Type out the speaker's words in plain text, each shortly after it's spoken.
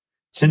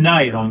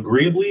Tonight on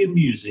Gravely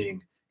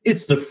Amusing,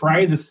 it's the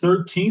Friday the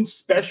 13th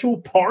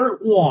special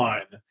part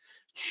 1.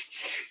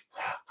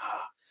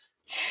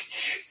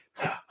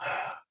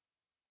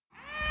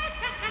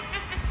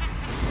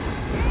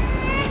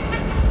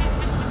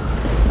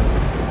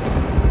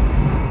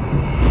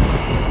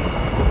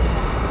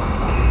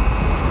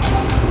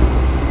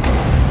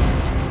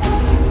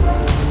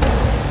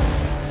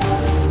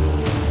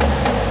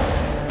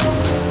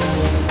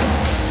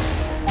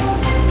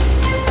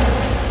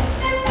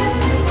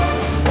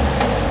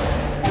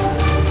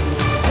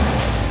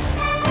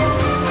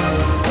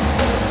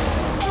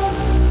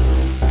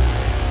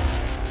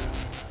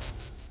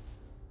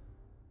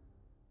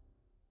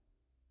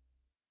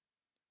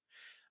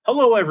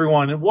 Hello,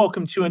 everyone, and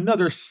welcome to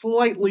another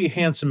slightly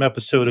handsome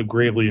episode of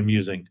Gravely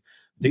Amusing,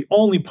 the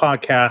only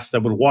podcast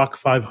that would walk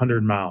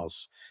 500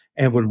 miles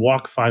and would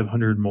walk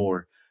 500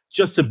 more,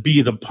 just to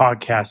be the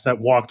podcast that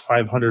walked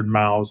 500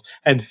 miles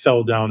and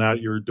fell down at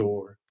your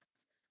door.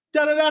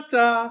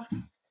 Da-da-da-da!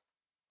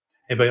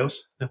 Anybody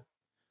else? No?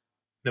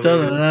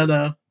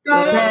 Da-da-da-da.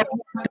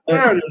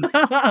 There it is.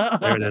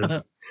 There it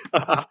is.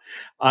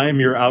 I am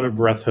your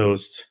out-of-breath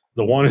host,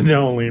 the one and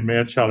only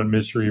man-child of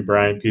mystery,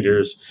 Bryan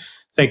Peters.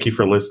 Thank you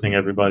for listening,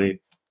 everybody.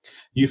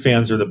 You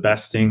fans are the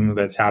best thing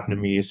that's happened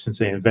to me since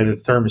they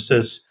invented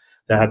thermoses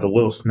that had the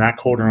little snack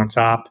holder on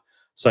top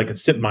so I could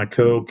sip my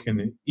Coke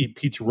and eat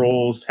pizza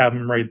rolls, have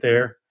them right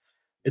there.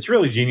 It's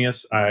really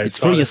genius. It's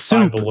for your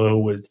soup. Five Below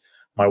with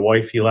my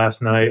wifey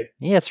last night.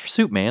 Yeah, it's for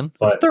soup, man.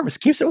 But- The thermos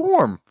keeps it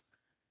warm.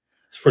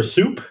 For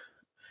soup?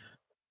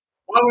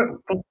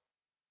 But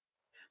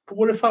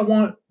what if I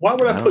want... Why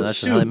would I put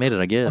That's how they soup made it,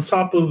 I on guess.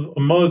 top of a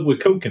mug with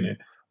Coke in it?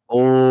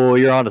 Oh,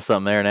 you're onto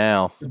something there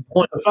now.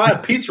 If I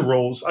have pizza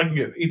rolls, I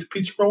can eat the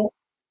pizza roll.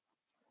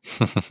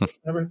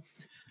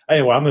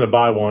 Anyway, I'm going to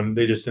buy one.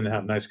 They just didn't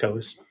have nice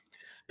colors.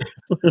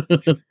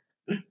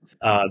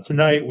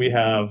 Tonight we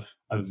have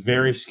a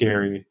very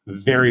scary,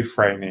 very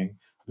frightening,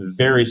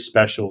 very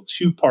special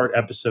 2-part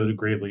episode of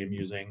Gravely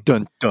Amusing.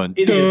 Dun, dun,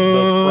 It is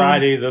the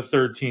Friday the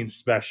 13th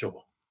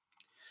special.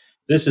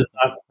 This is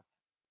not...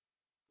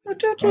 I was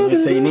going to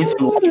say, you need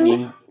some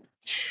lightning.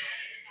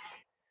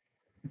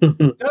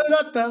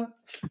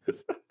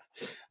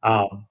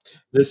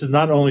 This is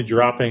not only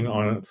dropping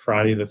on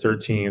Friday the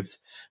 13th,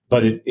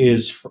 but it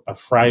is a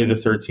Friday the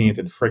 13th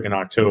in friggin'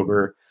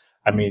 October.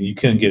 I mean, you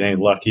couldn't get any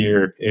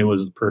luckier. It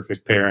was the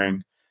perfect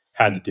pairing.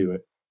 Had to do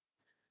it.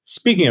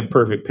 Speaking of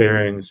perfect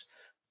pairings,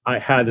 I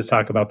had to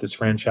talk about this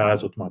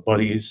franchise with my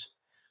buddies.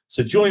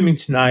 So join me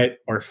tonight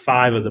are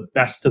 5 of the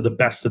best of the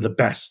best of the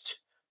best,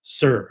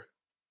 sir,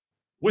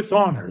 with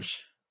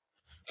honors.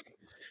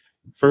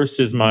 First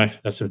is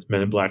that's a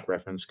Men in Black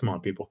reference. Come on,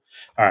 people.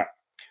 All right.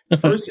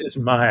 First is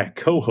my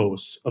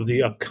co-host of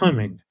the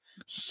upcoming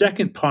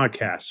second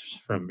podcast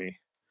from me,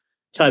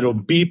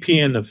 titled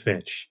BP and the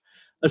Finch,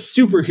 a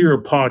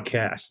superhero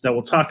podcast that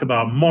will talk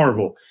about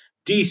Marvel,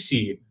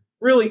 DC,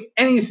 really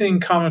anything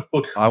comic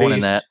book based. I want in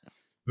that.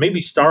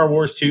 Maybe Star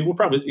Wars too.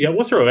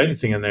 We'll throw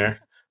anything in there.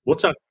 We'll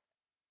talk.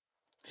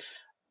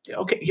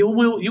 Okay, you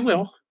will.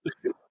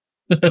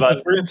 But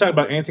we're going to talk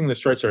about anything that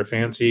strikes our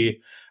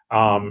fancy,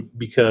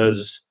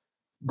 because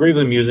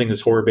Gravely Amusing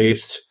is horror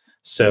based.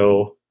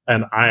 So,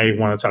 and I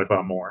want to talk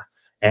about more,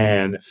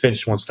 and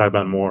Finch wants to talk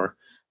about more.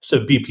 So,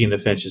 BP and the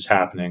Finch is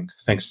happening.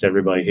 Thanks to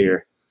everybody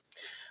here.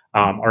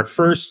 Our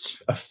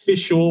first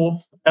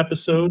official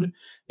episode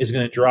is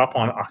going to drop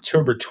on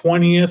October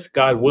 20th.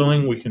 God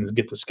willing, we can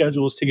get the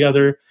schedules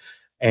together,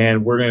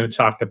 and we're going to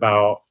talk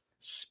about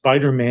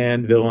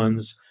Spider-Man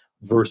villains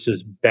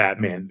versus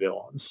Batman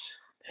villains.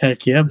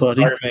 Heck yeah,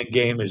 buddy. The Spider-Man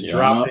game is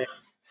dropping.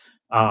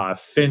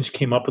 Finch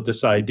came up with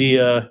this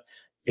idea.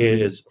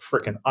 It is a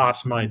freaking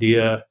awesome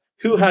idea.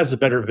 Who has the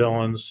better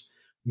villains?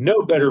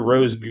 No better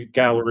rogues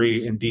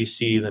gallery in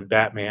DC than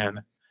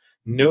Batman.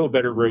 No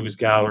better rogues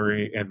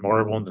gallery in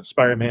Marvel than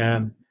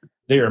Spider-Man.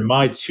 They are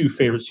my 2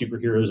 favorite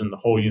superheroes in the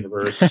whole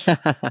universe.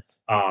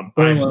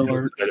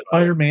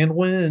 Spider-Man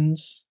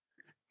wins.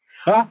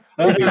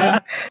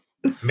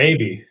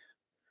 Maybe.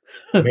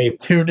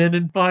 Tune in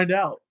and find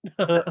out.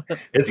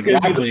 It's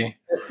going to be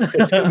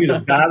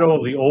the battle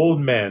of the old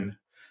men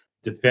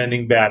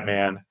defending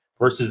Batman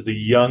versus the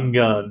young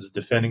guns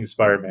defending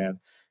Spider-Man.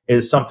 It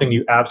is something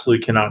you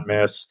absolutely cannot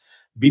miss.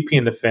 BP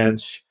and the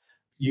Finch,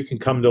 you can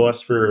come to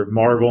us for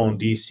Marvel and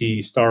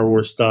DC, Star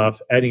Wars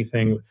stuff,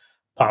 anything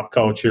pop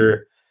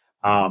culture,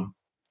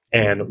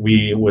 and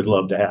we would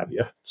love to have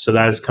you. So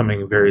that is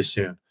coming very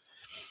soon.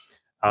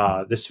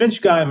 This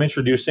Finch guy I'm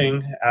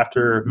introducing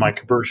after my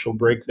commercial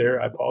break there,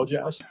 I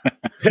apologize,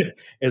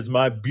 is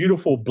my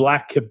beautiful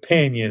black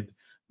companion,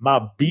 my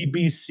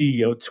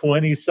BBC of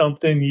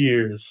 20-something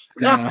years.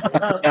 No.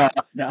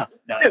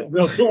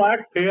 The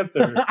Black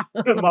Panther,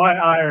 my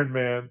Iron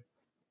Man.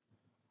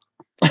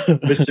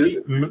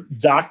 Mr.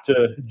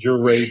 Dr.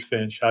 Jeray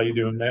Finch, how you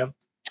doing, man?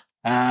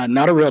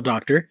 Not a real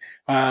doctor,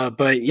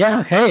 but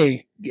yeah,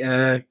 hey,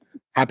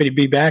 happy to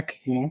be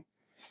back.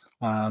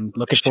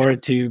 Looking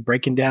forward to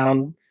breaking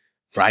down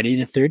Friday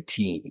the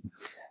 13th.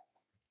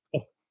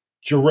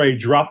 Jeray,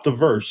 drop the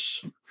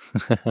verse.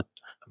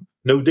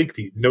 No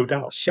diggity, no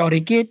doubt. Shorty,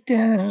 get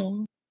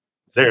down.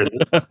 There it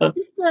is.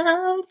 Get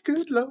down,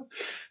 good Lord.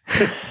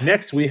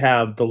 Next, we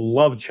have the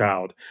love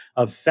child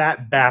of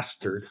Fat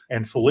Bastard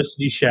and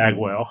Felicity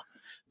Shagwell,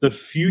 the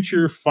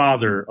future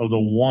father of the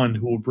one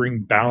who will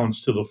bring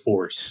balance to the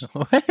Force.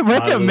 Wait My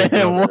a little minute,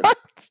 brother, what?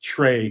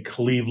 Trey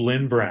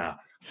Cleveland Brown.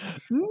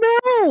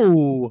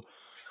 No.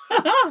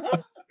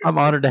 I'm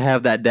honored to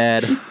have that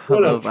dad.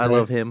 What up, I Trey?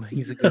 love him.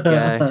 He's a good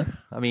guy.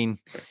 I mean,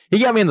 he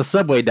got me in the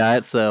Subway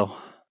diet, so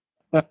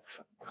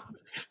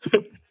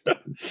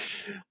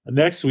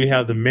Next, we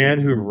have the man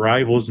who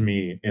rivals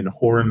me in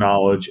horror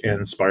knowledge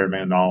and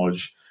Spider-Man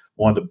knowledge,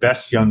 one of the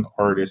best young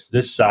artists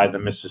this side of the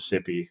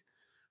Mississippi.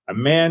 A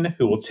man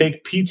who will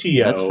take That's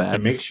PTO to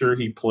facts. make sure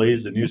he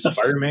plays the new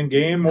Spider-Man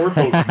game or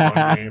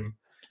Pokemon game.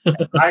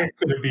 I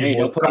couldn't be Hey,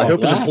 more don't put I proud.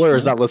 hope his blast, employer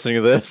is man. not listening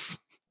to this.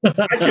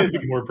 I couldn't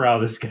be more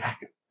proud of this guy.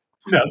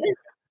 No,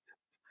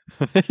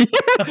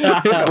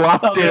 It's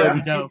locked yeah.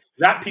 in. No.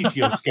 That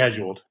PTO is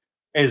scheduled.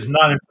 It is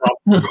not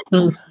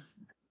impromptu.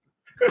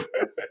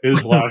 It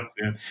is locked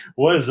in.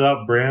 What is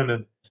up,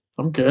 Brandon?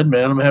 I'm good,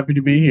 man. I'm happy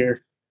to be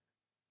here.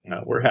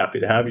 We're happy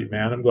to have you,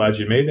 man. I'm glad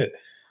you made it.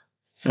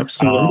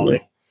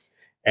 Absolutely.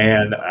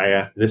 And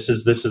this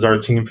is our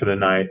team for the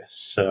night.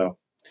 So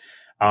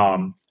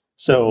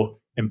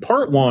in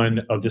part one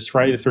of this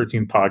Friday the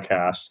 13th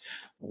podcast,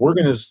 we're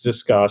going to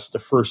discuss the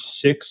first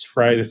 6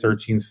 Friday the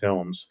 13th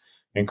films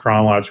in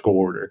chronological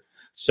order.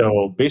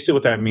 So basically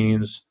what that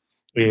means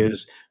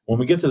is when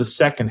we get to the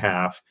second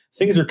half,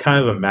 things are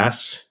kind of a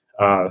mess.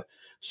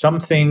 Some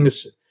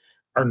things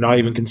are not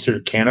even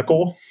considered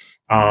canonical.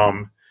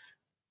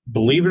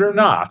 Believe it or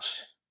not,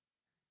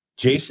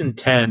 Jason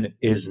 10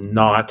 is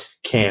not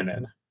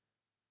canon.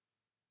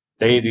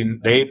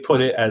 They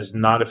put it as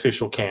not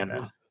official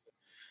canon.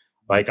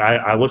 Like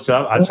I looked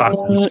up, I talked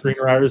to the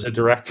screenwriters and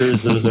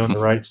directors, those own the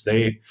rights.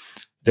 They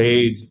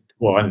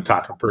well, I didn't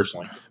talk to them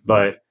personally,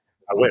 but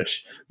I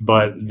wish.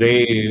 But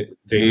they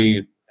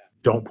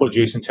don't put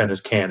Jason 10 as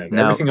canon.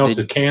 Now, Everything else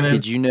is canon.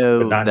 Did you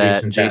know not that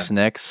Jason 10, Jason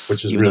X,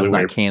 which is even though really it's not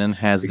weird, canon,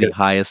 has the because-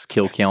 highest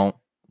kill count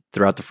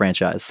throughout the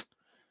franchise?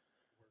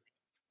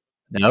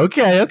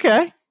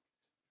 Okay.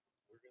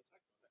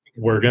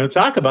 We're going to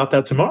talk about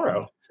that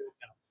tomorrow.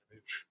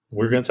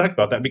 We're going to talk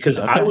about that because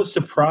I Okay. was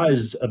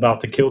surprised about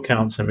the kill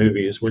counts in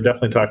movies. We're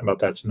definitely talking about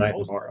that tonight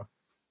and tomorrow.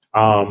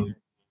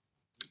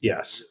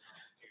 Yes.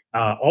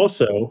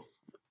 Also,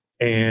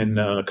 in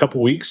a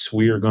couple weeks,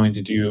 we are going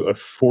to do a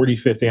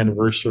 45th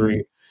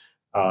anniversary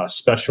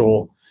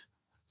special.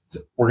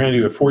 We're going to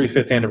do a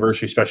 45th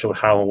anniversary special with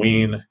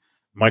Halloween,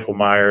 Michael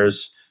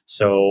Myers.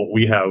 So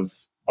we have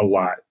a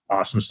lot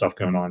awesome stuff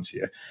going on to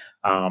you.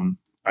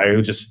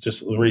 I just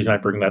the reason I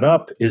bring that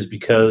up is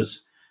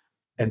because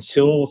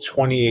until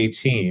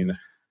 2018,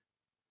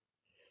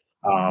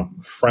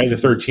 Friday the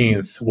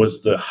 13th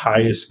was the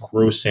highest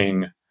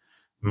grossing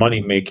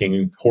money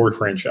making horror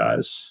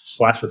franchise,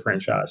 slasher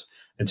franchise,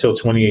 until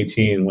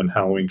 2018 when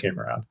Halloween came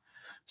around.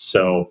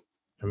 So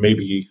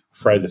maybe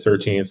Friday the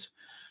 13th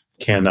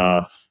can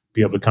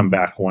be able to come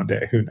back one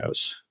day. Who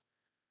knows?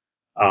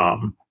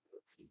 All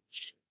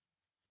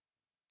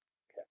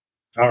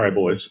right,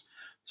 boys.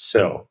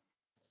 So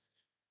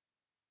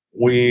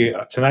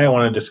tonight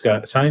and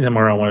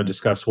tomorrow I want to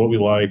discuss what we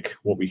like,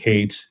 what we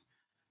hate.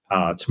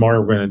 Tomorrow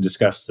we're going to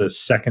discuss the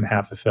second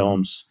half of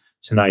films.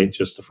 Tonight,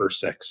 just the first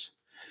 6.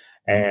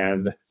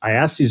 And I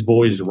asked these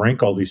boys to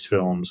rank all these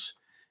films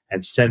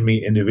and send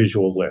me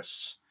individual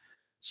lists.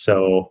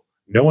 So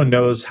no one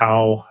knows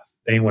how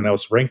anyone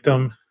else ranked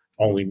them,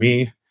 only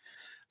me.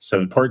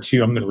 So in part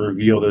 2, I'm going to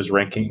reveal those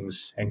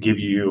rankings and give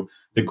you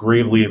the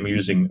gravely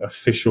amusing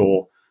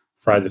official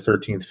Friday the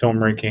 13th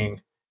film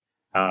ranking.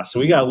 So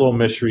we got a little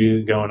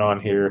mystery going on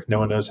here. No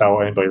one knows how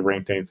anybody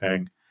ranked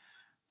anything.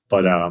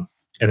 But and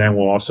then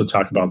we'll also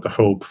talk about the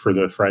hope for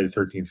the Friday the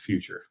 13th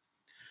future.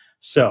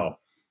 So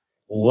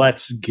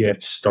let's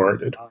get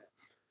started.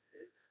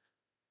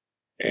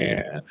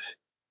 And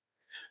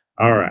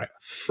all right,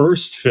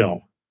 first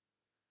film,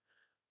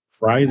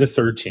 Friday the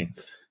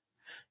 13th.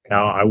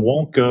 Now, I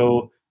won't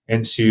go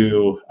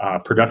into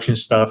production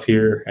stuff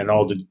here and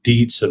all the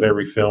deets of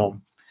every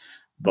film,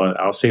 but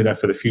I'll say that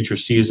for the future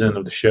season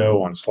of the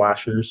show on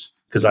slashers,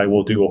 because I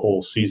will do a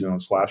whole season on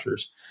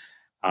slashers.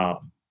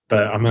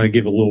 But I'm going to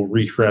give a little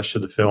refresh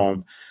of the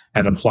film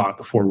and the plot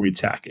before we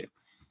attack it.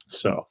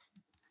 So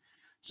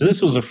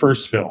this was the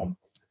first film.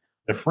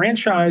 The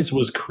franchise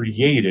was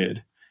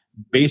created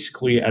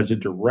basically as a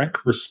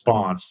direct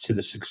response to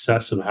the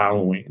success of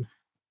Halloween.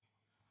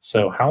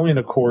 So Halloween,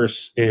 of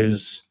course,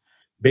 is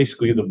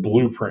basically the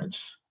blueprint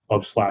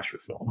of slasher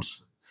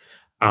films.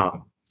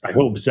 I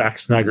hope Zack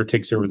Snyder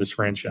takes over this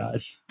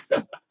franchise.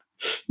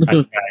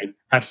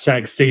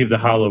 hashtag save the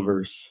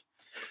Hollowverse.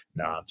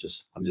 No, I'm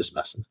just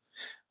messing.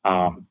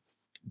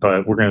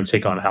 But we're going to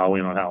take on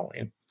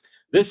Halloween.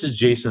 This is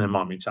Jason and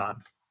Mommy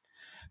Time.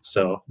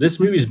 So this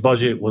movie's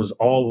budget was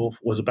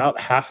about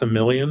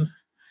 $500,000,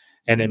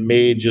 and it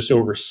made just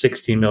over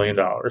 $60 million.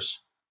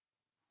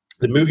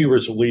 The movie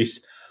was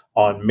released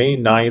on May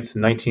 9th,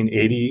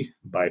 1980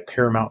 by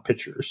Paramount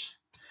Pictures.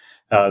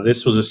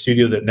 This was a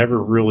studio that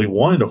never really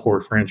wanted a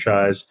horror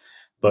franchise,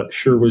 but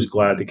sure was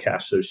glad to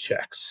cash those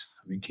checks.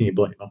 I mean, can you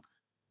blame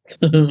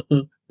them?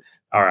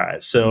 All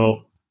right,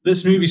 so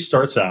this movie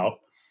starts out,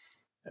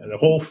 the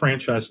whole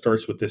franchise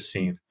starts with this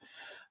scene.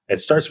 It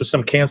starts with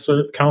some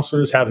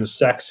counselors having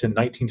sex in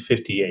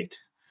 1958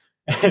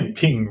 and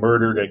being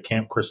murdered at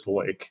Camp Crystal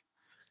Lake.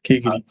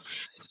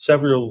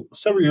 Several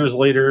years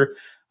later,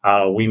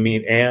 we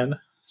meet Anne,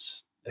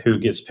 who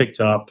gets picked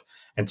up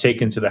and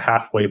taken to the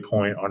halfway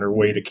point on her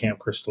way to Camp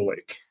Crystal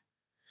Lake.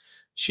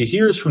 She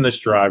hears from this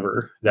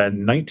driver that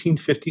in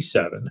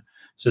 1957,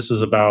 so this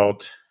is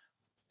about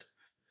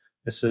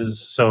this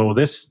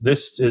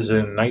is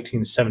in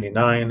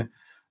 1979,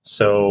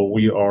 so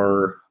we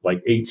are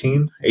like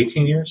 18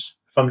 years,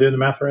 if I'm doing the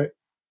math right.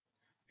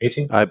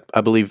 18?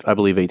 I believe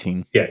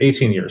 18. Yeah,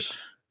 18 years.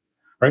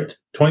 Right?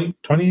 20?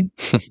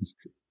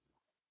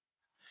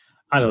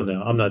 I don't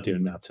know. I'm not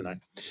doing math tonight.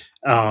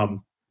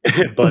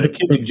 But a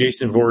kid named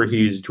Jason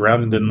Voorhees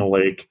drowned in the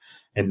lake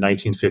in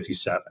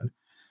 1957.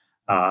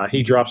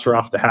 He drops her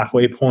off the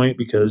halfway point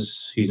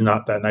because he's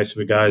not that nice of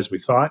a guy as we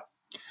thought.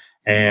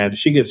 And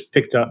she gets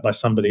picked up by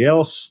somebody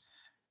else,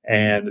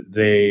 and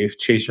they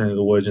chase her into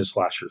the woods and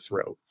slash her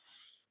throat.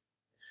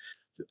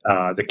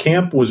 The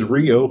camp was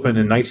reopened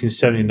in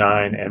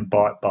 1979 and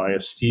bought by a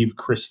Steve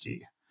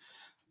Christie.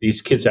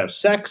 These kids have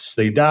sex,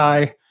 they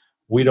die.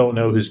 We don't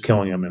know who's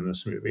killing them in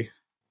this movie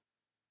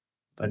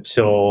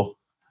until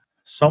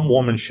some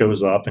woman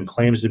shows up and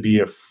claims to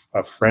be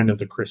a friend of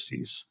the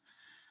Christies.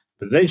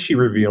 But then she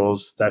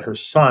reveals that her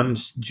son,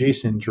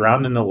 Jason,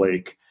 drowned in the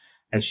lake,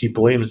 and she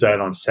blames that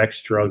on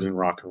sex, drugs, and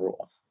rock and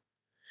roll.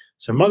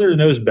 So mother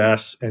knows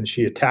best, and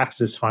she attacks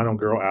this final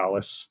girl,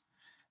 Alice.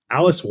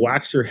 Alice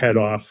whacks her head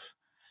off.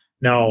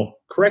 Now,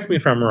 correct me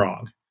if I'm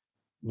wrong,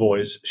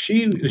 boys.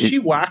 Does she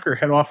whack her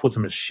head off with a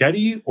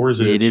machete, or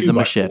is it It is a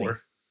machete?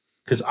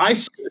 Because I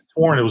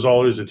sworn it was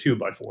always a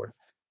 2x4.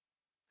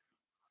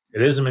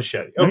 It is a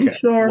machete. Are you Okay.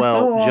 sure?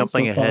 Well, I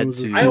jumping also thought ahead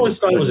was a to I always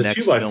thought it was the a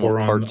next 2x4 film of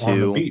part on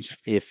the 2. beach.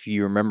 If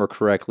you remember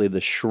correctly, the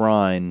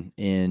shrine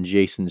in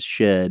Jason's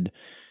shed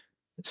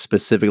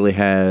specifically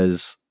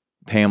has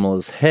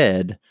Pamela's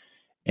head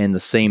and the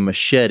same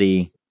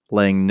machete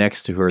laying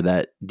next to her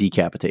that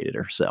decapitated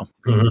her. So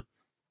Mm-hmm.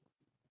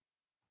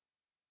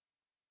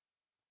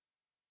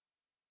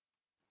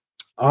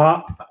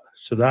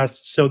 So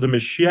the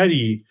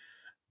machete.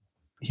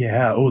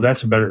 Yeah. Oh,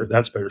 that's a better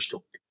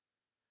story.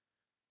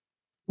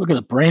 Look at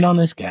the brain on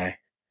this guy.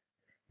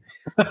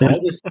 Man,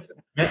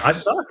 I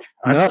suck.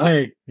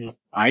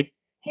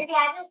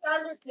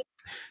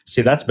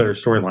 See, that's a better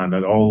storyline.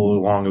 That all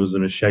along it was the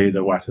machete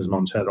that whacked his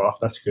mom's head off.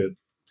 That's good.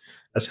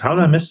 How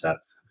did I miss that?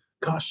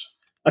 Gosh,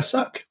 I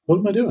suck. What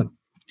am I doing?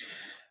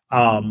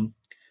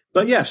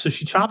 But yeah, so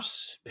she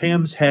chops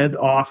Pam's head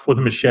off with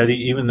a machete,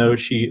 even though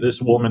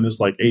this woman is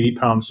like 80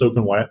 pounds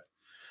soaking wet.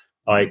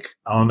 Like,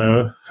 I don't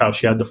know how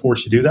she had the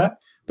force to do that,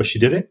 but she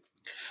did it.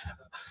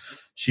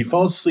 She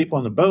falls asleep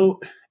on the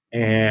boat,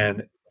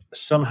 and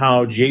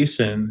somehow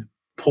Jason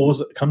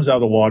comes out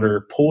of the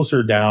water, pulls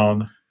her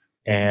down,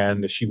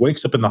 and she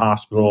wakes up in the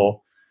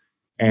hospital,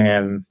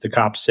 and the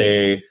cops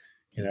say,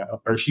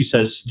 or she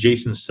says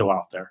Jason's still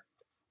out there.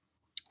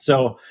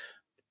 So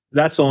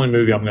that's the only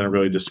movie I'm going to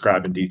really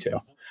describe in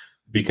detail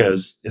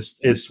because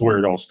it's where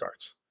it all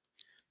starts.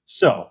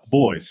 So,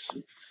 boys,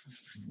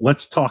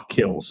 let's talk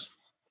kills.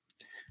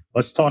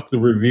 Let's talk the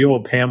reveal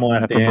of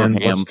Pamela at the end.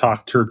 ham. Let's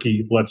talk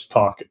turkey. Let's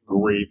talk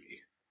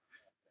gravy.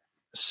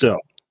 So,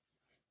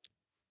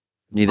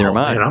 neither am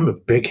I. Man, I'm a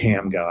big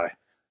ham guy.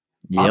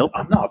 Yep.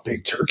 I'm not a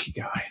big turkey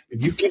guy.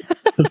 If you give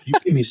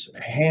me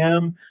some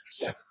ham,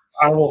 that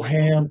Iowa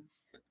ham,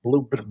 a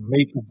little bit of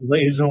maple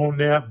glaze on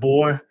that,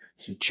 boy.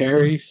 Some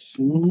cherries.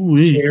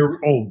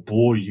 Oh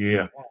boy,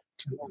 yeah.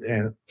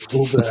 And a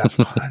little bit of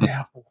that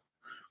pineapple.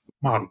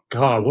 My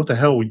God, what the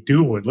hell are we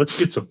doing? Let's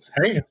get some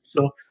ham.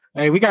 So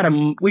Hey, we got a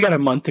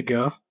month to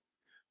go.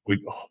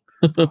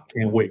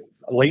 Can't wait.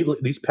 Lately,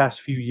 these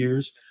past few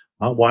years,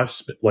 my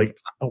wife's like,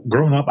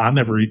 growing up, I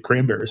never eat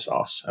cranberry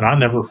sauce, and I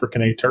never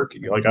freaking ate turkey.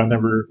 Like, I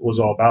never was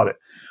all about it.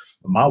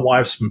 But my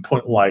wife's been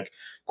putting like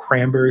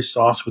cranberry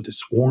sauce with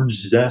this orange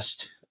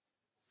zest,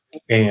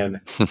 and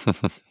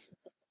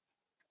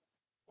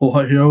boy. I'm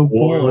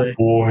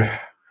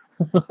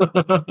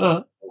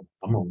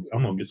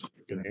gonna get some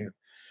freaking ham.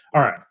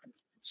 All right.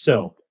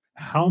 So,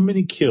 how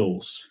many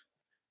kills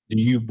do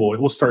you boy?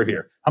 We'll start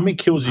here. How many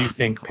kills do you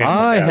think Pamela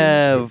I had in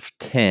this have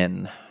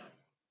 10.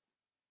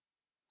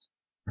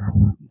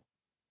 movie?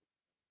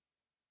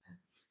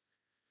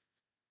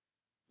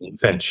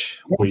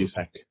 Finch, what do you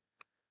think?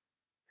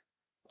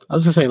 I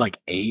was gonna say like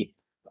 8.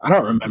 I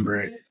don't remember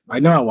it. I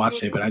know I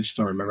watched it, but I just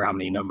don't remember how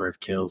many number of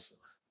kills.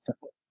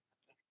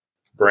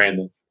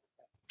 Brandon.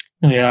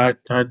 Yeah,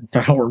 I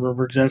don't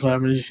remember exactly how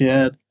many she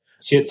had.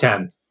 She had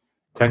 10.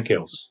 10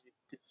 kills.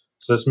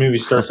 So this movie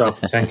starts off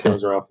with 10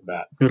 kills right off the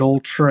bat. Good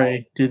old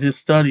Trey did his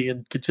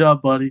studying. Good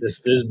job, buddy. This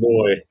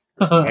boy,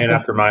 this man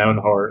after my own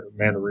heart,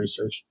 man of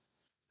research.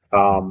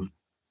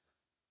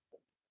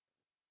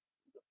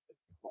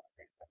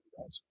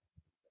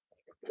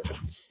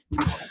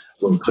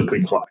 little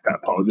clickety clock. I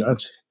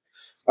apologize.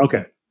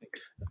 Okay,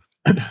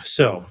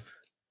 so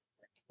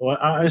well,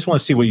 I just want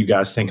to see what you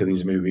guys think of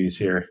these movies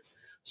here.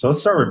 So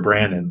let's start with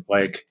Brandon.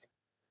 Like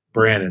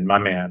Brandon, my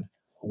man,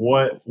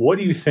 what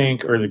do you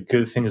think are the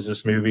good things of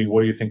this movie?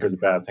 What do you think are the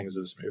bad things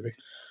of this movie?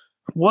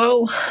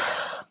 Well,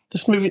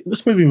 this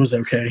movie was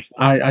okay.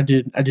 I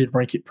did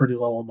rank it pretty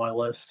low on my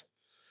list.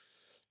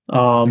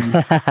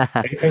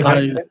 Hey, hey, I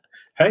hey,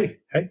 hey,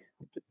 hey!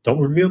 Don't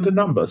reveal the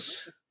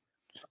numbers.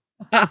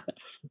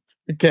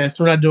 Okay,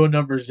 so we're not doing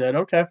numbers yet.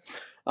 Okay.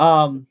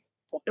 Um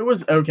it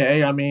was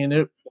okay. I mean,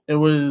 it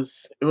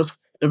was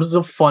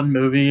a fun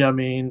movie. I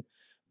mean,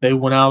 they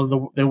went out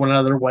of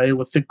their way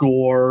with the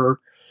gore,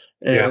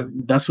 Yeah.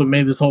 and that's what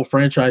made this whole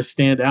franchise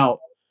stand out.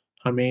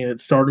 I mean, it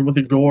started with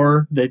the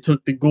gore. They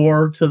took the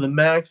gore to the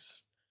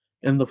max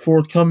in the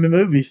forthcoming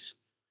movies.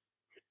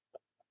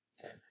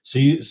 So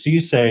you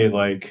say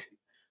like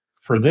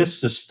for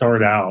this to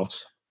start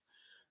out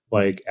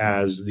like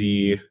as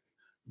the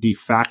de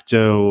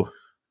facto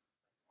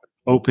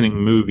opening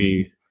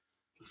movie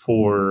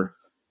for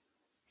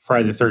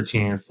Friday the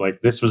 13th,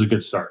 like this was a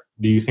good start.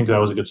 Do you think that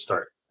was a good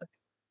start?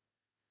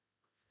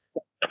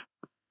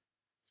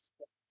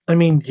 I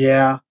mean,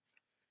 yeah,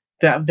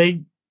 that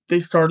they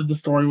started the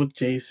story with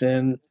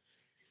Jason,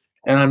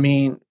 and I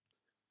mean,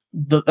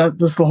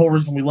 that's the whole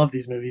reason we love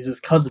these movies is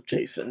because of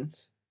Jason.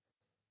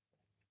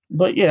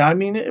 But yeah, I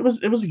mean, it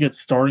was a good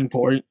starting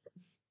point.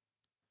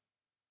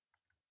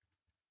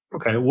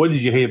 Okay. What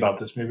did you hate about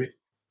this movie?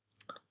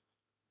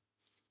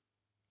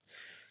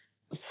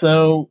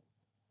 So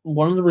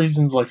one of the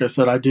reasons, like I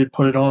said, I did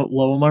put it on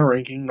low on my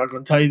ranking. I'm not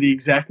going to tell you the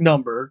exact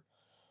number,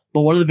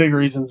 but one of the big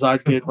reasons I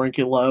did rank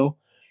it low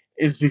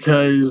is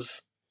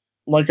because,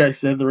 like I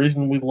said, the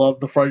reason we love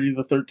the Friday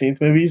the 13th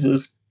movies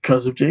is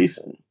because of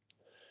Jason.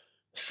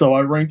 So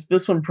I ranked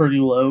this one pretty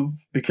low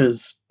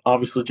because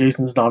obviously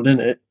Jason's not in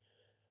it,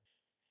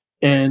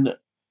 and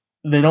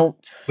they don't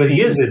But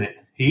he is seem, in it.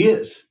 He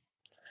is.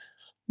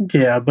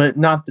 yeah, but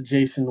not the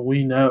Jason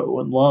we know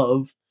and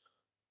love.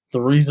 The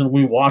reason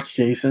we watch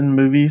Jason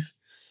movies,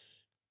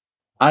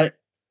 I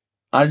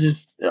I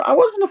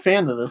wasn't a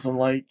fan of this one.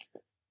 Like,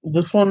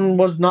 this one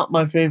was not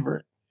my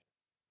favorite.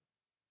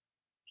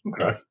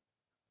 Okay.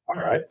 All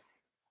right.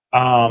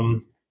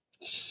 Um,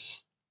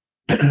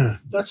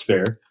 that's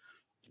fair.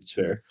 That's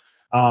fair.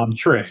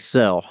 Trey,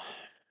 So,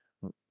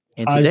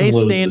 in highs and today's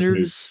lows of this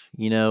movie. standards,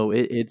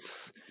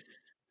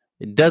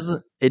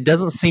 it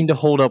doesn't seem to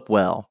hold up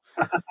well.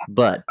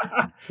 But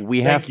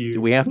Thank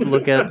you. we have to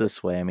look at it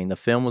this way. I mean, the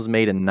film was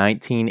made in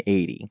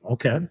 1980.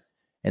 Okay.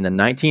 In the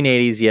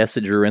 1980s, yes,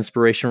 it drew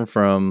inspiration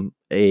from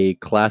a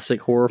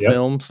classic horror Yep.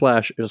 film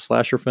slash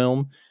slasher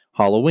film,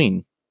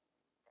 Halloween.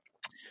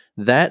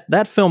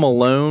 That film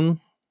alone,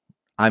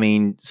 I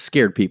mean,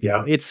 scared people.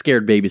 Yeah. It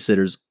scared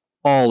babysitters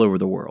all over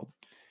the world.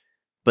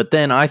 But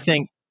then I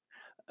think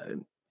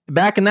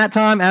back in that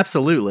time,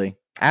 absolutely, Did it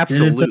though?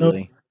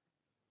 absolutely,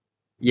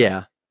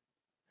 yeah.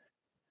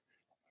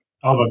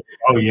 Oh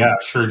yeah,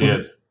 sure We've,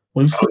 did.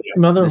 we've Oh seen yeah.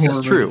 some other This is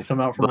horror movies true.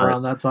 come out from But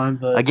around that time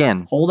that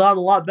again, hold out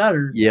a lot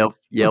better. yep.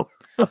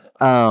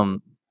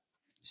 Um,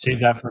 Save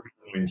that for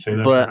Halloween. Save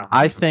that for but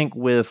I Halloween. think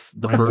with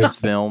the My first notes.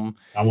 film,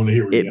 I want to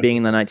hear what you it have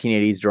being to in the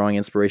 1980s, drawing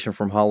inspiration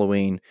from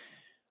Halloween,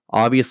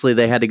 obviously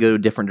they had to go a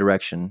different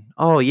direction.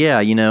 Oh yeah,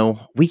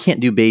 we can't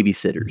do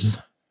babysitters,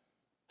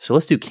 so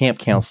let's do camp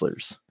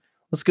counselors.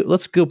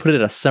 Let's go put it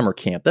at a summer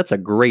camp. That's a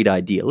great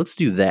idea. Let's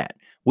do that.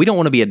 We don't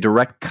want to be a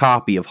direct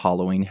copy of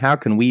Halloween. How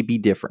can we be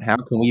different? How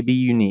can we be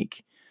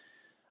unique?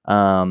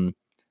 Um,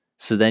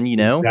 so then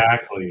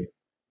Exactly.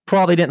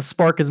 probably didn't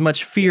spark as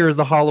much fear as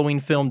the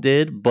Halloween film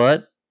did,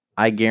 but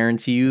I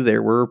guarantee you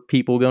there were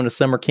people going to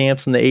summer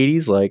camps in the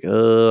 80s like,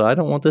 I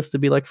don't want this to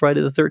be like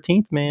Friday the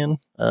 13th, man.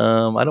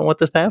 I don't want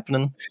this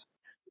happening.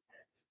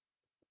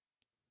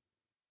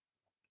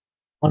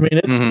 I mean,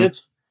 Mhm.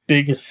 its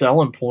biggest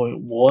selling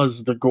point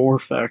was the gore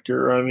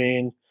factor. I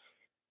mean,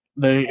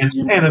 And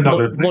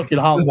another thing. look at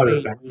Another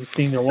Halloween. thing. You've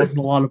seen there wasn't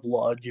a lot of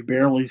blood. You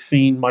barely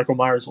seen Michael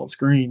Myers on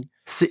screen,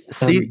 See,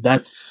 and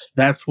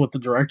that's what the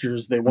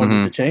directors they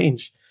wanted to mhm.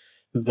 change.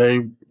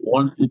 They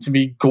wanted it to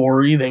be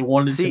gory. They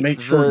wanted to See, make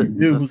sure you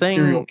knew the who the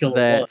serial thing killer was.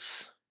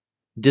 that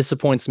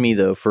disappoints me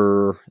though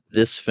for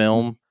this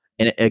film,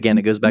 and again,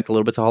 it goes back a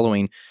little bit to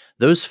Halloween.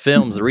 Those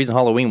films, the reason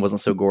Halloween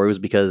wasn't so gory was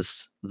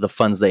because the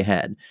funds they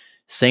had.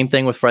 Same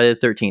thing with Friday the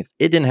 13th.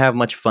 It didn't have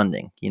much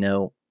funding.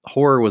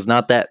 Horror was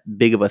not that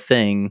big of a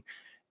thing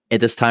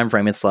at this time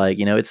frame. It's like,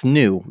 it's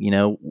new.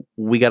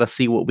 We got to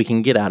see what we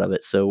can get out of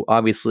it. So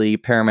obviously,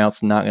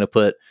 Paramount's not going to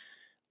put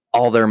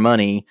all their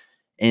money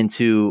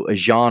into a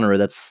genre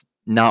that's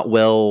not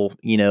well,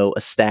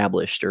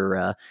 established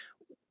or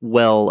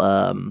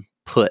well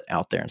put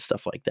out there and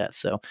stuff like that.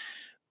 So,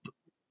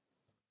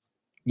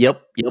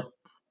 yep.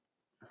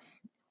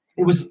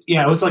 It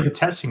was like a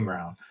testing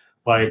ground.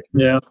 Like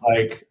Yeah,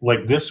 like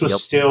this was Yep.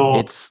 still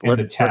It's in the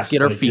let's test.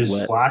 get our Like feet is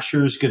wet.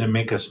 slashers gonna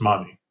make us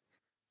money?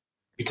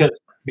 Because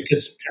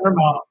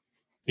Paramount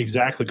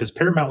exactly because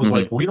Paramount was Mhm.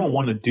 like, we don't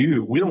want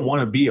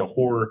to be a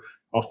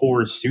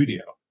horror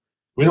studio.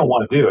 We don't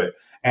want to do it.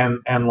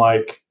 And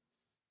like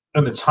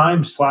and the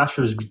time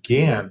slashers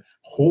began,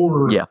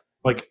 horror, Yeah.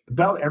 like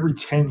about every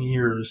 10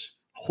 years,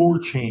 horror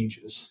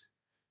changes.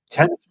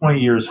 10 to 20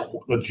 years,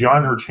 the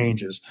genre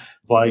changes.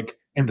 Like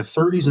in the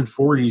 30s and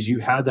 40s, you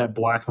had that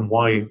black and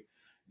white,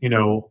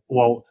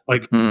 well,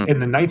 like Mhm. in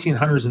the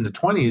 1900s and the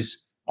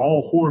 20s,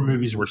 all horror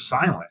movies were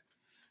silent.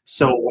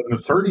 So when the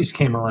 30s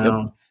came Yep.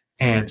 around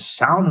and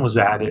sound was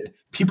added,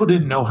 people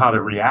didn't know how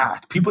to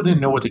react. People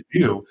didn't know what to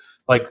do.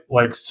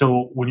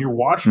 So when you're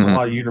watching a Mhm.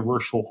 lot of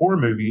Universal horror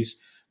movies,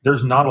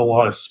 there's not a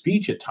lot of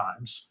speech at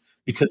times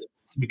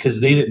because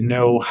they didn't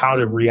know how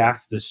to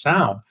react to the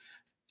sound.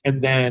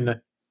 And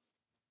then,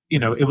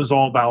 it was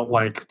all about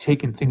like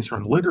taking things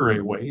from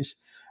literary ways.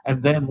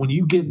 And then when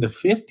you get in the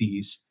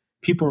 50s,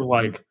 people are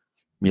like,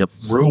 Yep.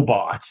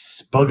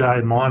 robots,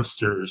 bug-eyed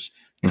monsters,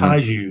 Mhm.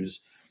 kaijus.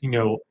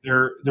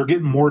 They're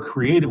getting more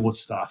creative with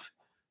stuff.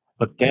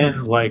 But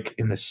then, like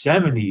in the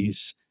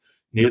 70s,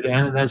 near the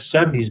end of that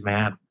 70s,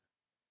 man,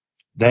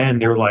 then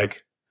they're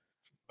like,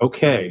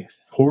 okay,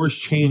 horror's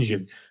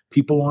changing.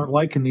 People aren't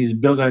liking these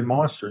bug-eyed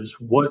monsters.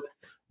 What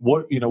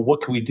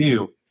can we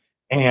do?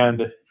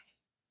 And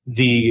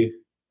the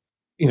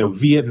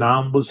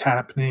Vietnam was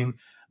happening.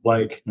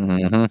 Like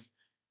Mhm.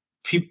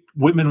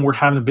 women were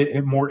having a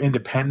bit more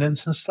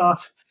independence and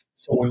stuff.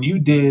 So when you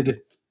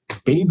did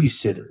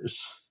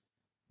babysitters,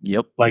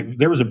 Yep. like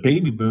there was a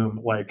baby boom,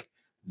 like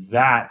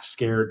that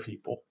scared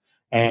people.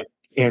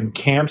 And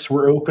camps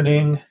were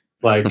opening,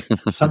 like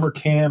summer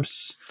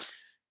camps,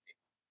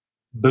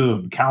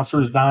 boom,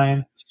 counselors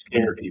dying,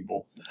 scared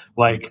people.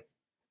 Like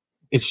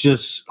it's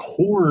just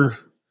horror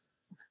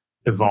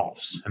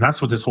evolves. And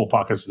that's what this whole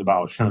podcast is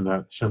about, showing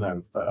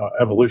that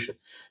evolution.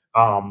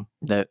 Um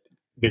No,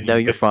 did no,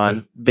 you, you're fine.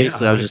 yeah,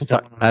 Basically, I was I just think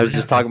I went on a I was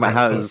just rant. I talking about forgot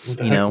how it what was,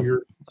 the heck we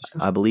were I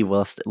discussing. believe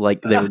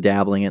like they were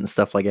dabbling it and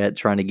stuff like that,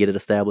 trying to get it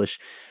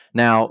established.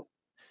 Now,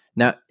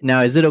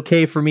 now, is it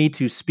okay for me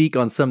to speak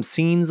on some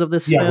scenes of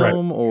this Yeah, right,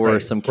 film or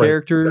right, some right.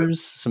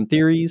 characters, some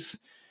theories?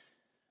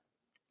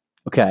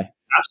 Okay.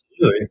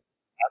 Absolutely,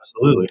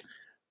 absolutely,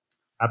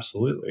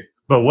 absolutely.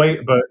 But wait,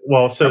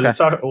 so to Okay.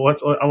 talk,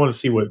 I want to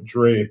see what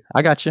Dre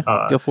I got you.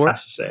 Go for it.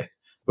 has to say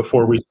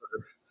before we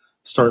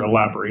start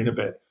elaborating a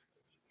bit.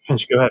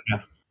 Finch, go ahead,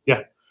 man.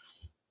 Yeah,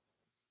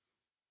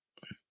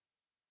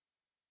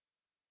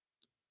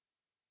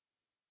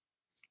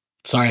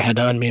 Sorry, I had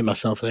to unmute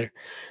myself there.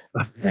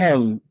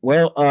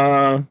 Well,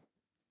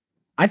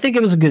 I think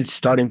it was a good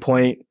starting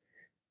point.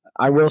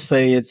 I will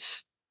say it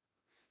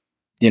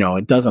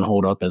doesn't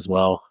hold up as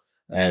well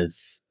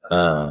as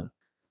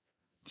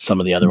some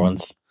of the other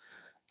ones.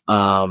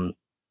 Um,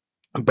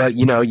 but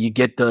you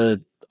get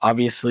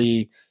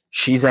obviously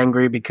she's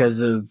angry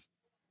because of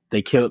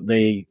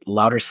they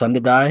allowed her son to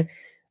die,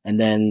 and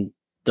then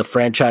the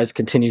franchise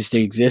continues to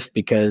exist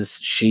because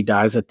she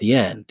dies at the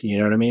end. You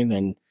know what I mean?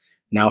 And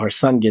now her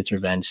son gets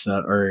revenge,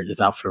 or is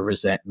out for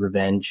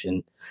revenge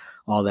and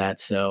all that.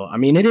 So I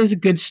mean, it is a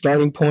good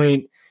starting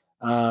point.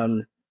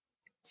 Um,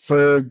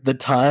 for the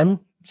time,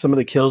 some of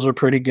the kills were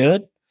pretty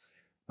good.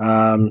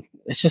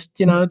 It's just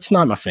it's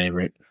not my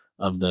favorite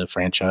of the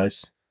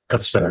franchise.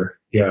 that's So fair.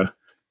 Yeah.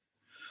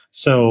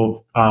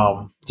 So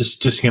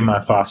just give my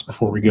thoughts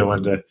before we go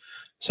into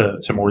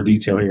to more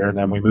detail here, and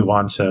then we move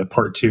on to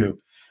part two.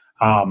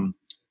 Um,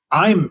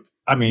 I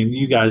mean,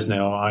 you guys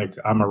know,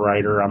 I'm a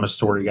writer. I'm a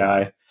story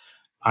guy.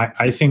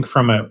 I think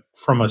from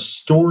a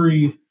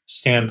story hmm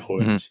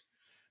standpoint,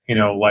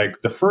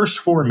 like the first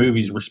four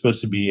movies were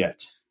supposed to be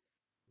it.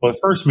 Well, the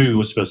first movie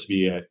was supposed to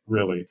be it,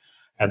 really,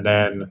 and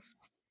then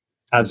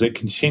as it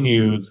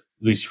continued,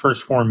 these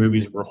first four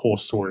movies were a whole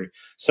story.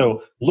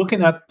 So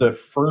looking at the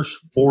first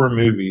four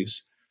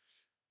movies,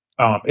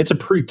 it's a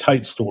pretty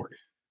tight story.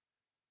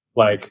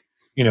 Like,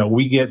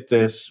 we get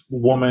this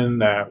woman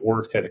that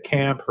worked at a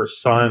camp. Her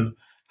son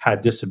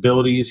had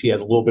disabilities. He had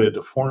a little bit of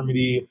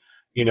deformity.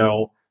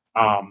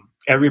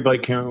 Everybody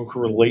can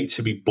relate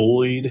to be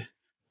bullied.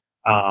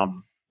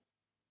 Um,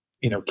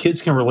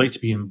 kids can relate to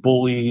being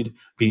bullied,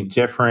 being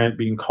different,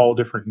 being called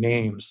different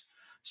names.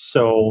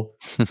 So,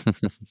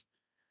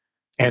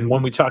 and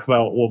when we talk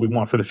about what we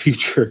want for the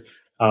future,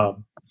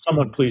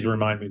 someone please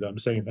remind me that I'm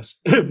saying this.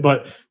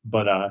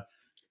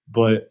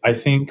 But I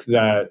think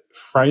that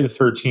Friday the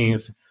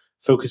 13th,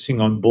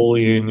 focusing on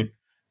bullying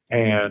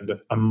and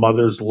a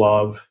mother's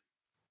love,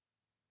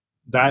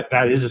 that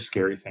is a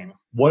scary thing.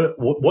 What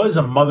is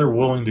a mother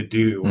willing to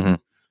do hmm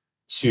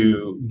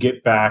to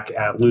get back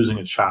at losing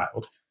a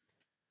child?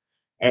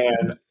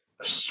 And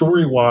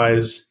story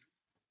wise,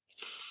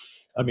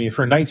 I mean,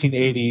 for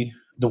 1980,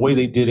 the way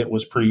they did it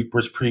was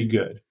pretty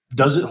good.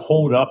 Does it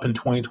hold up in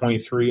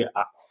 2023?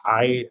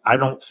 I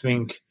don't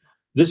think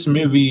this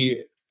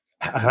movie,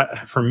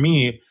 for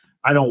me,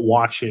 I don't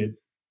watch it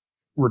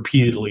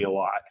repeatedly a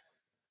lot,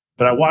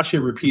 but I watch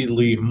it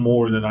repeatedly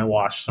more than I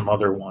watch some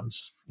other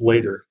ones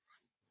later.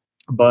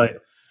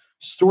 But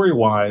story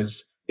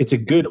wise, it's a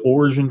good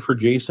origin for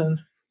Jason.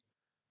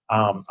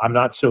 I'm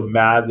not so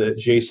mad that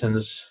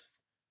Jason's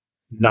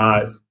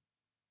not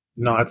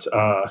not.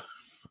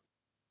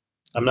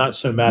 I'm not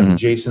so mad that hmm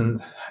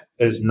Jason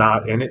is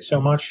not in it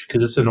so much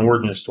because it's an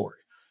origin story.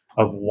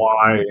 of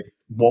why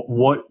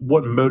what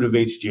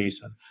motivates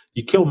Jason.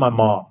 You killed my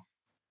mom,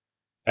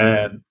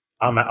 and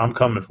I'm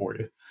coming for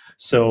you.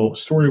 So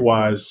story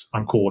wise,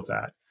 I'm cool with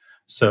that.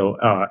 So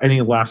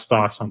any last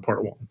thoughts on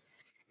part one?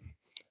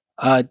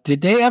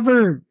 Did they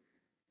ever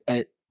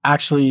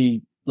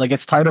actually, like,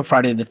 it's titled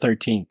Friday the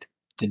 13th?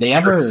 Did they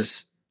ever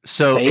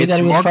So say it's that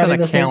it was marked on Friday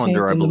the the 13th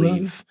calendar, I in the movie?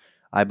 believe.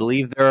 I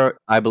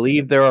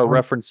believe there are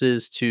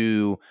references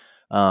to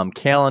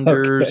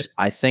calendars. Okay.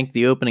 I think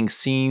the opening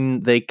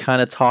scene they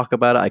kind of talk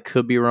about it. I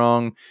could be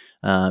wrong.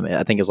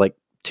 I think it was like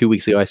 2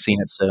 weeks ago I seen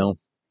it. So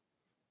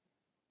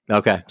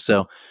okay,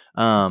 so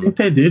I think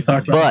they do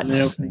talk about it in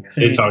the but opening They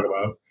scene. talk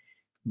about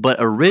but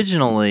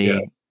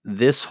originally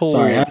this Sorry,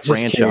 whole I'm just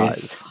curious.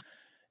 franchise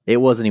it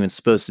wasn't even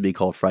supposed to be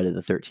called Friday the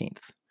 13th.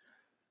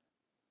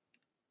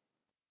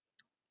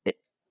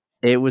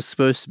 It was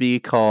supposed to be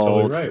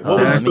totally called right. What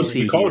was it let me supposed to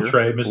be see called, here.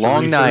 Trey? Mr.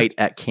 Long Research. Night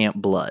at Camp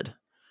Blood.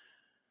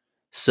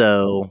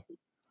 So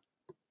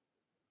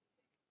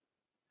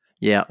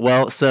yeah,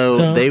 well,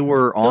 so they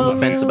were on the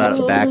fence about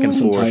it back and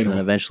Awesome forth, and title.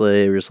 then eventually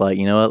they were just like,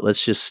 you know what,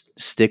 let's just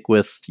stick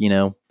with,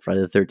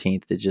 Friday the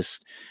 13th. It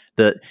just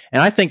and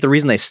I think the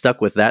reason they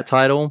stuck with that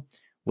title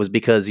was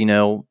because,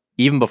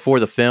 even before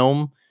the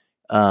film,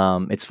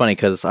 it's funny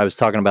because I was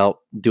talking about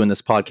doing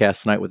this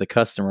podcast tonight with a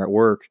customer at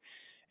work,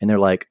 and they're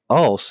like,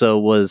 oh, so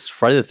was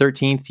Friday the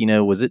 13th,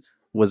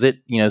 was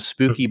it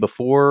spooky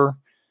before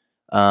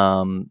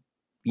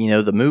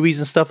the movies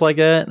and stuff like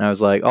that? And I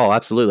was like, oh,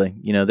 absolutely.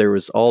 There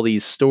was all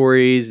these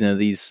stories,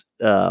 these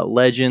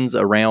legends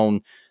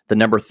around the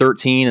number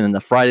 13 and then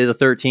the Friday the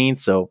 13th.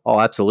 So, oh,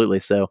 absolutely.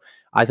 So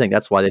I think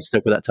that's why they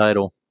stuck with that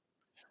title.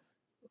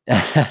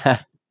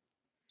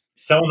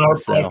 Selling our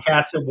So,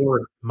 podcast at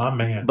work, my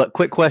man. but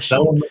quick question.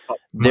 Selling my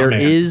There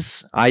man.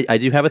 is, I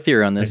do have a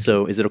theory on this. Thank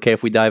So is it okay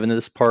if we dive into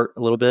this part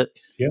a little bit?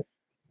 Yep.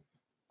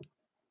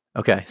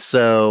 Okay.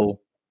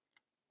 So,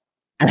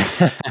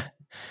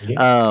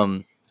 Yeah.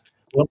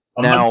 Well,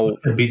 I'm now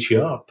not gonna beat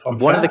you up. I'm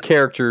one of the fat.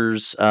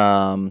 characters,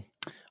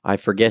 I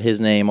forget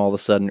his name all of a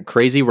sudden,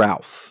 Crazy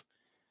Ralph.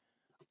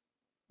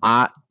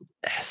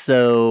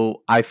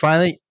 So I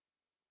finally,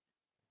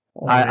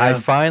 Oh, I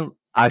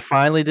man.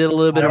 finally did a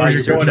little bit I of know where you're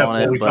research going at on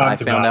What it, we this. but I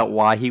talked found about. out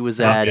why he was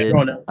My man. added.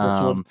 Going at this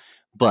one.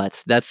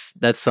 But that's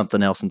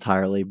something else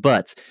entirely.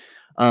 But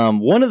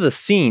one of the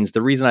scenes,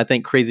 the reason I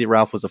think Crazy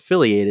Ralph was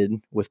affiliated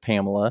with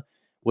Pamela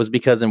was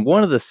because in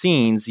one of the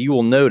scenes you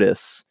will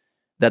notice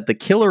that the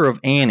killer of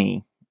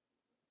Annie,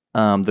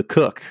 the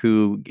cook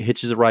who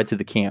hitches a ride to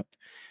the camp,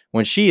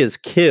 when she is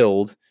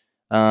killed,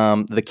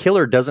 the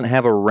killer doesn't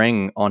have a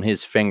ring on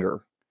his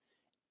finger,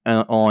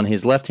 on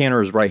his left hand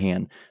or his right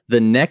hand. The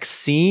next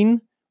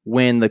scene,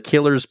 when the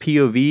killer's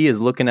POV is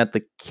looking at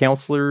the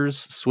counselors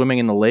swimming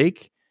in the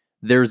lake,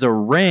 there's a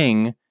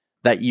ring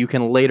that you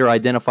can later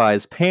identify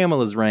as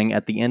Pamela's ring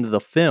at the end of the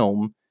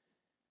film.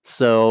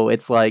 So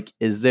it's like,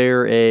 is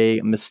there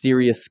a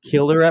mysterious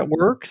killer at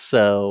work?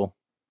 So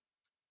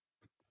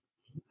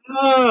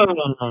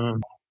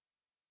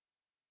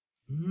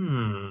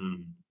Hmm.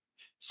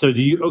 So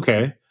do you?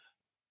 Okay.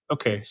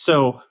 Okay.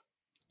 So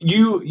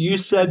you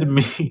said to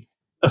me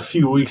a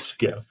few weeks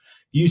ago.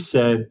 You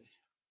said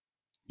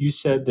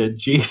that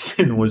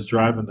Jason was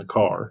driving the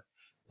car.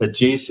 That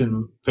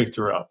Jason picked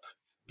her up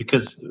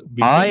because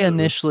I because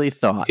initially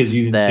thought because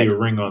you didn't see that a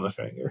ring on the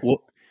finger.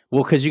 well,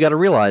 because you got to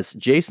realize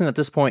Jason at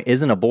this point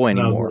isn't a boy And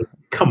I was anymore.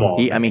 like, "Come on,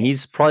 I mean, man."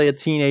 he's probably a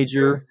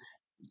teenager,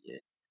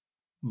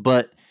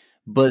 but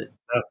He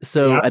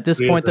so at this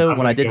absolutely point isn't. though, I'm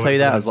when I going to did go tell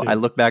you into that, that I too.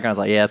 looked back and I was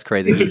like, yeah, that's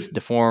crazy. He's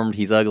deformed.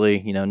 He's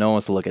ugly. No one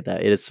wants to look at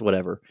that. It's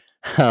whatever.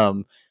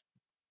 Um,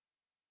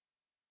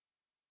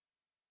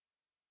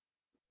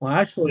 Well,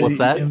 actually, what's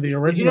that? in the He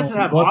original, doesn't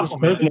he have wasn't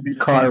supposed Aquaman. to be In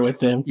the car deformed.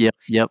 with him.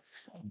 Yep.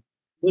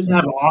 He doesn't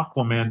have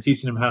Aquaman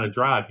teaching him how to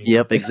drive. You know.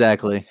 Yep.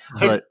 Exactly.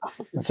 Like,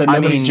 But So I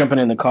nobody's mean, jumping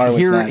in the car with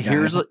that guy.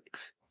 here's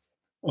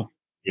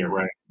yeah,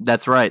 right.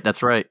 that's right.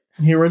 That's right.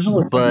 He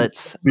originally wasn't But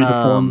supposed to be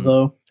deformed,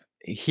 though.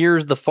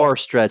 here's the far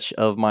stretch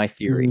of my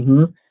theory.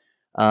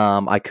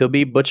 Mm-hmm. I could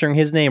be butchering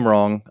his name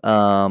wrong.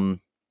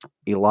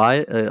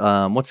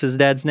 What's his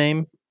dad's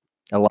name?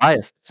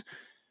 Elias.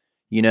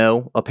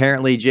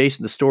 Apparently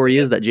Jason, the story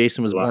is that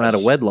Jason was born out of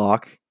Elias.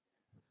 wedlock.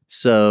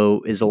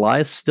 So is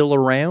Elias still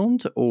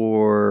around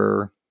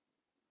or?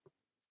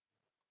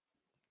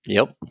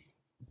 Yep.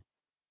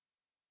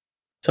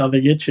 That's how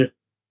they get you.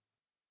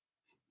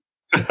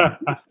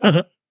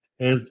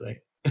 It's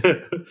like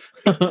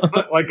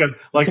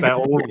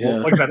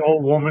that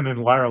old woman in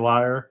Liar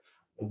Liar.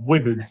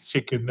 Women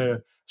shaking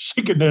their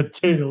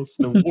tails.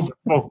 The woman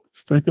folk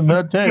Sticking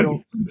that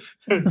tail.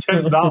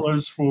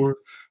 $10 for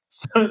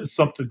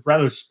something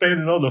rather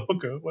spend it on the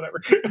hooker,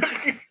 whatever.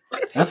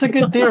 That's a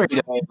good theory,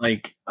 though.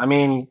 Like, I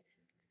mean,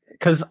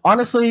 because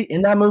honestly,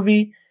 in that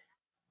movie,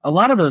 a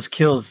lot of those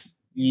kills,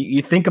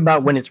 you think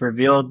about when it's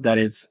revealed that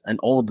it's an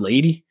old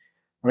lady.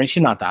 I mean,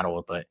 she's not that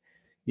old, but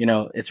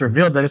it's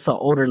revealed that it's an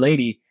older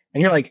lady,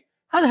 and you're like,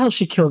 how the hell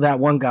she kill that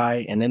one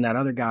guy and then that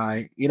other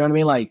guy? You know what I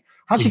mean? Like,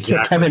 how'd she kill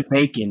Exactly. Kevin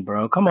Bacon,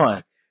 bro? Come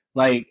on,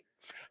 like,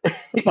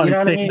 you know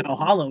what I mean?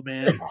 Hollow,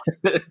 man.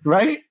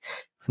 Right?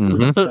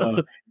 Mhm.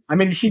 So, I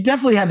mean, she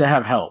definitely had to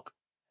have help.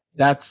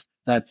 That's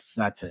it.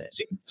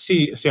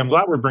 See, I'm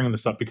glad we're bringing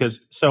this up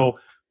because so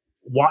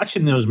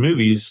watching those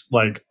movies,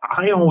 like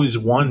I always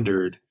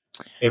wondered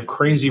if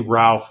Crazy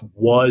Ralph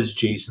was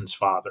Jason's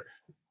father.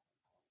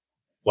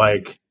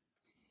 Like,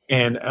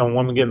 and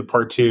when we get into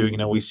part two,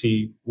 we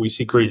see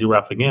Crazy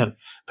Ralph again.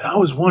 But I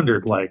always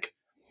wondered, like,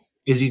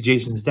 is he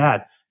Jason's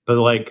dad? But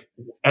like,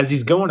 as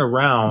he's going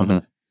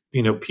around,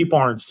 people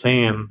aren't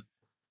saying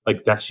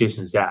like that's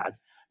Jason's dad.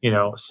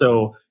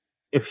 So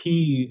if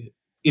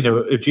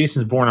if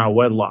Jason's born out of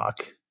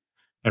wedlock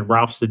and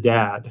Ralph's the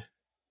dad,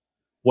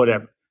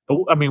 whatever.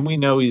 But I mean, we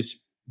know he's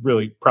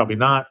really probably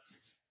not.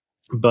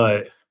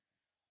 But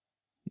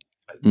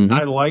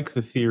I like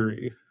the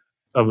theory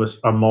of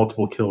a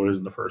multiple killers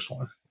in the first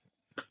one.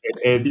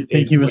 Do you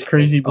think he was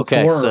crazy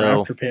before or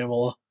after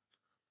Pamela?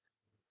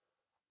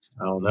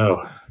 I don't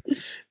know. I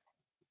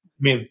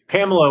mean,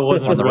 Pamela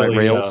wasn't On the right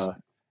really. rails?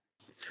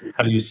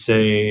 How do you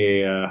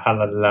say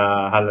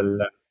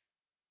halala?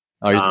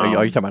 Are you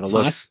talking about a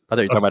looks? I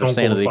thought you were talking about her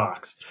sanity.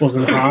 Fox. She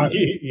wasn't hot.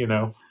 She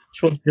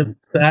wasn't good at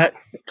that.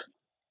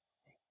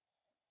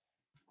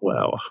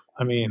 Well,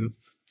 I mean,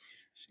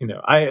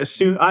 I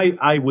assume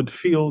I would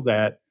feel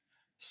that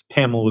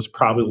Pamela was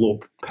probably a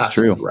little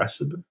passive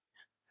aggressive.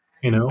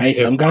 Hey,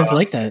 some guys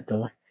like that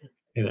though.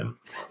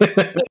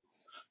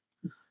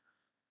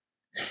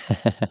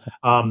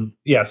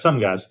 Yeah, some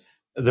guys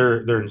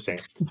they're insane.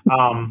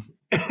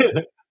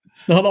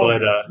 Not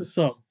all,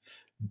 some.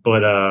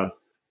 But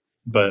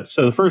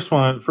so the first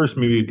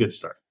movie, a good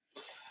start.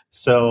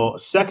 So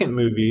second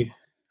movie,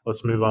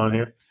 let's move on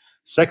here.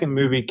 Second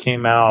movie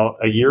came out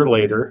a year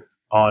later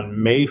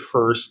on May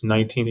 1st,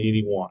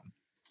 1981.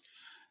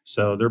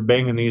 So they're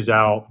banging these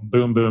out,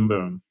 boom, boom,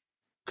 boom,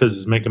 because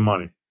it's making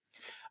money.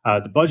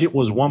 The budget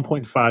was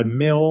 1.25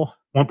 mil.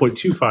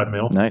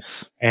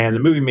 Nice. And the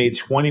movie made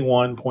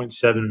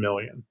 21.7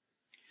 million.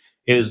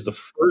 It is the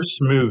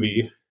first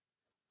movie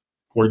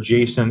where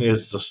Jason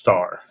is the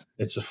star.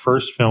 It's the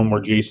first film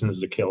where Jason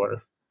is the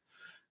killer.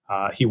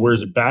 He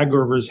wears a bag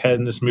over his head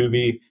in this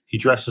movie. He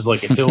dresses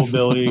like a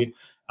hillbilly.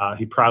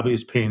 He probably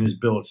is paying his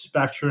bill at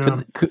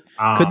Spectrum.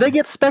 Could they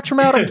get Spectrum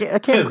out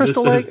at Camp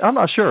Crystal Lake? I'm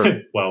not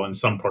sure. Well, in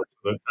some parts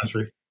of the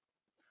country.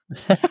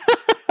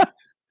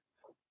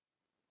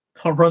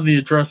 I'll run the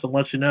address and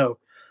let you know.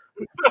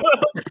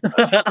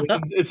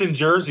 It's in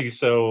Jersey,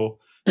 so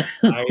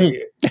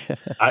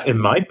it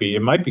might be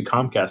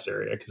Comcast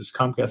area because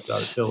Comcast is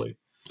out of Philly.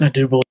 I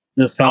do believe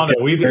this.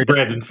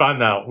 Brandon,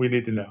 find out. We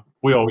need to know.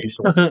 We all used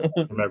to work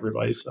from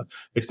everybody, so,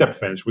 except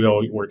Finch. We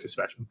all worked at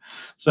Spectrum.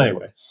 So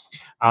anyway,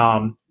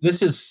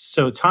 this is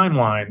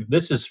timeline.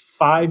 This is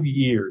 5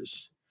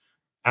 years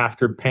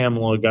after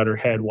Pamela got her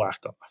head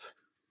whacked off.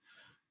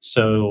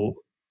 So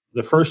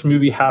the first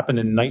movie happened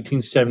in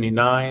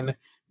 1979.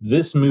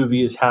 This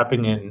movie is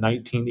happening in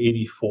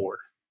 1984.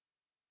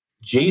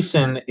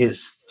 Jason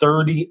is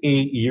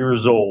 38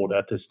 years old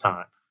at this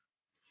time.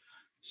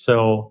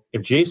 So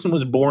if Jason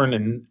was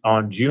born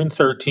on June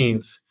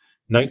 13th,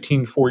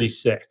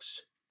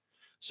 1946.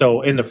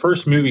 So in the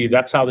first movie,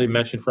 that's how they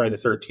mentioned Friday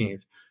the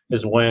 13th,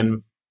 is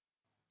when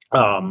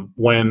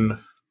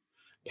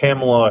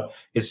Pamela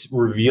is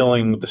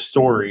revealing the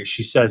story,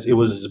 she says it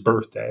was his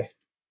birthday.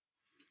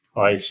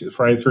 Like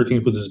Friday the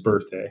 13th was his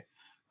birthday.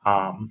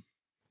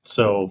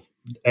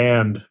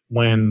 And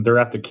when they're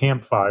at the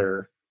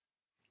campfire,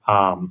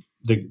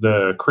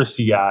 the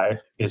Christie guy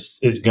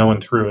is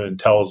going through and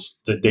tells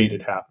the date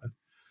it happened.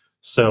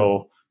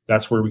 So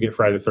that's where we get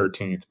Friday the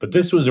 13th. But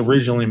this was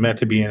originally meant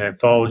to be an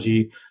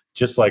anthology,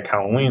 just like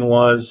Halloween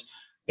was.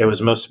 It was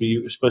supposed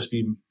to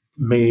be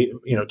made,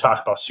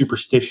 talk about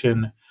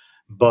superstition,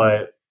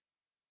 but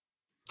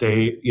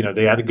they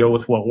had to go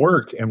with what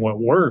worked, and what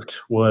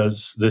worked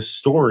was this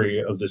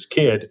story of this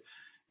kid.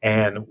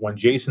 And when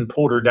Jason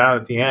pulled her down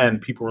at the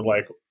end, people were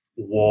like,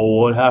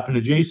 "Whoa, what happened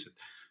to Jason?"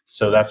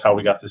 So that's how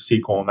we got the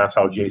sequel, and that's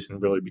how Jason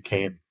really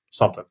became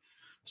something.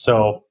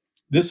 So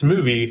this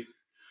movie,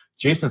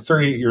 Jason's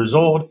 38 years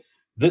old.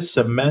 This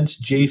cements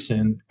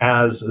Jason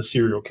as a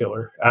serial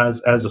killer,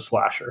 as a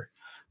slasher.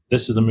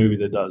 This is the movie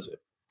that does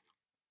it.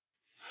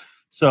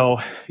 So,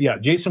 yeah,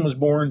 Jason was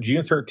born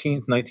June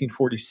 13th,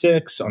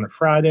 1946 on a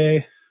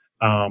Friday.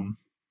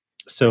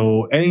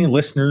 So any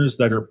listeners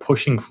that are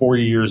pushing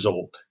 40 years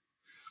old,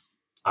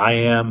 I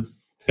am,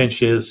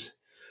 Finch is,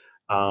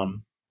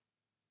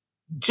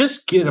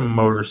 just get a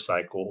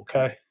motorcycle,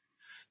 okay?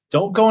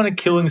 Don't go on a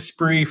killing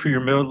spree for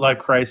your midlife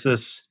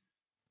crisis.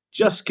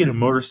 Just get a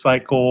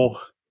motorcycle.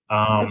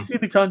 See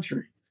the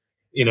country.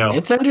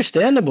 It's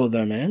understandable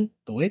though, man.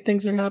 The way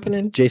things are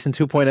happening. Jason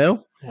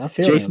 2.0? I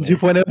feel Jason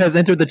 2.0 has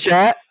entered the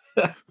chat.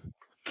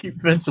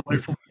 Keep Vince away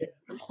from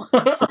kids.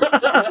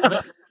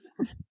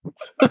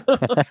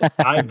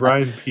 I,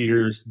 Brian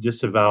Peters,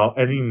 disavow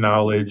any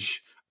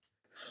knowledge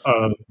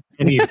of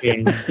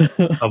anything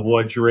of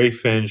what Dre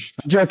Finch.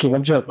 I'm joking.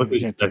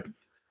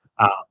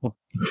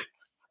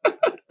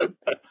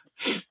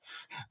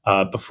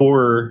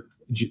 Before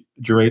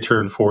Dre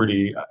turned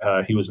 40,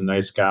 he was a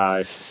nice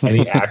guy.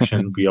 Any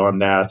action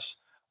beyond that,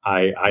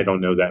 I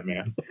don't know that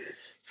man.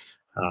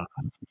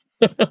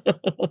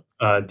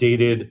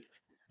 Dated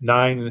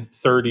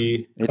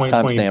 9/30, It's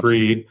timestamped.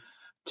 2023,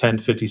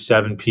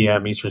 10:57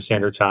 p.m. Eastern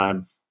Standard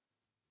Time.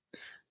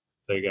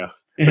 There you go.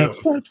 Yeah,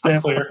 it's Boom. I'm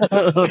timestamp. clear.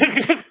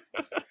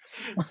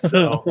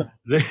 So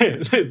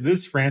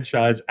this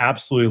franchise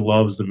absolutely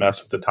loves to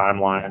mess with the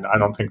timeline. I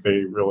don't think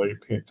they really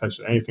pay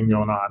attention to anything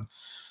going on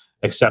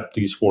except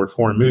these four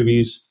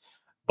movies.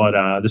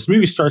 But this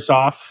movie starts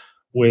off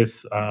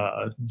with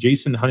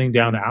Jason hunting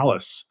down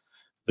Alice,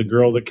 the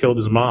girl that killed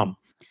his mom,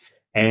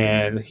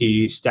 and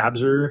he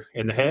stabs her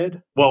in the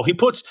head. Well, he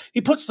puts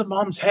the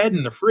mom's head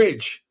in the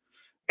fridge,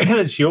 and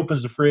then she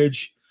opens the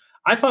fridge.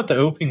 I thought the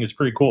opening is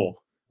pretty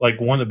cool, like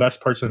one of the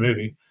best parts of the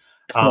movie,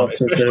 Thought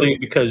so, especially too.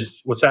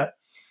 because what's that?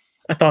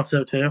 I thought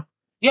so too.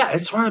 Yeah,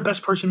 it's one of the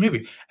best parts of the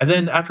movie. And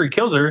then after he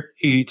kills her,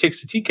 he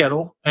takes the tea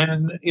kettle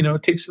and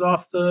takes it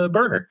off the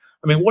burner.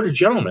 I mean, what a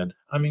gentleman!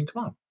 I mean,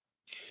 come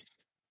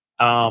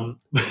on.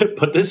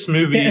 But this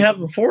movie, Can't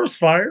have a forest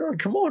fire.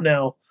 Come on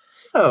now.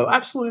 oh,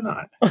 absolutely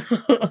not.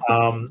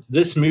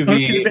 This I'm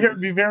movie, gonna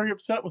be very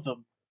upset with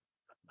them.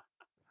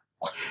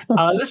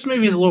 this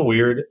movie is a little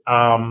weird.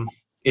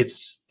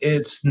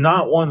 It's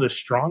not one of the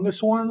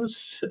strongest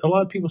ones. A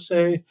lot of people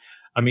say.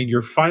 I mean,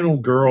 your final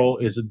girl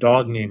is a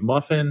dog named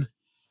Muffin.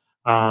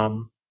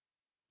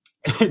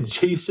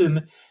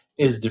 Jason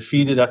is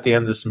defeated at the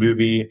end of this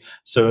movie.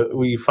 So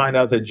we find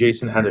out that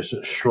Jason had a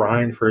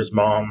shrine for his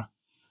mom,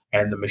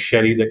 and the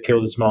machete that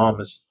killed his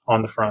mom is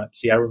on the front.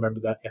 See, I remember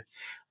that.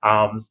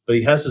 Yeah. But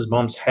he has his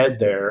mom's head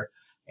there.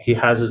 He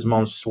has his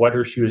mom's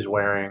sweater she was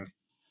wearing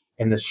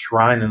in this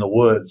shrine in the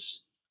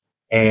woods,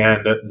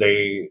 and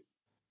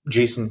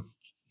Jason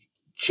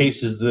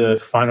chases the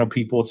final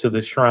people to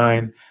the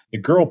shrine. The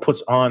girl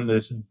puts on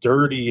this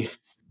dirty,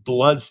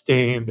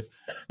 blood-stained,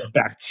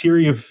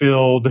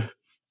 bacteria-filled,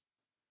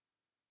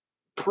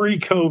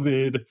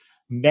 pre-COVID,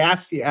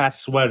 nasty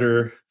ass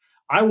sweater.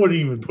 I wouldn't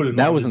even put it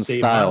That on was to in save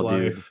style, my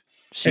dude. life.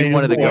 She Hey,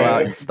 wanted to go boy.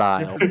 out in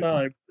style. Different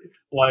time.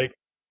 Like,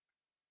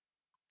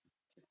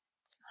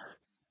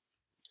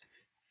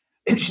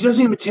 and she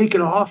doesn't even take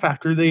it off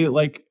after they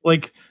like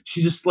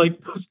she just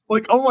like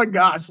oh my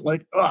gosh,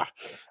 like ugh.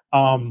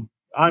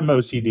 I'm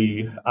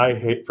OCD. I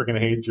freaking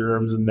hate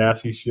germs and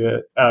nasty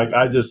shit. I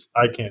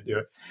can't do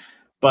it.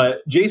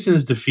 But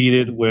Jason's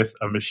defeated with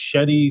a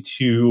machete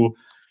to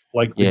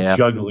like the Yeah.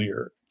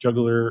 jugular.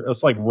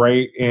 It's like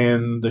right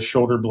in the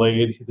shoulder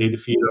blade. They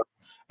defeat him,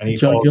 and he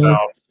falls Jugular.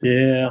 out.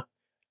 Yeah.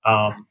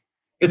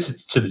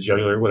 It's to the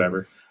jugular,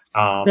 whatever.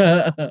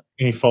 And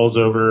he falls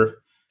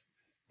over,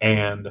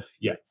 and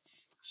yeah.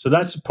 So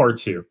that's part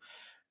two.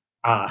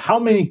 How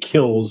many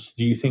kills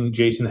do you think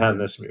Jason had in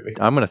this movie?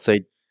 I'm gonna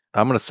say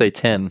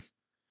 10.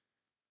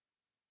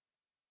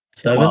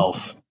 7.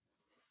 12.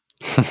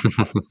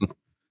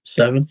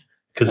 7.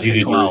 Because you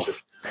did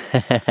 12.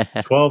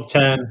 12,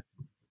 10.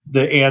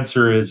 The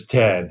answer is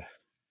 10.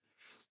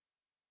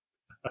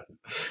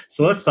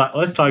 So let's talk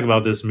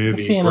about this I'm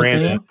movie. seeing a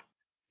Brandon,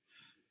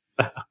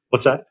 theme.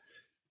 what's that?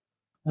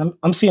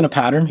 I'm seeing a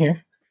pattern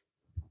here.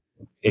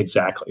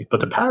 Exactly. But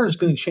the pattern is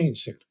going to change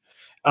soon.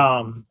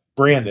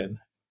 Brandon,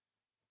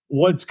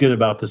 what's good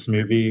about this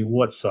movie?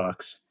 What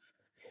sucks?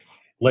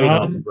 Lay it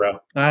on me, bro.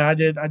 I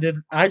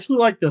actually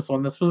like this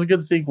one. This was a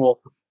good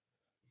sequel.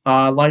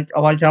 I like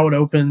how it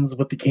opens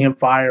with the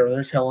campfire.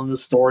 They're telling the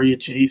story of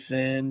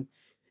Jason.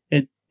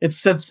 It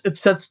sets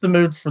the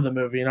mood for the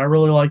movie, and I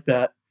really like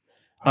that.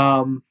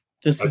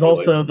 This is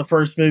also the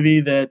first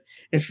movie that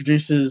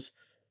introduces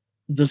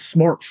the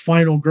smart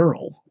final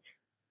girl.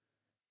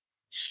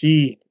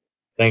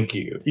 Thank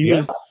you.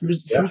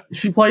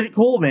 She played it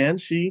cool, man.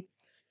 She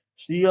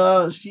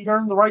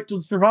earned the right to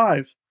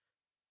survive.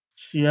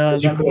 She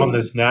put on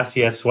this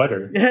nasty ass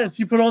sweater. Yes,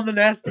 she put on the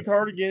nasty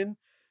cardigan.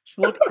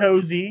 She looked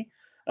cozy.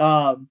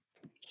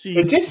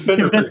 It did fit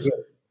her pretty good.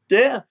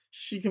 Yeah,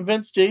 she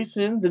convinced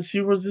Jason that she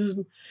was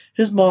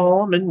his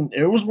mom, and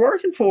it was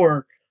working for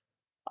her.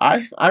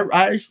 I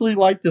actually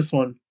like this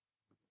one.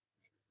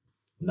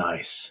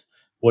 Nice.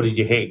 What did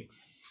you hate?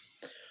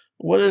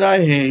 What did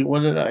I hate?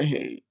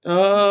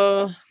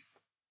 Not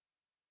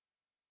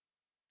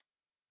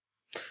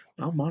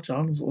much,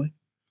 honestly.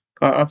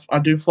 I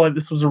do feel like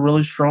this was a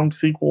really strong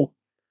sequel.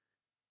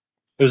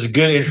 It was a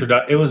good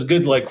introduction. It was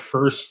good, like,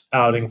 first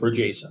outing for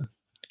Jason.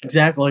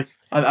 Exactly.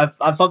 I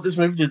thought this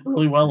movie did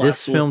really well.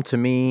 This film to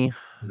me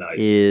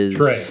is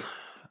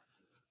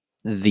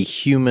the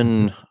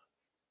human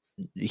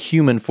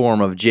form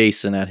of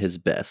Jason at his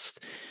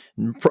best.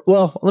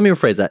 Well, let me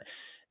rephrase that.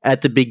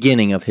 At the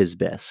beginning of his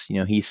best,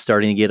 he's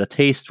starting to get a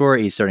taste for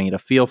it. He's starting to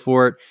get a feel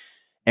for it,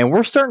 and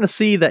we're starting to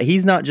see that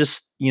he's not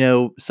just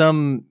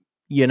some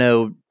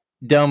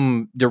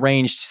dumb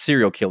deranged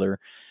serial killer.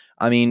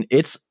 I mean,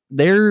 it's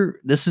there.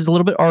 This is a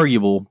little bit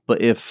arguable,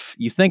 but if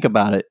you think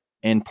about it,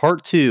 in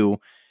part 2,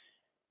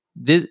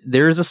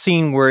 there's a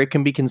scene where it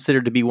can be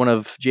considered to be one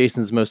of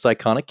Jason's most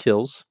iconic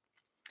kills,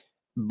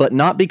 but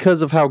not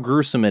because of how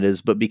gruesome it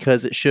is, but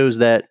because it shows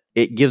that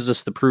it gives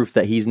us the proof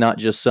that he's not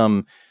just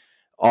some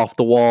off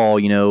the wall,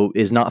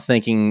 is not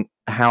thinking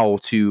how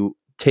to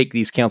take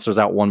these counselors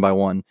out one by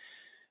one.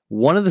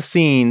 One of the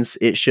scenes,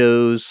 it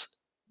shows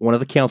one of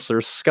the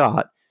counselors,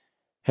 Scott,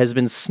 has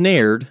been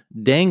snared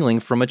dangling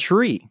from a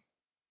tree.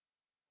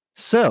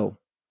 So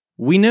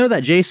we know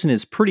that Jason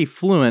is pretty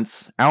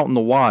fluent out in the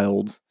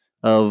wild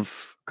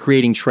of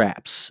creating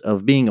traps,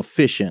 of being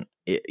efficient,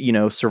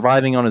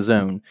 surviving on his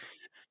own.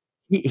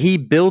 He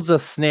builds a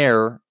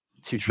snare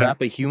to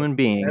trap a human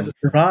being. Had to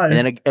survive. And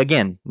then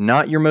again,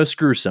 not your most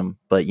gruesome,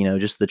 but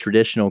just the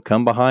traditional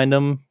come behind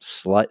him,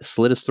 slit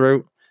his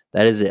throat.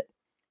 That is it.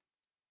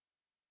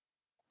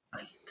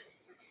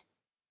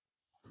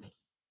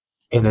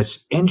 And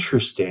it's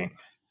interesting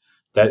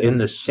that in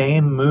the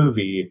same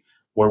movie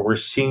where we're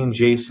seeing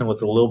Jason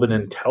with a little bit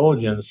of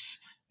intelligence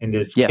in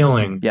his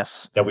killing,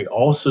 yes, that we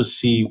also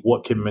see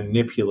what can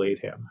manipulate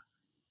him.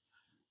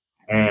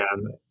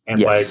 And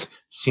yes. like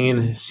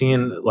seeing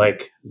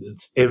like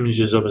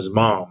images of his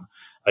mom,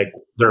 like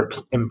they're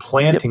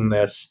implanting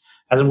this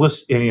as it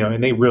was,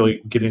 and they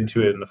really get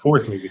into it in the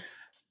fourth movie,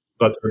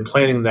 but they're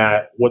implanting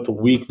that what the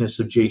weakness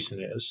of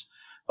Jason is.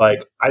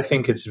 Like, I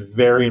think it's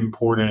very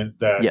important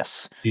that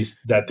Yes.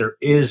 that there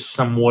is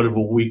somewhat of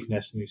a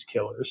weakness in these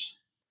killers.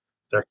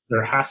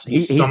 There has to be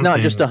something. He's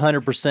not just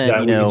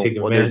 100%.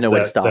 There's no way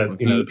to stop him.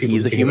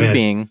 He's a human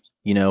being.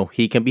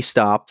 He can be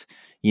stopped.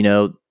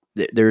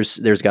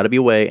 There's got to be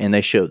a way, and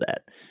they show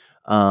that.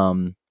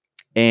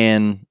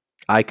 And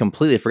I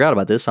completely forgot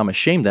about this. I'm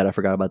ashamed that I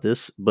forgot about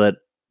this. But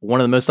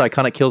one of the most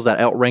iconic kills that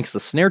outranks the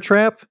snare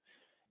trap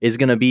is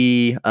going to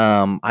be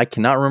I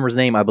cannot remember his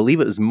name. I believe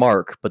it was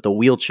Mark, but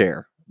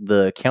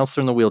the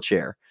counselor in the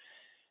wheelchair,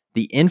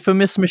 the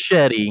infamous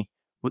machete.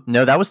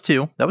 No, that was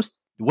 2.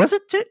 Was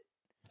it 2?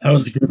 That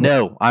was a good one.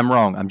 No, I'm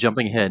wrong. I'm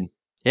jumping ahead.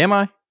 Am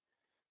I?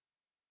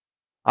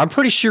 I'm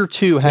pretty sure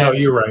 2 has. No,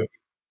 you're right.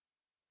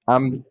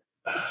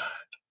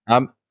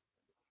 I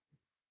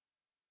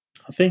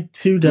think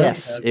 2 does.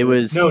 Yes, it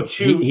was. No,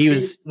 2. He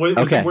was. Was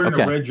okay. he wearing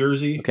a red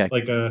jersey? Okay.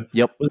 Like a.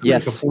 Yep.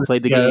 Yes.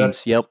 Played the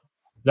games. Yep.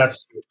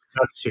 That's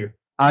 2.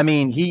 I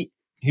mean, he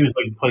was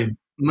like playing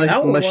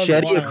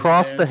machete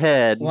across the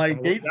head.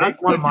 Like they That's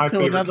one of my took it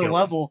to favorite another kills.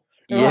 level.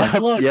 Yeah.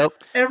 Like, look, Yep.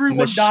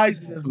 everyone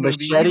dies in this movie,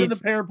 machete- even the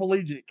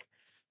paraplegic.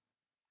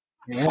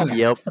 Yeah.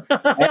 Yep.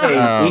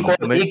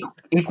 Hey,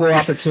 equal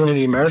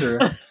opportunity murder.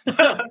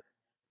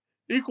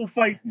 Equal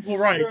fights, equal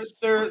rights.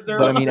 But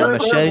I mean, a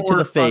machete to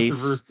the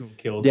face,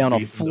 down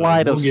a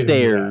flight of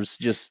stairs,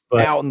 just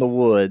out in the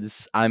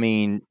woods. I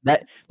mean,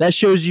 that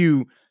shows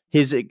you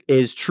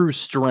his true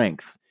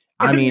strength.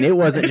 I mean, it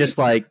wasn't just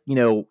like,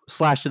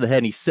 slash to the head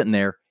and he's sitting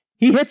there.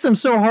 He hits him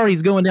so hard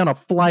he's going down a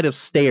flight of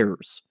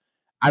stairs.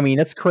 I mean,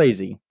 that's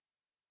crazy.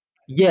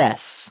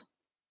 Yes.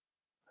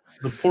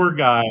 The poor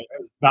guy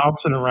is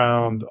bouncing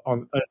around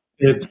on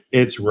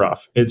it's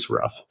rough. It's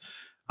rough.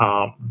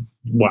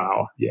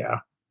 Wow. Yeah.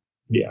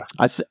 Yeah.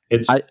 I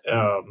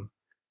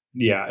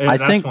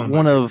think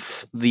one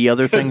of the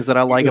other things that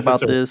I like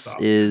about this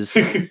is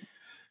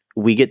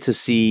we get to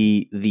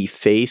see the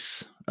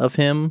face of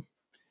him,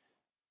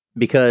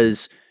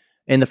 because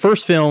in the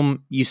first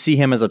film you see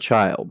him as a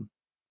child,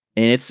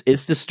 and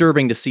it's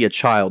disturbing to see a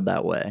child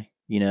that way,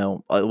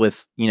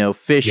 with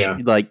fish,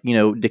 like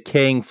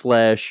decaying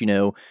flesh,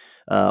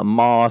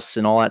 moss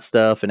and all that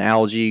stuff, and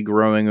algae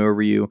growing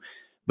over you.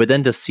 But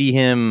then to see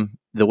him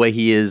the way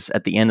he is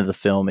at the end of the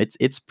film,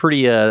 it's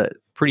pretty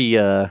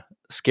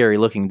scary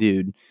looking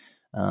dude.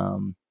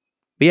 But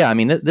yeah, I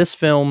mean, this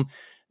film,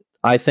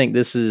 I think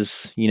this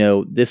is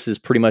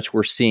pretty much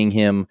we're seeing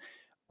him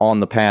on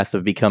the path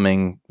of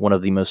becoming one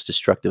of the most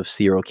destructive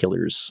serial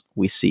killers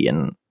we see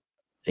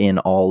in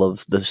all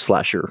of the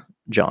slasher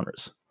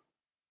genres.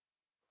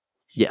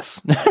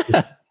 Yes.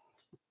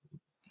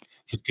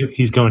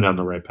 he's going down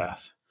the right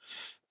path.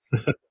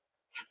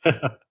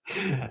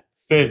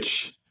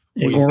 Finch,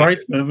 Equal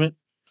rights movement.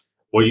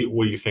 What are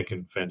you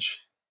thinking,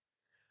 Finch?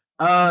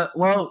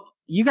 Well,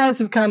 you guys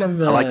have kind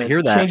of I like to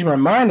hear that. changed my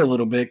mind a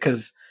little bit,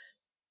 because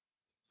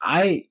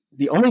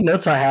the only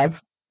notes I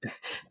have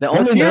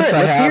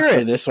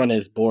for this one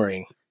is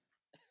boring.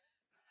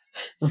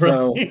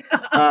 So,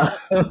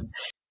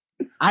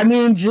 I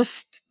mean,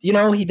 just he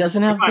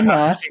doesn't have the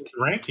mask.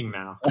 Ranking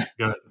now.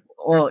 Good.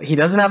 Well, he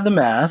doesn't have the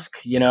mask,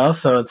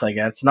 so it's like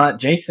it's not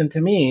Jason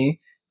to me.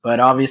 But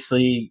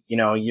obviously,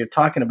 you're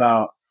talking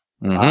about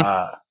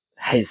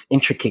his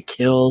intricate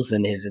kills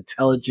and his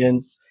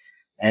intelligence,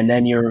 and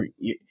then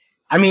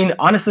I mean,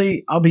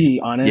 honestly, I'll be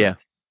honest. Yeah.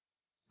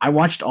 I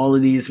watched all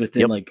of these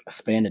within like a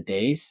span of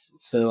days,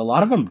 so a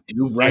lot of them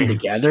do run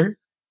together.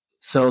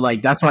 So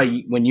like that's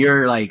why when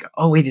you're like,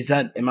 oh wait,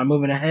 am I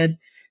moving ahead?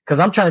 Because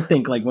I'm trying to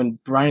think, like when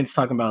Brian's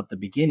talking about the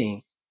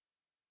beginning.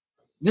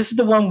 This is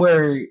the one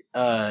where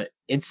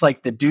it's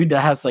like the dude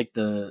that has like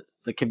the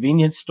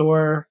convenience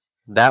store.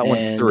 That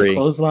one's 3.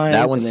 Clotheslines,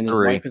 that one's and then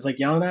 3. His wife is like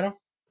yelling at him.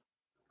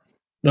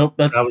 Nope,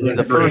 that was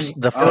the first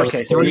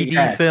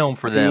 3D film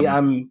for them.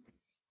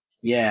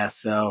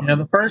 So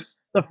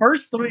the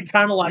first 3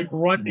 kind of like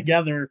run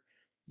together.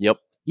 Yep.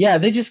 Yeah,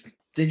 they just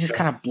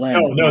kind of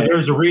blend. No,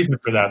 there's a reason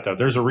for that though.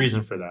 There's a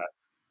reason for that.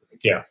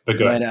 Yeah, but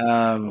go ahead.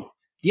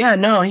 Yeah,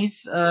 no,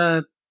 he's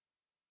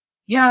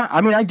Yeah,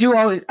 I mean, I do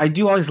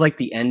always like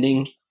the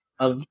ending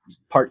of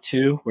part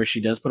 2 where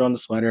she does put on the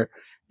sweater,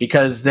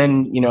 because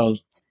then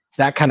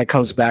that kind of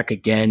comes back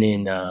again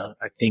in I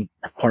think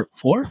part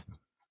 4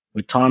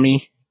 with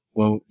Tommy.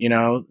 Well,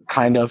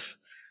 kind of,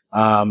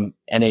 and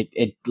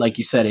it like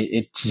you said,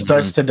 it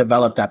starts to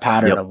develop that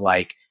pattern Yep. of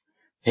like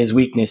his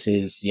weakness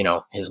is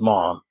his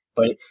mom,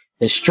 but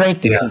his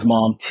strength is his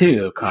mom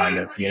too, kind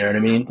of. You know what I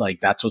mean? Like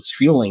that's what's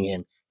fueling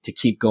him to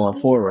keep going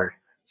forward.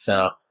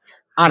 So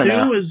I don't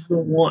know. 2 is the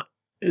one.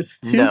 Is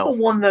 2 No.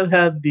 the one that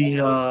had the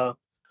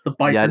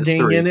biker That is gang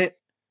 3. in it?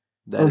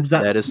 Or was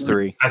That is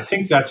 3. I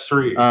think that's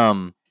 3.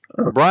 Brian,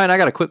 I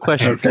got a quick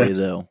question for you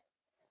though.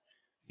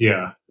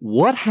 Yeah.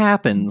 What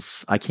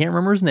happens? I can't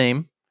remember his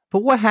name, but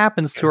what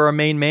happens to our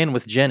main man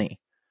with Jenny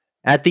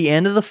at the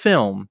end of the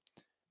film?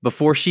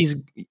 Before she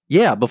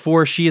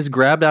is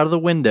grabbed out of the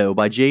window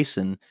by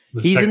Jason,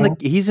 he's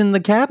in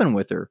the cabin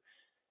with her.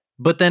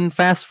 But then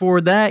fast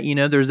forward that,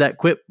 there's that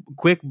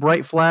quick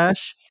bright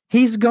flash.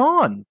 He's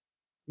gone.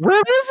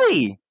 Where is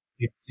he?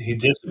 He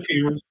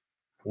disappears.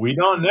 We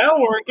don't know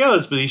where it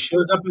goes, but he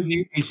shows up.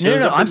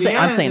 No. I'm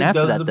saying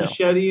after that, the though,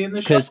 machete in the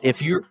because if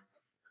you're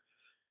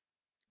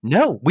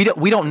we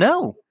don't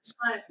know.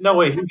 No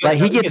way.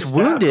 He gets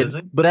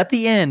wounded, but at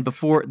the end,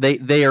 before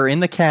they are in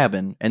the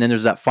cabin, and then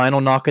there's that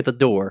final knock at the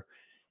door,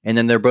 and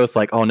then they're both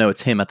like, "Oh no,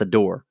 it's him at the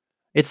door.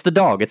 It's the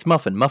dog. It's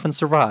Muffin. Muffin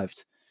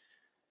survived."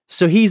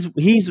 So he's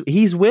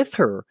with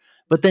her,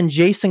 but then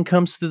Jason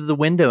comes through the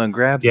window and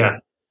grabs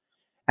her.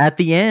 At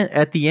the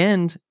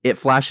end, it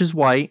flashes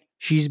white.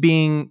 She's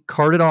being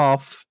carted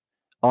off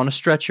on a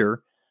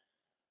stretcher.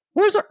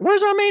 Where's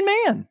our main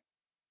man?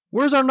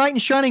 Where's our knight in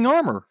shining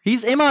armor?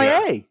 He's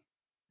MIA.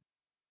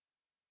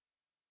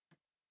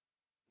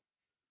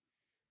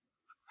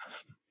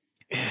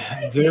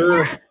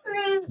 Yeah.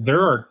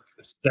 There are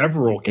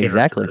several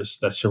characters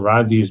that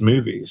survive these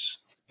movies,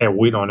 and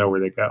we don't know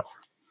where they go.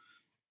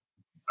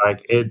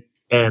 Like it,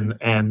 and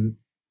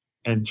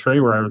Trey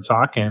and I were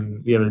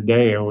talking the other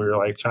day, and we were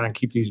like trying to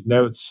keep these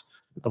notes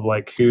of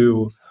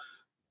who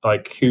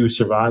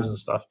survives and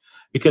stuff.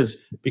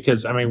 Because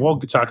I mean, we'll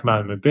talk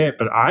about it in a bit,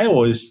 but I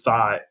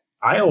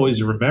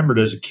always remembered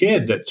as a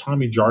kid that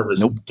Tommy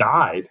Jarvis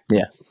died.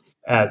 Yeah.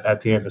 At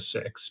the end of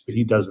 6, but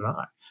he does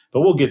not.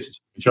 But we'll get to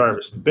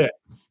Jarvis in a bit.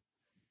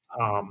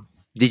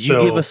 Did you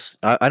give us?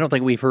 I don't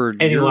think we've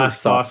heard any your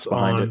last thoughts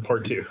behind on it.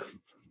 part 2.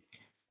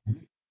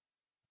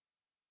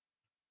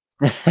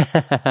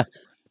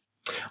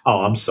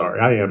 Oh, I'm sorry.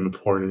 I am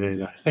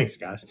important. Thanks,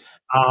 guys.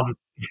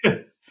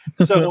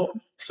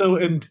 So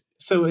in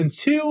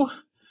 2,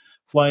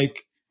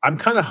 like I'm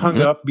kind of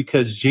hung up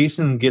because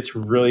Jason gets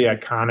really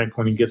iconic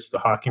when he gets the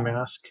hockey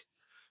mask.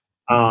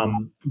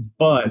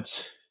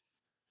 But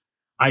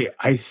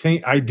I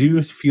think I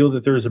do feel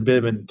that there's a bit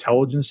of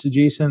intelligence to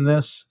Jason in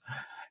this,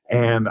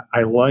 and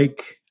I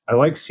like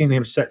seeing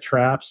him set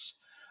traps.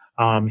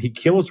 He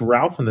kills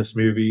Ralph in this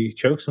movie,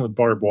 chokes him with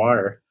barbed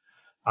wire.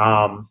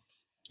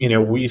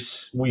 We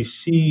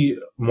see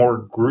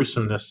more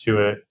gruesomeness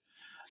to it.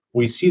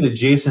 We see that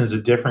Jason is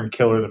a different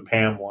killer than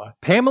Pamela.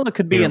 Pamela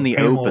could be in the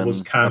open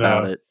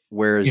about it,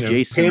 whereas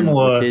Jason,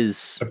 Pamela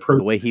with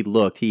the way he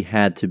looked, he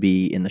had to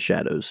be in the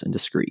shadows and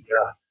discreet.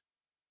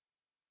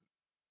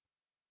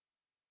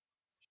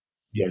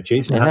 Yeah,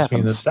 Jason has to be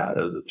in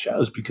the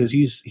shadows because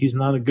he's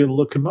not a good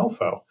looking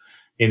mofo.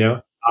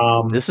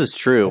 This is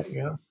true.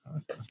 Yeah,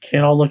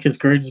 can't all look as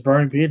great as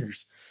Bryan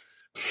Peters.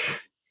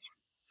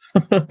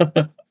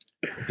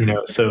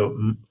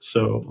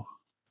 So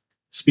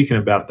speaking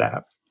about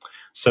that,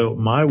 so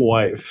my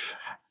wife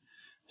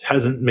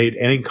hasn't made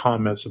any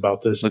comments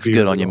about this. Looks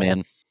good on you,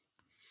 man.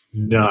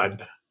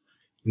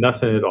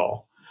 Nothing at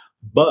all.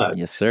 But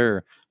yes,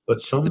 sir.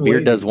 But some the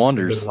beard does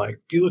wonders. Like,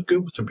 you look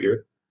good with the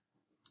beard.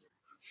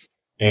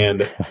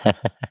 And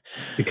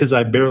because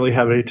I barely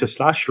have any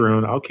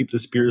testosterone, I'll keep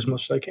this beard as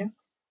much as I can.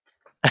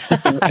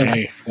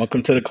 Hey,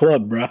 welcome to the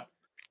club, bro.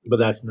 But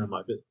that's none of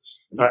my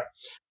business. All right.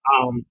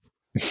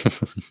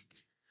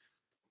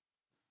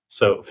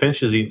 So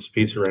Finch is eating some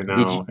pizza right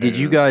now. Did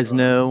you guys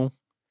know?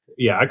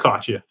 Yeah, I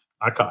caught you.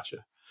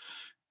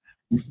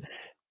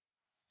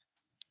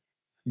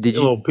 Did you?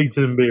 A little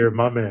pizza and beer,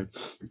 my man.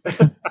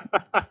 Let's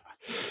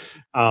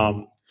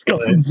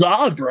go some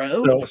Zod,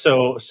 bro.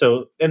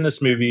 So in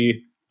this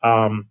movie,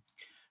 I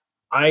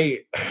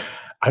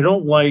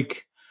don't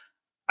like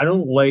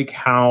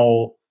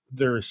how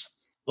there's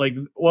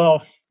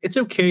it's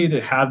okay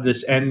to have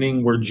this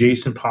ending where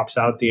Jason pops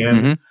out at the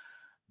end,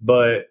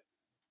 but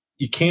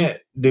you can't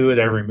do it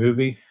every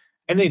movie,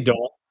 and they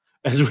don't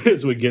as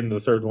we get into the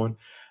third one.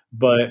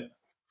 But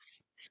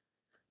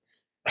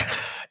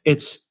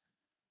it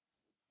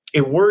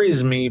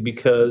worries me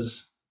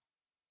because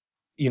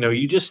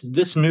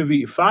this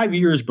movie 5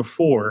 years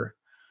before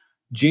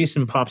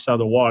Jason pops out of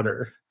the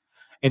water,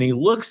 and he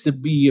looks to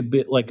be a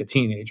bit like a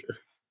teenager.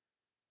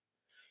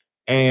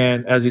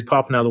 And as he's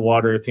popping out of the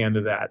water at the end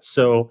of that,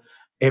 so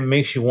it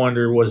makes you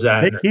wonder: was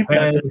that they keep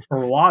that bit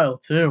for a while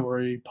too, where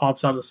he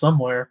pops out of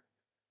somewhere?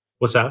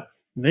 What's that?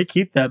 They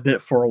keep that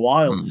bit for a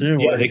while too.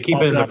 Yeah, they keep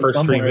it in the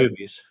first 3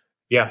 movies.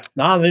 Yeah.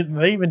 Nah,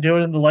 they even do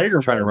it in the later.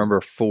 I'm trying to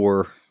remember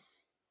 4.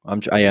 I'm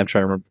trying to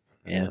remember.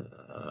 Yeah,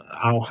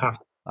 I'll have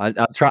to.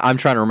 I'm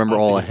trying to remember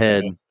I'll all think of my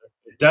ahead. notes.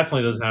 It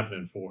definitely doesn't happen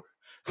in 4.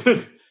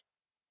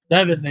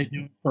 7, they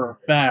do it for a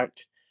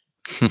fact.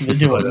 They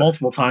do it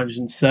multiple times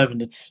in 7.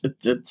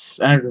 It's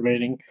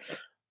aggravating.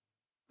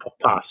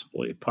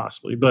 Possibly,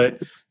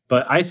 but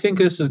I think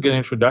this is a good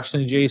introduction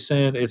to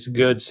Jason. It's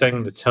good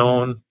setting the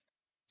tone,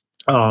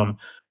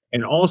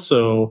 and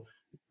also,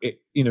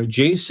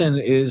 Jason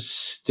is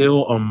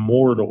still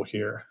immortal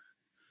here,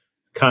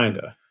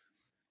 kinda.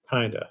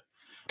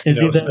 Is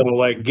he So the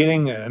like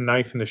getting a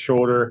knife in the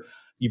shoulder,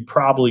 you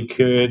probably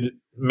could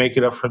make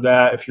it up for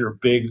that if you're a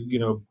big,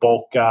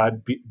 bulk guy,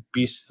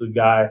 beastly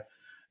guy,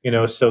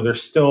 So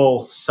there's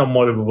still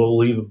somewhat of a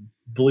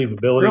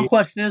believability. real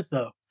question is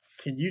though?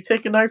 Can you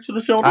take a knife to the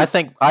shoulder? I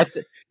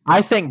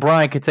think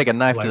Bryan could take a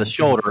knife to the Like, you can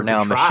shoulder. freaking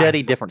Now a try.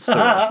 machete, different story.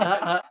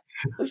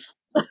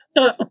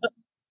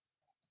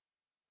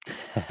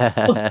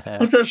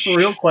 Let's ask the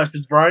real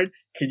questions, Bryan.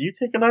 Can you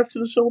take a knife to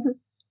the shoulder?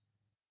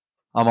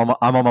 I'm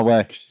on my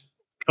way.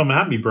 Come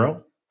at me,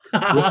 bro.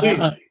 We'll see.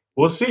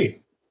 We'll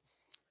see.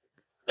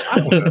 I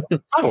don't know.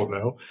 I don't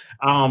know.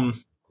 I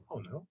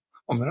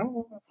don't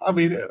know. I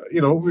mean,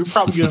 we're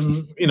probably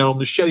getting,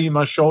 machete in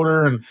my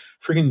shoulder and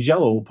freaking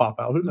Jello will pop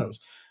out. Who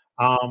knows?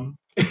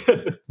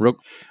 Real,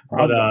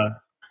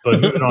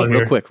 But moving on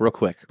here. real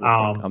quick.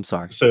 I'm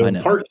sorry. So I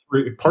know. part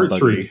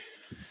three.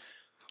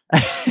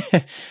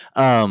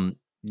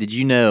 Did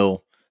you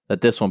know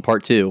that this one,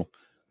 part 2,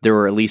 there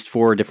were at least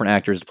 4 different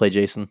actors to play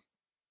Jason?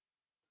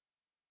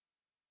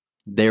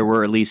 There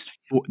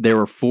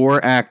were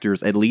 4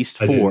 actors, at least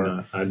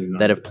 4, I did not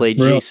that have played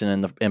Really?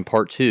 Jason in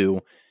part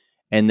 2.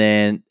 And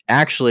then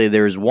actually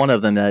there's one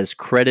of them that is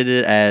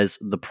credited as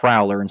the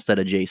Prowler instead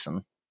of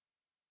Jason.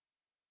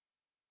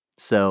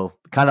 So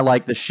kind of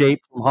like the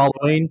shape from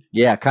Halloween.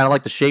 Yeah, kind of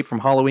like the shape from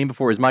Halloween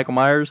before his Michael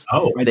Myers.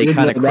 Oh, They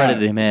kind of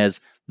credited him as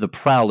the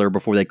Prowler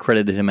before they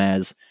credited him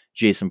as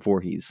Jason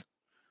Voorhees.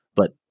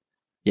 But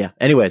yeah,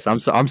 anyways, I'm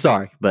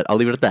sorry, but I'll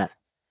leave it at that.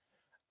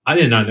 I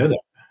did not know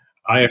that.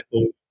 I have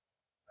to.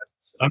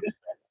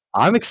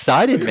 I'm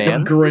excited,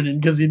 man. Grinning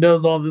because he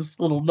knows all this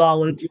little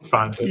knowledge.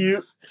 Fine.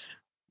 Cute.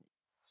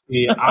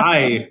 See,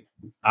 I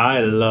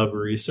love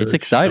research. It's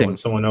exciting. So when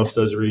someone else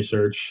does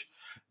research,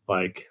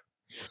 like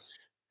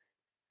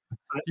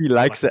he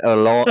likes it a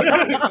lot.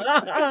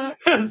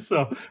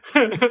 So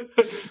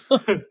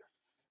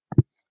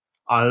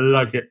I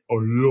like it a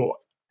lot.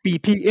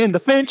 BP in the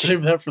Finch.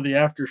 Save that for the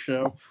after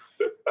show.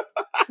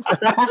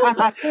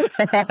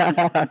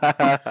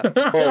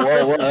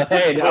 Whoa.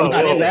 Hey, I'm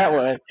not in that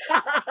one.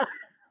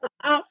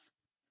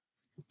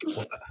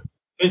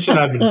 Finch and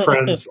I have been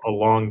friends a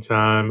long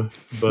time,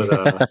 but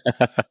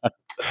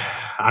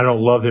I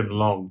don't love him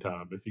long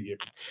time, if you get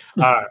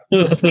me. All right.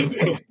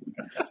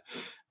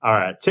 All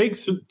right.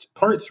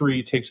 Part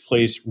 3 takes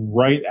place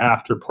right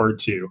after part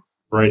 2.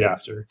 Right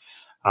after.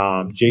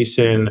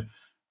 Jason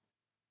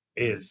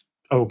is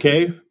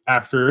okay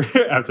after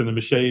the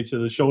machete to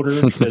the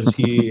shoulder because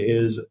he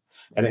is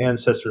an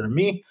ancestor of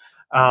me.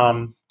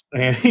 And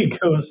he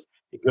goes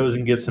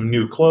and gets some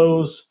new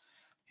clothes,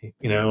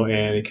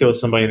 and he kills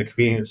somebody in a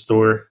convenience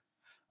store,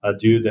 a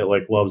dude that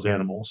like loves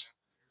animals.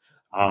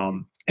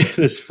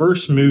 This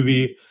first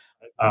movie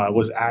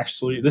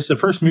this is the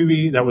first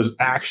movie that was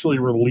actually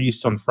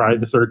released on Friday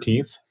the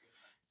 13th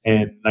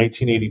in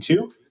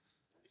 1982.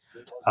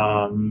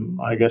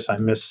 I guess I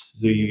missed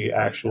the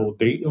actual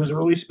date it was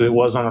released, but it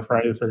was on a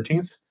Friday the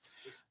 13th.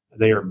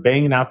 They are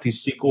banging out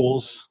these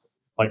sequels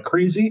like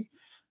crazy.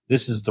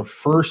 This is the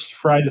first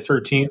Friday the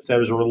 13th that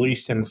was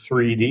released in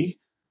 3D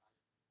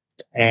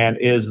and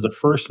is the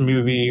first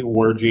movie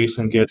where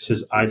Jason gets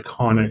his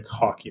iconic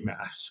hockey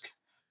mask.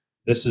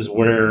 This is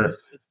where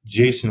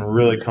Jason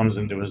really comes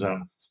into his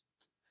own.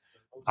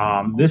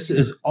 This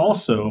is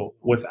also,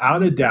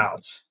 without a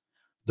doubt,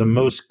 the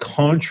most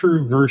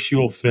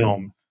controversial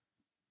film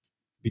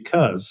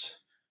because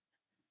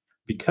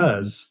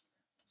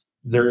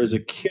there is a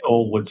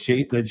kill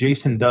that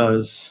Jason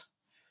does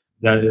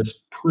that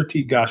is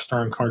pretty gosh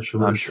darn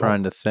controversial. I'm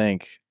trying to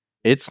think.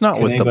 It's not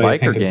Can with the anybody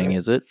think biker of gang, it?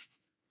 is it?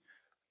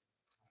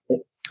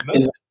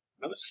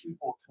 Most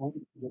people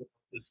totally forget about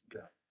this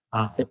kill.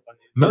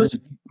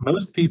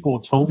 Most people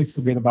totally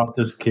forget about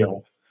this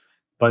kill,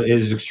 but it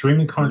is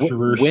extremely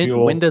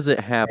controversial. When does it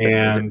happen?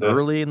 Is it and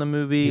early in the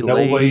movie?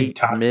 nobody Late?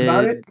 talks Mid?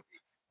 about it.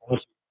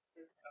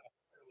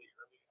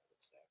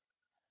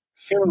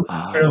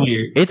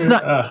 Fairly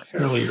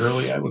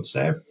early, I would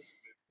say.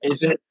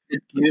 Is it the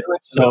dude with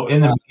So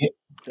in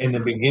the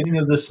beginning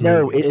of this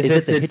No, movie, is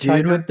it the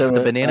dude with hitchhiker?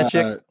 The banana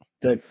chick?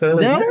 The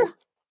curly hair? No?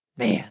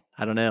 Man,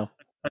 I don't know.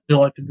 I feel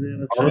like the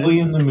banana chick. early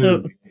in the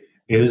movie,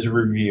 it is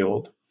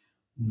revealed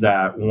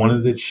that one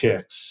of the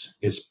chicks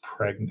is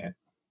pregnant.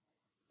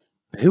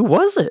 Who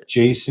was it?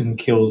 Jason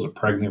kills a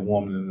pregnant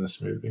woman in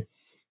this movie.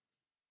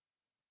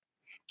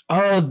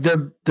 Oh,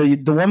 the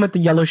one with the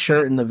yellow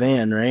shirt in the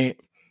van, right?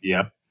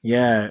 Yeah.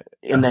 Yeah,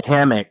 in the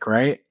hammock,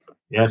 right?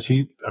 Yeah,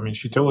 she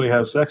totally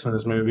has sex in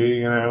this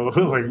movie,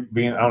 like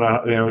being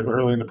out,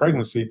 early in the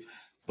pregnancy.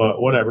 but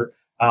whatever.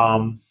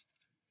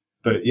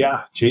 But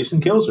yeah,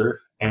 Jason kills her,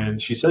 and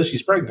she says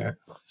she's pregnant.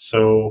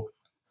 So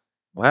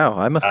Wow,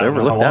 I must I have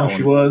don't know how overlooked that long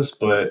she one. was,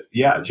 but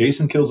yeah,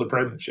 Jason kills a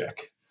pregnant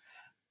chick.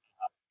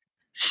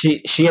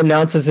 She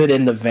announces it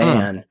in the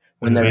van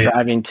when In the they're van.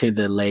 driving to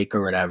the lake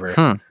or whatever.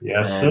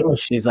 Yes, And sir.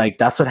 she's like,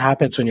 "That's what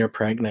happens when you're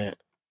pregnant."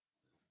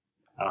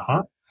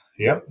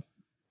 Yep.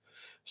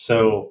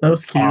 So That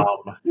was cute.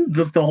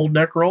 The whole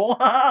neck roll.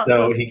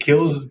 so he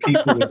kills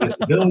people with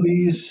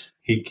disabilities.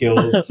 He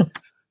kills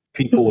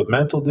people with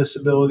mental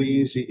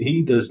disabilities.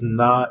 He does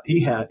not.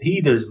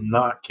 He does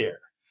not care.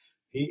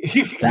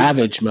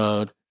 Savage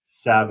mode.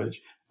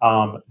 Savage.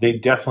 They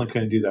definitely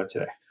couldn't do that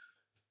today.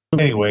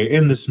 Anyway,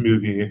 in this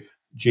movie,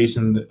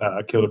 Jason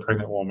killed a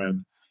pregnant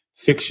woman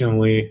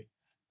fictionally,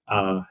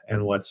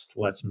 and let's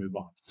move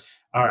on.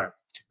 All right.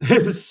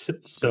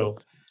 So,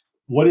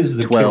 what is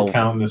the 12. kill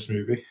count in this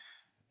movie?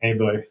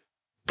 Anybody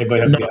have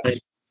a 9. guess?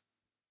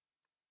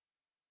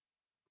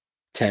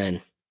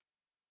 10.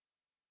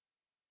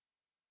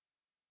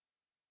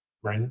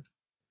 Brandon?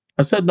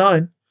 I said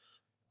 9.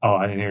 Oh,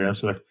 I didn't hear that.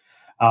 So,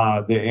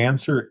 the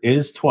answer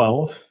is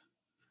 12,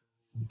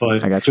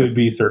 but I got could you.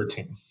 be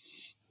 13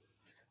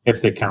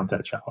 if they count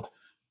that child.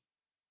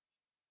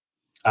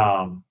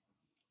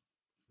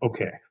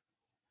 Okay.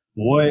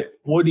 What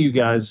do you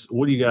guys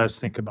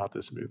think about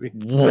this movie?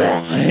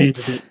 Hated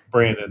it.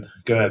 Brandon,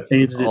 go ahead.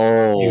 Hated it.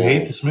 Oh, You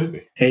hate this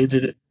movie.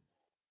 Hated it.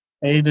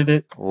 Hated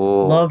it.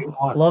 Oh.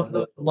 Love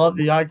the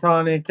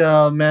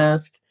iconic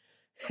mask.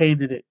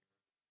 Hated it.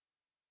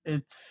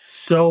 It's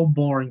so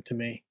boring to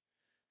me.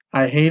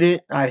 I hate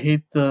it. I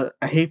hate the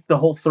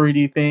whole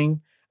 3D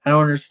thing. I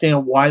don't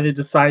understand why they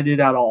decided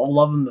out of all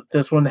of them that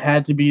this one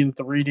had to be in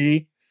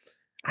 3D.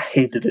 I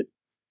hated it.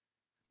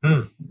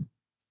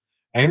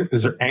 And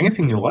is there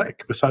anything you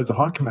like besides the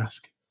hockey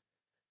mask?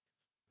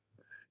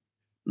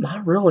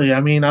 Not really.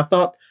 I mean, I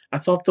thought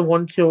the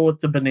one kill with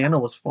the banana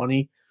was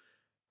funny,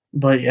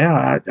 but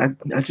yeah,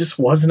 I just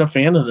wasn't a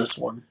fan of this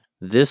one.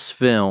 This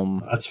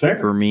film, That's fair.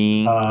 for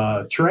me,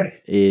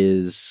 Trey.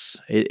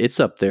 it's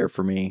up there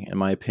for me, in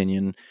my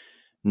opinion.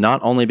 Not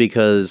only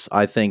because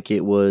I think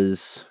it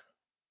was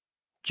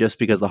just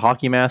because the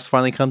hockey mask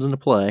finally comes into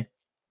play,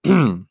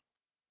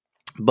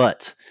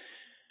 but,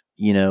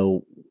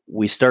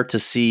 we start to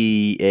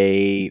see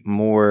a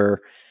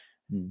more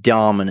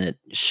dominant,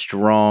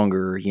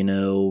 stronger,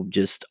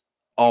 just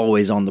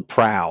always on the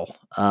prowl.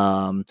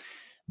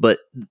 But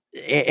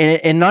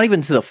and not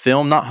even to the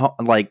film, not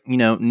like,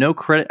 no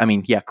credit. I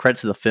mean, yeah, credit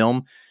to the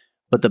film,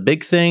 but the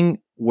big thing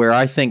where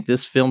I think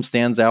this film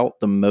stands out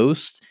the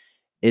most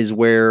is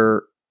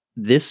where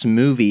this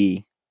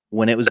movie,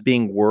 when it was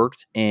being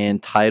worked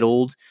and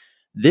titled,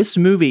 this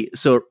movie.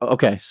 So,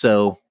 okay,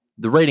 so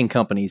the rating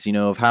companies,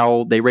 of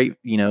how they rate,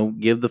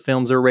 give the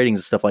films their ratings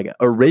and stuff like that.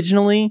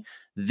 Originally,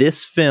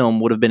 this film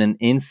would have been an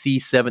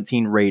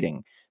NC-17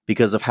 rating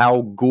because of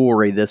how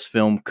gory this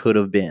film could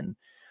have been.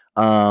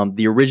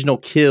 The original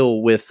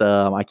kill with,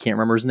 I can't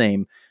remember his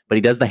name, but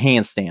he does the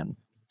handstand.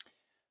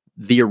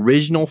 The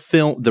original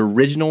film, the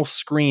original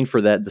screen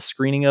for that, the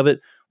screening of it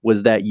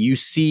was that you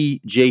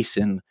see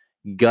Jason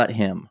gut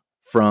him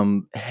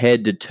from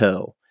head to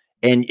toe,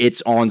 and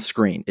it's on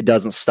screen. It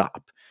doesn't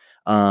stop.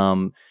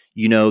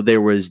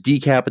 There was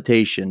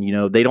decapitation.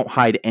 They don't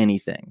hide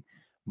anything.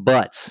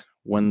 But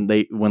when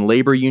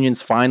labor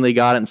unions finally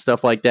got it and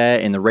stuff like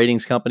that, and the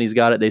ratings companies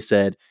got it, they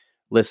said,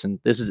 "Listen,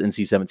 this is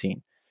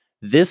NC-17.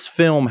 This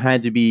film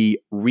had to be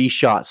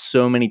reshot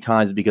so many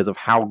times because of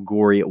how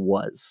gory it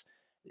was."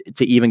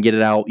 To even get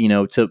it out,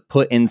 to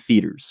put in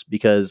theaters,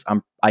 because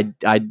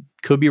I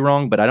could be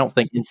wrong, but I don't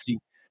think NC.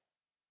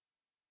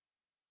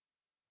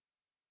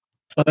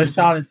 So they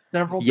shot it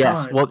several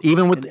Yes, times. well,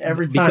 even with and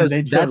every time because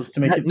they chose to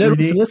make it no,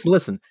 3D.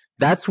 listen.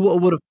 That's what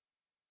would have.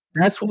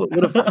 That's what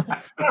would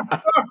have.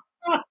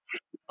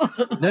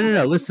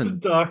 No. Listen.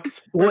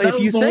 Ducks. Well, That if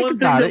was you the think one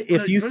thing about that it,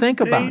 if you Good think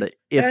about Page it,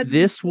 if had-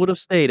 this would have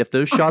stayed, if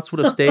those shots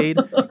would have stayed,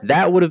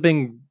 that would have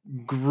been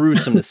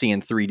gruesome to see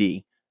in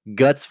 3D.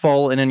 Guts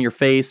falling in your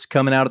face,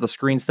 coming out of the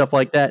screen, stuff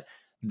like that.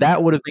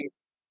 That would have been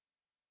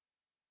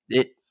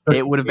it.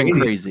 It would have been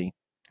crazy.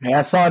 Yeah,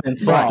 I saw it in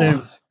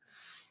Saw.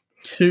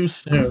 Too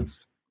soon.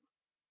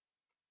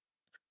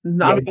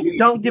 I mean,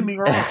 don't get me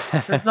wrong.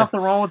 There's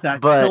nothing wrong with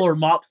that But- killer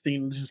mop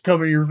scene just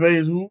cover your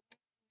face.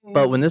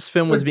 But when this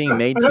film was being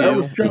made That too,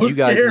 was so did you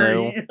guys scary.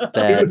 know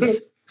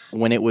that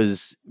when it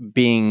was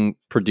being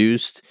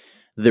produced,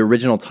 the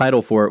original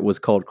title for it was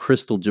called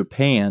Crystal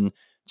Japan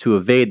to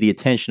evade the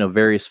attention of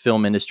various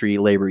film industry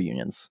labor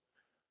unions?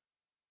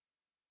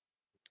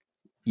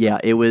 Yeah,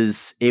 it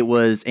was,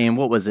 and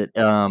what was it?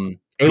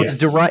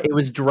 It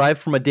was derived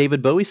from a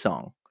David Bowie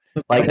song.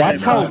 Like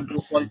that's how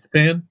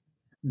Japan.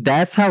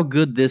 That's how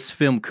good this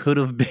film could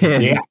have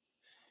been. Yeah.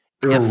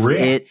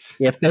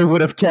 If they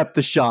would have kept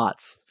the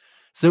shots.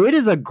 So it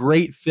is a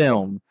great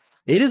film.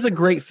 It is a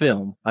great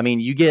film. I mean,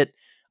 you get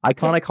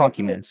iconic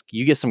hockey mask.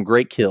 You get some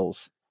great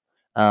kills.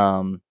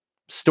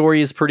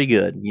 Story is pretty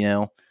good,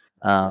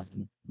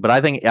 but I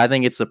think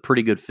it's a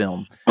pretty good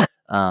film.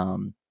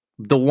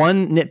 The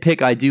one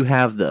nitpick I do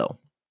have though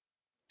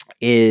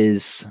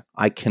is,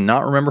 I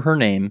cannot remember her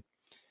name.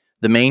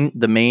 The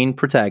main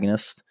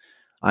protagonist.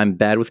 I'm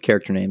bad with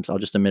character names. I'll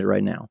just admit it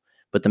right now.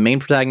 But the main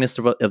protagonist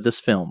of this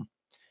film,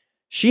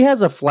 she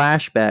has a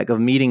flashback of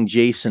meeting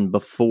Jason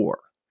before,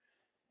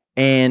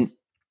 and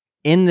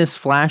in this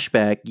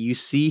flashback, you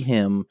see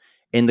him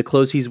in the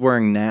clothes he's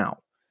wearing now.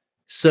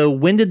 So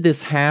when did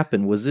this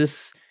happen? Was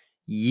this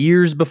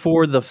years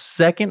before the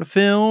second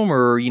film,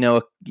 or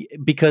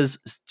because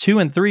 2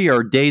 and 3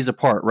 are days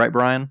apart, right,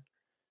 Brian?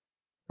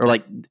 Or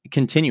like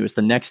continuous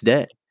the next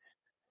day.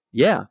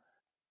 Yeah.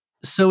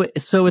 So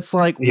it's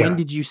like, when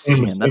did you see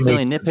him? That's the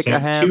only nitpick I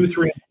have. 2,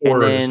 3, and 4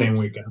 are the same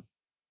weekend.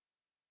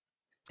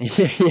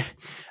 Yeah,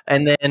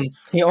 and then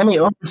he only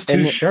owns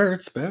 2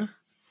 shirts, man.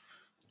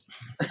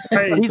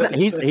 Hey, he's not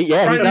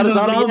a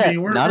zombie yet.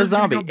 Not a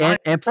zombie.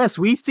 And plus,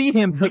 we see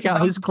him pick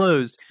out his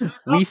clothes.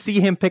 We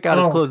see him pick out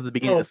his clothes at the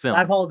beginning of the film.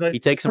 I apologize. He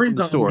takes them from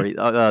the store,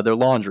 their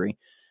laundry.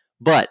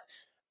 But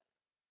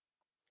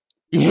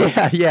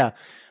yeah.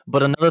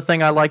 But another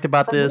thing I liked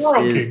about this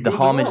is the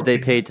homage they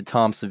paid to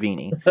Tom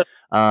Savini.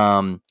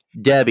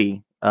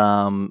 Debbie,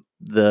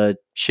 the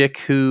chick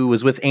who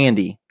was with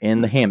Andy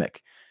in the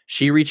hammock,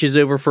 she reaches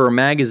over for a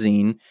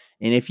magazine,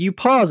 and if you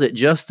pause it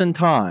just in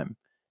time,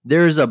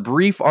 there's a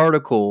brief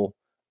article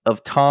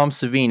of Tom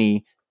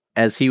Savini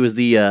as he was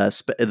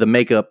the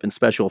makeup and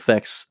special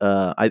effects.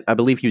 I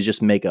believe he was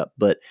just makeup,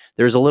 but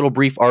there's a little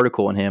brief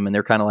article on him, and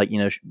they're kind of like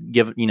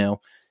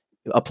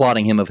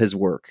applauding him of his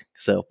work.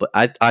 So, but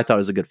I thought it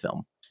was a good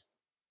film.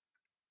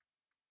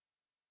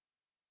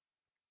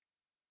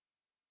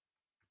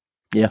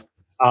 Yeah.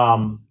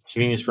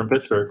 Savini's from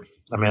Pittsburgh.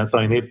 I mean, that's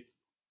all you need.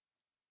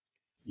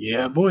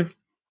 Yeah, boy.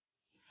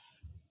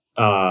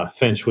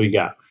 Finch, what you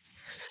got?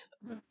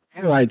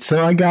 All right,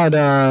 so I got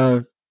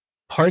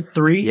part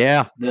 3.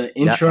 Yeah, the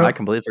intro. Yeah, I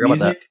completely forgot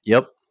about that.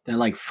 Yep, that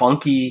like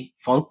funky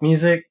funk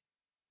music.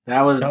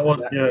 That was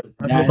good.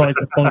 I just like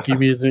the funky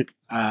music.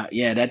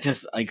 Yeah, that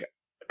just like,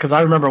 because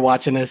I remember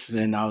watching this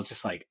and I was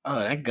just like, oh,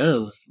 that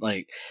goes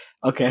like,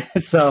 okay.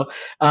 So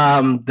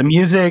the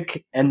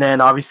music, and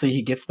then obviously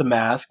he gets the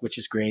mask, which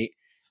is great.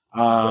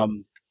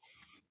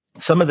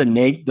 Some of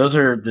those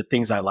are the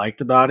things I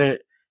liked about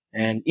it,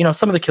 and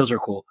some of the kills are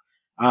cool.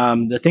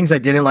 The things I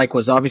didn't like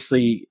was,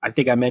 obviously, I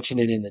think I mentioned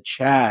it in the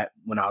chat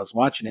when I was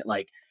watching it,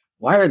 like,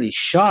 why are these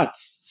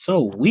shots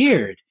so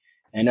weird?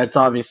 And that's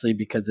obviously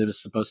because it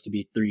was supposed to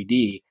be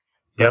 3D.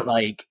 But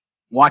like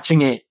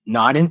watching it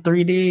not in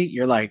 3D,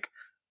 you're like,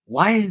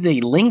 why did they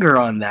linger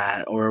on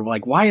that? Or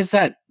like, why is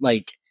that,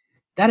 like,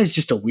 that is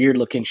just a weird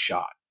looking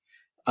shot.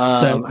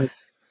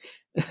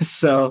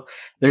 So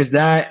there's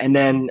that, and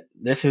then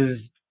this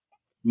is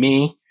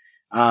me.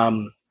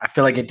 I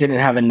feel like it didn't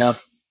have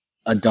enough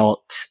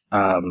adult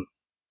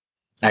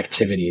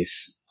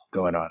activities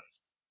going on.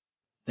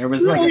 There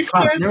was like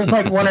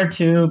 1 or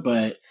 2,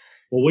 but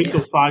wait till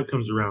 5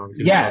 comes around.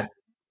 Yeah,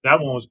 that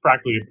one was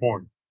practically a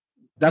porn.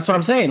 That's what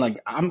I'm saying. Like,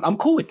 I'm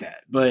cool with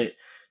that, but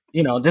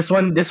this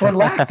one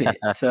lacked it.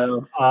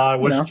 So I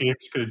wish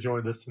James could have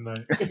joined us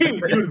tonight. He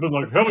would have been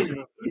like, hell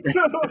yeah.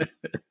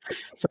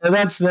 So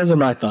those are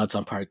my thoughts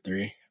on part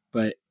 3,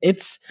 but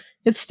it's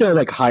still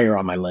like higher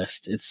on my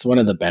list. It's one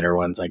of the better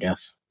ones, I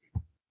guess.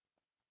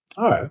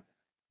 All right.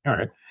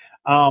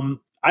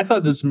 I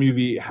thought this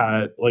movie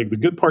had, like, the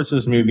good parts of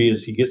this movie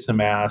is he gets the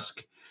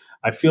mask.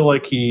 I feel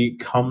like he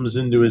comes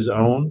into his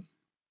own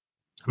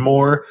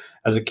more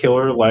as a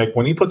killer. Like,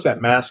 when he puts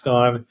that mask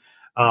on,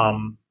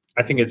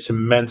 I think it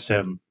cements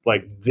him.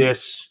 Like,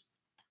 this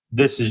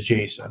is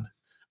Jason.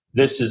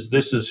 This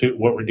is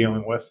what we're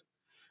dealing with.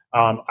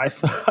 I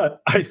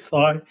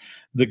thought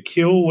the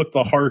kill with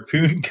the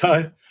harpoon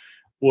gun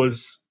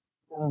was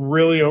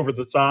really over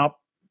the top,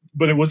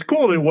 but it was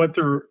cool. It went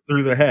through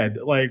the head.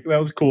 Like, that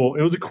was cool.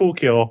 It was a cool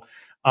kill.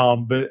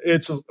 But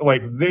it's just,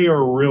 like, they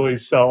are really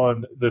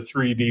selling the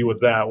 3D with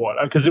that one,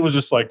 because it was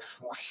just like,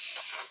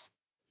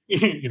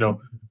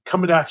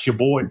 coming at you,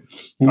 boy.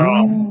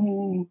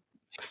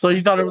 So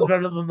you thought it was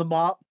better than the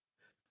mop?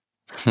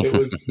 It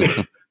was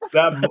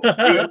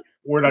that.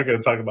 We're not going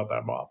to talk about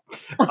that mop.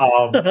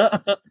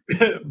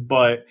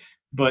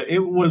 But it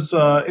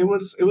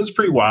was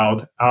pretty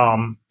wild.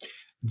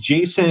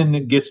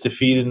 Jason gets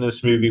defeated in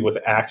this movie with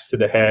axe to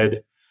the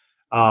head.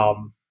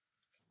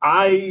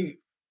 I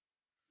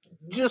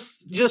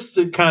just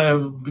to kind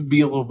of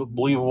be a little bit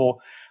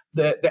believable,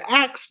 the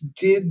axe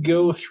did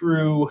go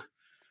through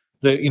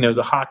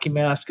the hockey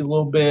mask a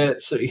little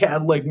bit, so he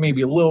had like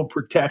maybe a little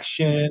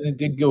protection. It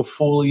did go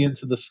fully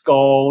into the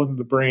skull and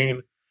the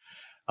brain,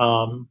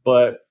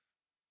 but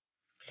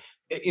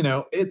he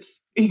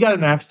got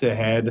an axe to the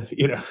head.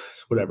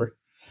 Whatever.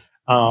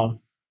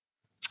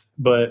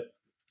 But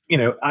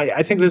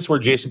I think this is where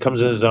Jason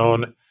comes in his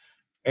own,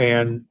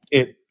 and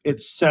it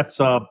sets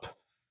up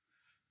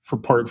for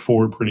part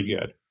 4 pretty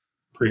good.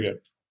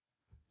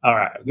 All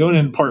right, going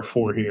into part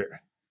 4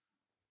 here.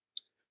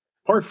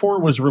 Part 4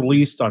 was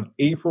released on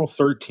April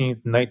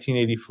 13th,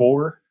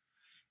 1984.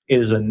 It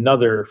is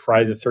another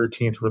Friday the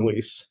 13th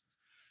release,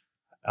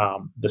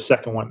 the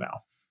second one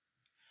now.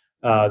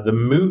 The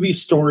movie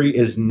story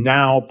is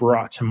now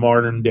brought to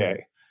modern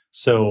day.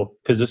 So,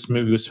 because this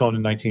movie was filmed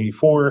in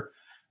 1984,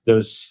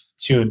 those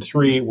 2 and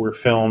 3 were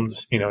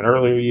filmed, in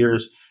earlier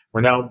years.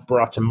 We're now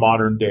brought to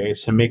modern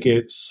days to make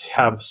it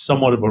have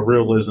somewhat of a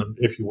realism,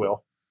 if you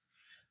will.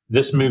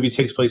 This movie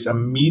takes place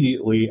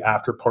immediately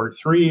after part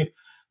 3.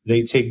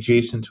 They take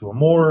Jason to a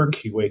morgue.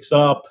 He wakes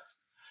up.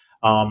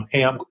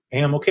 Hey,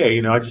 I'm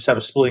okay. I just have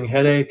a splitting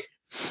headache.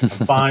 I'm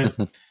fine.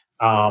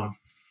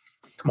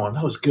 Come on,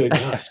 that was good,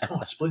 guys. Come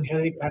on, splitting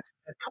headache.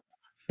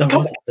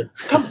 Come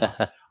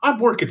on. I'm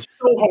working so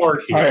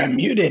hard here. Sorry, I'm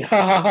muted.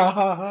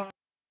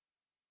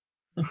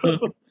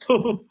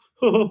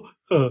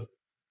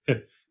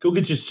 Go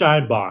get your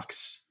shine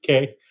box,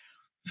 okay?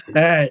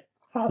 Hey,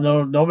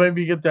 don't make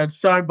me get that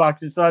shine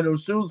box inside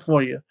those shoes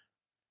for you.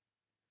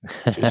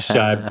 Just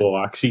shine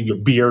box, eat your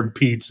beard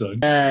pizza.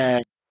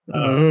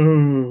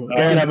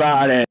 Forget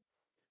about it.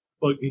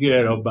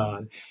 Forget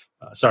about it.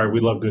 Sorry, we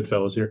love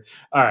Goodfellas here.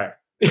 All right.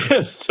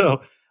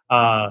 So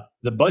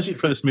the budget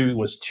for this movie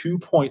was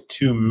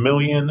 $2.2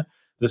 million.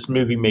 This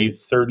movie made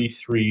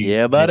 $33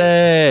 Yeah, million.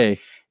 buddy.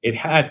 It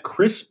had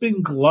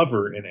Crispin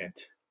Glover in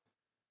it.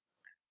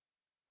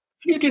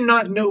 If you do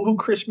not know who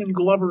Crispin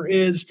Glover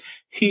is,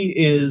 he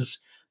is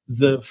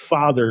the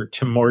father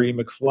to Marty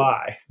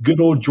McFly. Good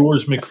old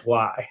George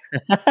McFly.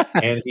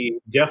 And he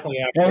definitely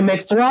Hey,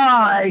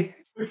 McFly!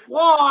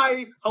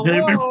 McFly! Hello!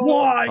 Hey,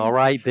 McFly! All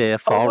right,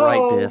 Biff. Hello,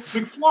 All right, Biff.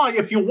 McFly,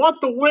 if you want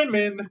the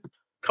women,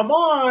 come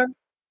on.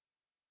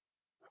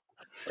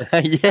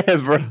 Yeah,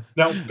 bro.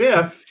 Now,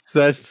 Biff,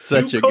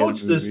 Such you a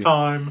coach good this movie.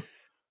 time.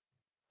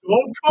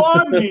 Don't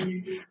try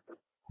me.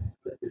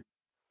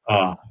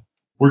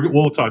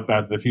 We'll talk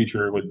about the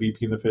future with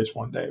BP and the Fish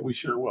one day. We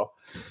sure will.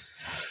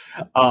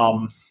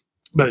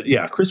 But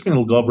yeah,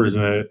 Crispin Glover is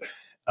in it.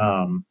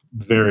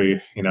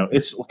 Very,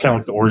 it's kind of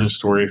like the origin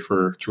story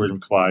for George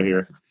McFly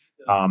here.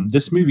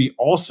 This movie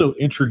also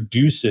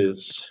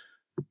introduces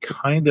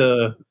kind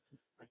of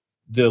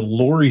the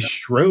Laurie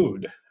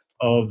Strode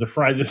of the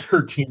Friday the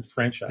 13th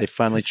franchise. They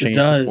finally Yes, it changed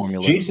the does.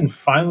 formula. Jason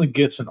finally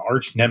gets an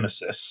arch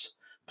nemesis,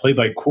 played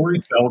by Corey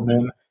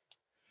Feldman.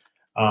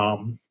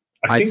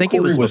 I think it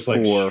Corey was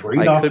like before. straight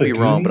I off could of be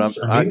wrong, but Goonies,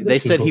 or maybe they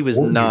this said he was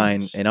before 9,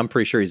 Goonies. and I'm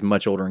pretty sure he's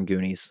much older than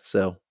Goonies.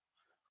 So,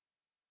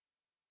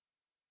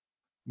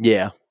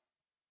 yeah.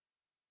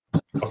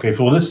 Okay,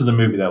 well, this is the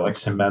movie that like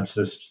cements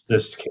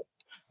this kid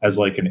as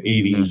like an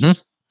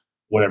 80s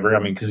whatever. I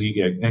mean, because you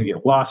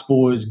get Lost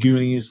Boys,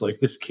 Goonies, like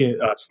this kid,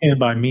 Stand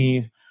By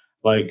Me,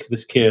 like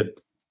this kid.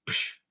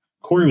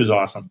 Corey was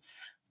awesome.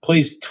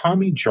 Plays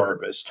Tommy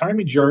Jarvis.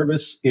 Tommy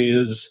Jarvis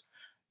is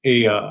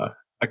a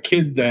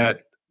kid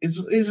that is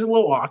a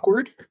little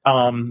awkward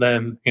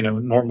than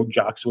normal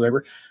jocks,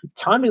 whatever.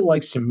 Tommy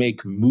likes to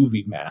make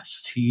movie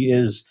masks. He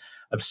is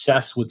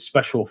obsessed with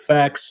special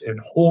effects and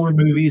horror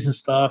movies and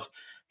stuff.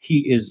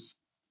 He's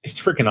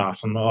freaking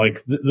awesome.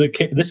 Like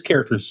this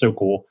character is so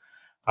cool.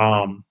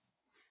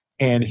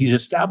 And he's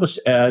established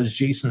as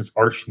Jason's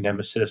arch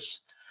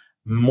nemesis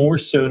more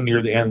so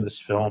near the end of this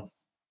film.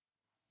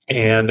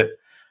 And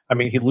I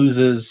mean, he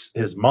loses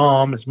his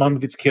mom. His mom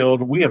gets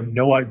killed. We have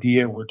no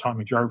idea where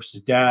Tommy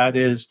Jarvis's dad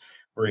is.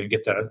 We're going to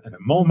get that in a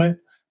moment.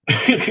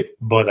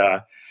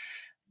 But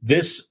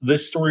this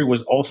story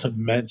was also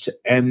meant to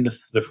end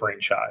the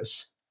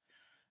franchise.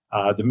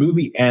 The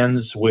movie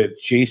ends with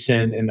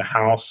Jason in the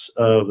house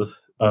of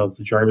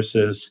the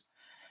Jarvises,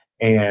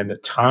 and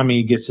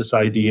Tommy gets this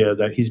idea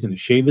that he's going to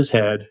shave his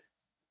head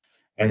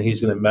and he's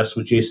going to mess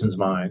with Jason's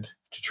mind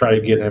to try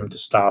to get him to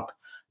stop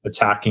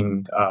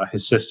attacking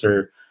his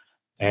sister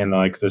and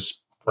like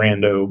this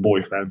rando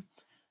boyfriend.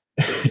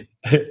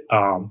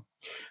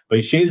 But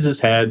he shaves his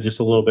head just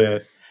a little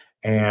bit,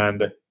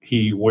 and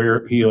he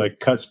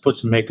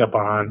puts makeup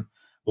on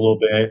a little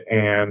bit,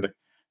 and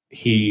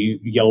he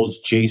yells,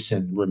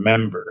 "Jason,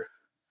 remember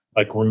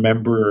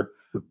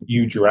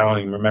you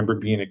drowning, remember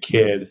being a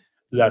kid,"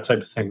 that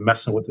type of thing,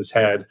 messing with his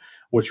head,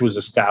 which was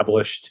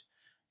established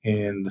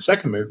in the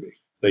second movie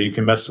that you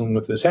can mess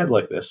with his head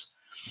like this.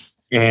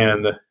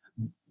 And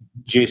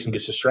Jason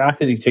gets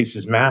distracted. He takes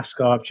his mask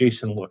off.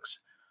 Jason looks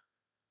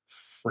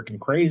freaking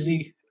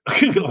crazy,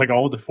 like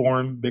all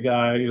deformed, big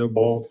eye,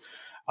 bald.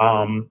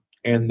 And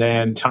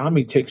then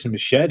Tommy takes a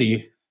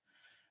machete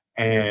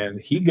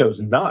and he goes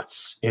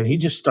nuts and he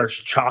just starts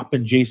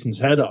chopping Jason's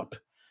head up,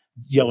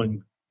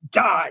 yelling,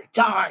 "Die,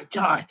 die,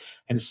 die!"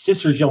 And his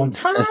sister's yelling,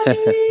 "Tommy,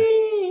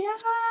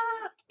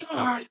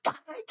 die,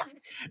 die, die!"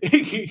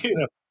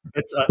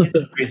 It's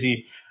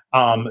crazy.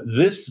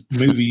 This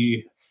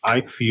movie,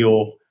 I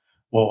feel.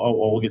 Well,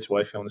 we'll get to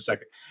what I feel in a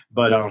second,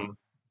 but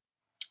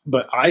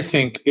I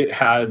think it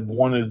had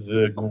one of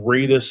the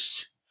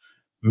greatest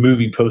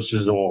movie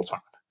posters of all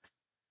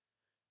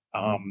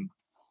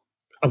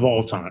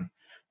time.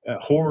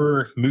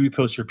 Horror movie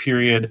poster,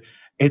 period.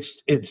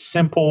 It's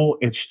simple.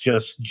 It's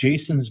just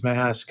Jason's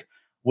mask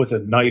with a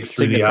knife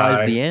through the eye.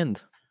 Signifies the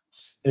end.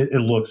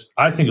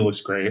 I think it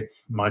looks great,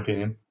 in my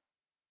opinion.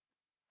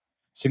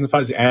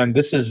 Signifies the end.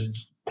 This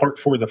is part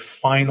 4, the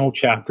final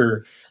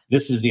chapter.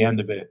 This is the end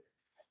of it.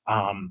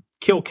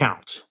 Kill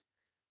count.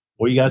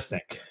 What do you guys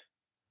think?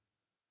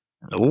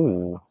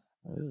 Ooh.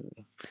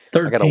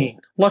 13.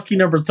 Lucky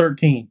number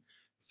 13.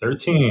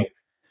 13.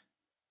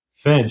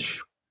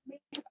 Finch.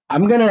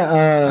 I'm gonna.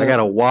 I got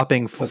a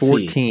whopping let's see.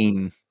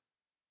 14.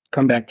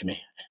 Come back to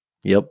me.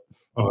 Yep.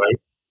 All right.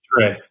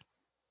 Trey.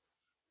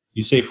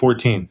 You say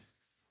 14.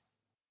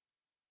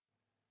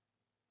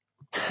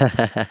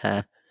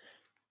 Finch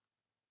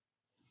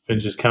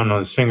is counting on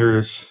his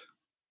fingers.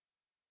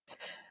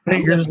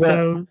 Fingers, I'm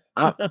toes.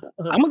 I'm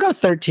gonna go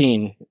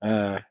 13.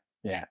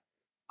 Yeah.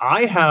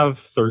 I have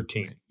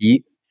 13.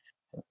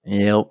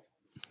 Yep.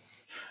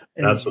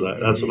 That's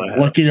what I have.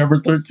 Lucky number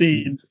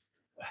 13.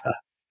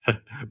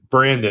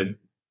 Brandon,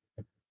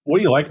 what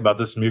do you like about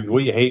this movie? What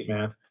do you hate,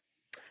 man?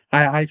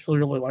 I actually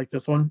really like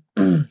this one.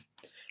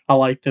 I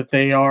like that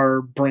they are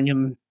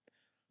bringing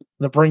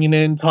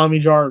in Tommy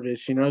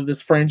Jarvis. You know, this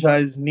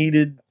franchise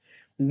needed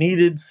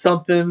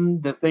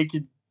something that they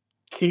could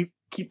keep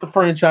the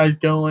franchise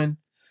going.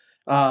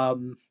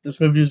 This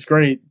movie was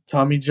great.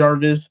 Tommy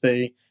Jarvis,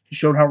 he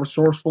showed how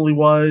resourceful he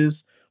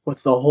was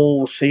with the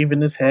whole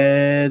shaving his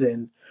head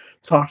and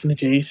talking to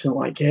Jason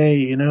like, hey,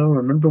 you know,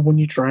 remember when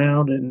you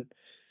drowned? And it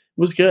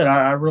was good.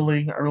 I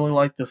really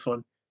like this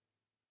one.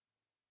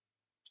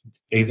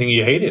 Anything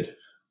you hated?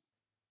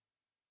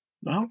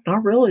 No,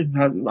 not really.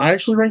 I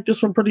actually ranked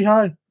this one pretty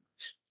high.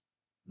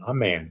 My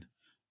man.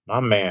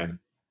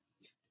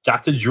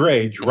 Dr.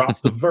 Dre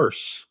dropped the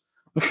verse.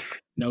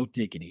 No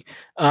diggity.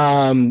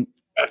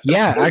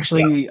 Yeah,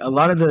 actually, a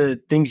lot of the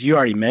things you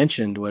already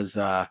mentioned was,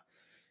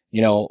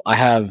 you know, I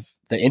have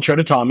the intro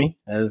to Tommy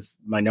as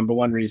my number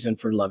one reason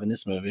for loving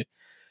this movie.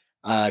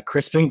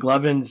 Crispin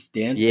Glover's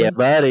dance. Yeah,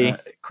 buddy.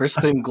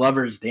 Crispin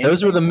Glover's dance.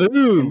 Those were the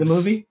moves in the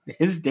movie.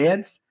 His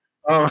dance.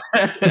 Oh.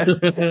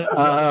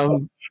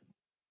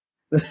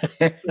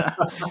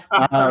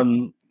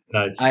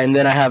 Nice. And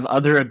then I have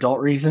other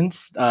adult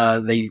reasons.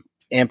 They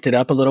amped it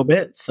up a little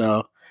bit,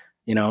 so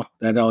you know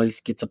that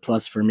always gets a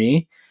plus for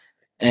me.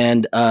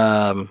 And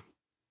yeah,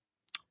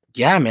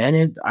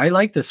 man, I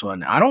like this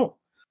one. I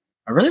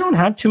really don't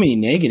have too many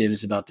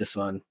negatives about this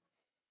one.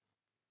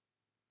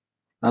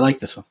 I like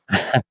this one.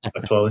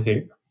 That's all I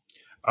think.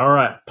 All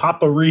right,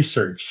 Papa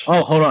Research.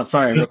 Oh, hold on,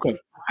 sorry, real quick.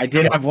 I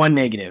did have one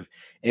negative.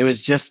 It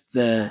was just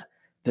the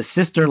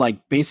sister,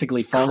 like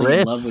basically falling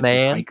in love with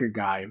this hiker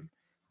guy.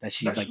 That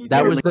she like.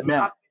 That was the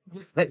met.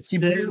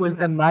 It was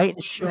the knight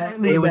in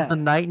shining. It was the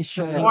knight in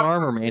shining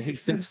armor, man. He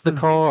fixed the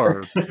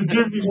car. It's a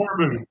Disney horror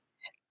movie.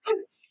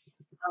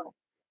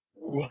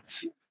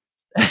 What?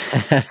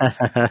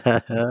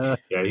 Yeah,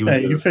 he was.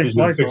 Hey, you he was fixed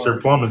gonna my fix car.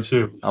 her plumbing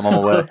too. I'm on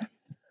my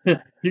way.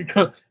 You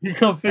come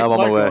fix I'm on my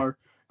my way. car.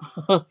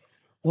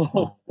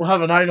 We'll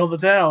have a night on the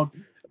town.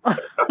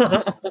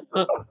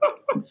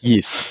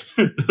 Yes.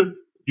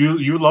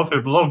 You love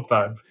him a long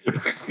time.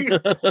 Fix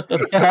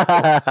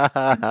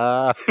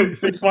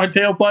my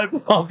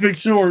tailpipe, I'll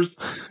fix yours.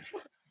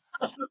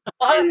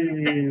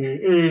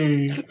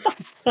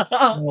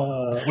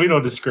 We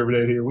don't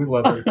discriminate here. We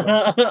love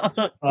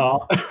everybody.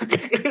 All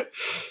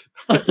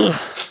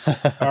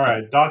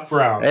right, Doc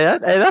Brown. Hey,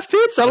 that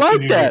fits. I That's your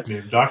like new that.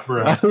 nickname, Doc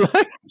Brown. I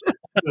like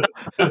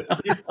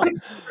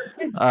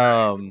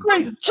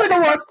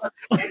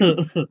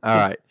all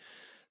right.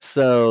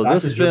 So Dr.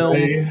 this film,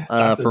 Dre,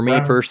 Dr. for me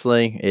Brown.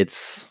 personally,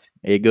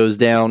 it goes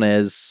down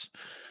as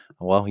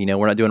well. You know,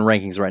 we're not doing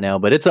rankings right now,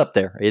 but it's up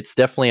there. It's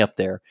definitely up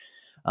there.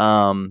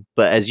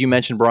 But as you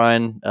mentioned,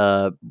 Bryan,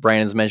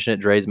 Brandon's mentioned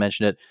it, Dre's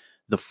mentioned it.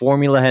 The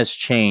formula has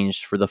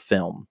changed for the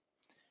film.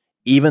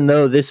 Even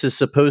though this is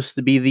supposed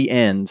to be the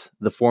end,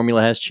 the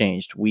formula has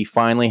changed. We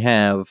finally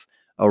have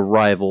a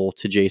rival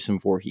to Jason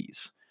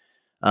Voorhees.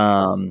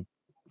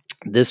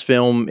 This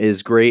film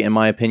is great, in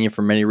my opinion,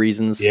 for many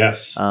reasons.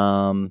 Yes.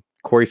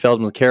 Corey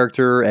Feldman's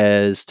character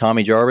as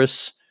Tommy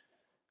Jarvis,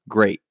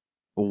 great,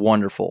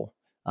 wonderful.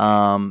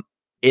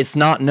 It's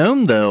not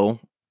known,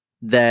 though,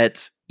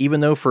 that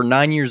even though for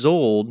 9 years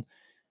old,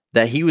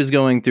 that he was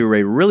going through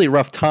a really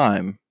rough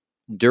time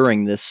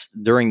during this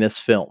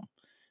film.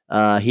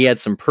 He had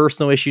some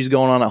personal issues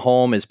going on at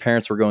home. His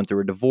parents were going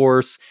through a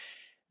divorce.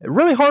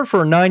 Really hard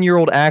for a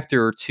 9-year-old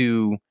actor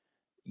to,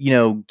 you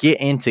know,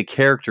 get into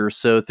character.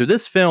 So through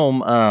this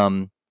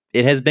film,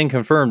 it has been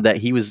confirmed that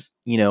he was,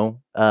 you know,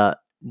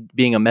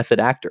 being a method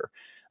actor,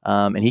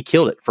 and he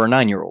killed it for a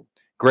 9-year-old.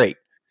 Great.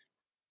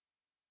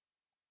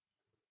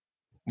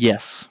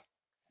 Yes.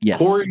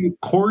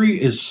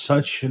 Corey is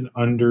such an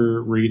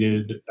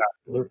underrated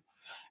actor,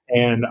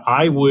 and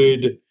I'm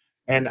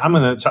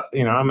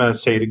gonna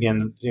say it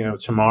again, you know,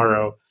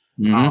 tomorrow.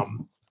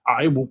 Mm-hmm.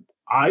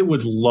 I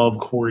would love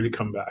Corey to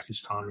come back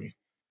as Tommy.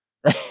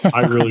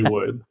 I really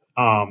would.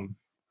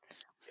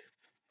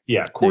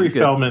 Yeah, Corey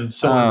Feldman,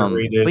 so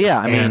underrated. But yeah,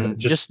 I mean, and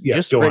just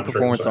go great on,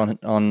 performance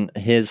on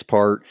his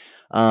part.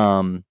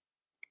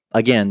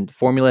 Again,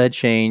 formula had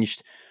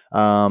changed.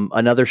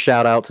 Another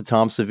shout out to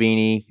Tom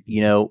Savini,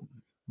 you know,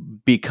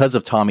 because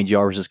of Tommy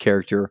Jarvis's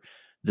character,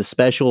 the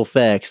special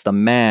effects, the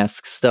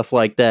masks, stuff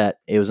like that.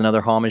 It was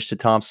another homage to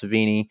Tom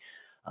Savini.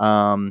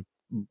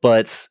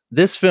 But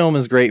this film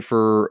is great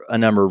for a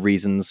number of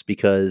reasons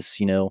because,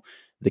 you know,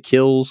 the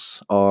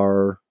kills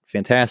are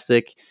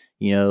fantastic.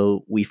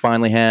 We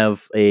finally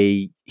have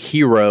a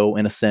hero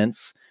in a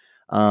sense.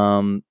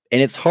 And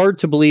it's hard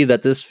to believe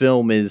that this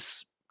film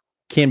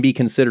can be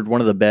considered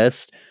one of the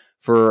best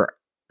for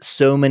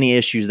so many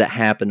issues that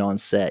happened on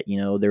set.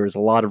 There was a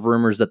lot of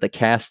rumors that the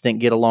cast didn't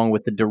get along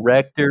with the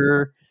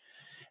director.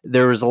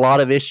 There was a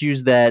lot of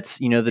issues that,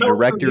 the Tell us some of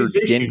director these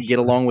didn't issues. get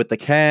along with the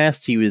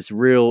cast. He was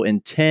real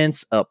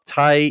intense,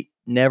 uptight,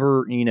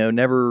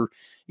 never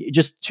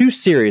just too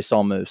serious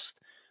almost.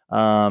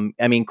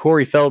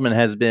 Corey Feldman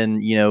has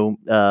been,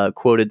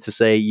 quoted to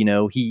say,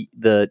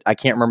 I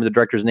can't remember the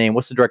director's name.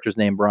 What's the director's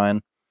name,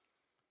 Bryan?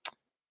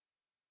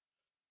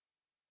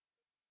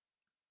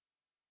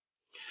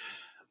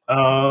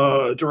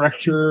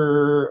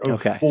 Director of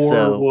Okay, 4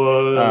 so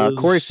was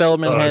Corey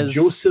Feldman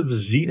Joseph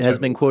Zito. has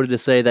been quoted to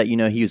say that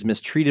he was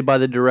mistreated by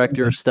the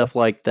director, stuff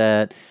like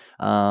that.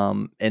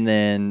 And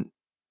then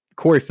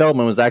Corey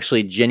Feldman was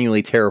actually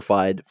genuinely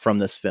terrified from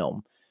this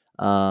film.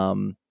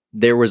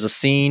 There was a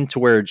scene to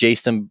where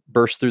Jason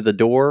burst through the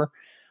door.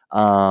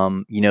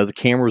 The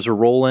cameras were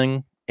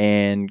rolling,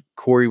 and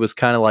Corey was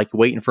kind of like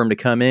waiting for him to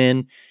come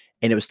in,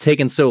 and it was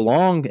taking so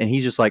long, and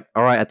he's just like,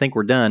 "All right, I think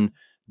we're done."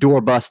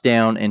 Door bust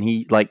down, and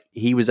he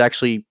was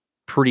actually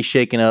pretty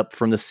shaken up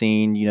from the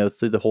scene,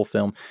 through the whole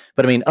film.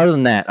 But other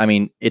than that,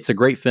 it's a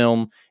great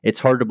film. It's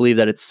hard to believe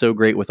that it's so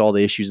great with all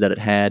the issues that it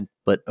had,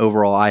 but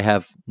overall, I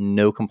have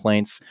no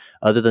complaints.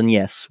 Other than,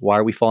 yes, why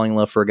are we falling in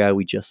love for a guy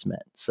we just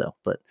met? So,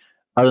 but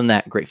other than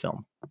that, great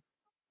film.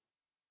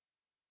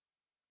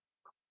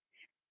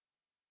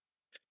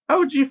 How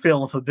would you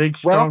feel if a big,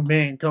 strong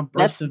man come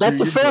bursting through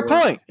That's a your fair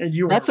door point. and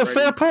you That's a weren't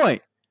fair ready?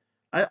 point.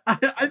 I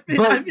think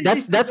But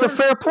that's a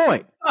fair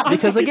point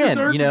because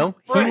again,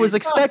 he was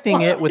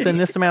expecting it within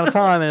this amount of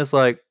time, and it's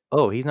like,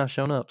 oh, he's not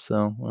showing up.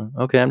 So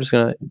okay, I'm just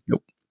gonna.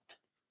 Nope.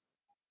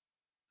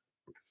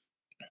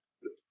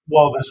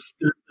 Well, there's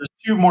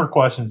 2 more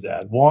questions to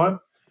add. One,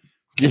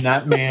 can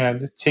that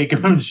man take a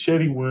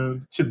machete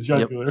wound to the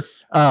jugular?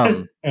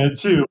 And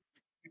 2,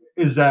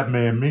 is that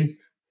man me?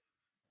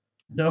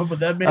 No, but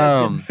that man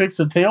can fix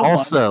a tailpipe.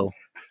 Also,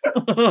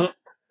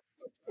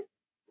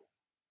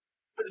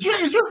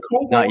 is your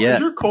cobalt, not yet. Is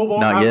your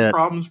cobalt Not having yet.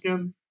 problems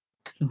again?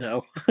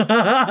 No.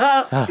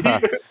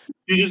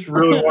 You just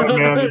really want a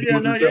man to Yeah,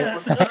 do not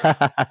yet.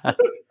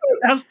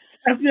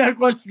 Ask me that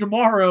question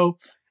tomorrow.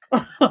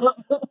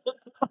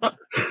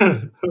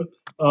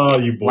 Oh,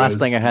 you boys. Last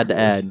thing I had to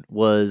add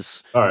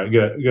was all right,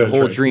 good. The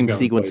whole Trey, dream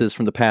sequences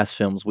from the past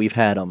films. We've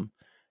had them.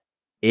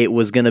 It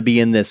was going to be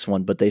in this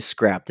one, but they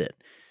scrapped it.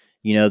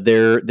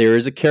 There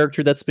is a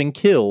character that's been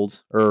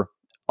killed, or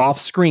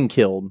off-screen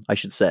killed, I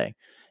should say.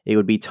 It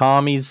would be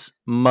Tommy's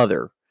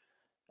mother.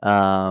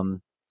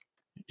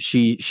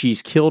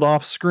 She's killed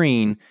off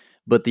screen,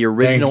 but the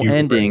original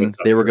ending,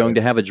 they were going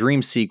to have a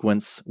dream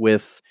sequence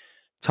with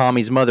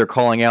Tommy's mother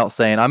calling out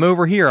saying, I'm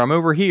over here.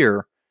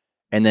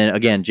 And then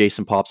again,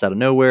 Jason pops out of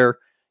nowhere,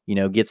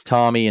 gets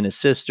Tommy and his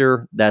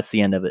sister. That's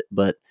the end of it.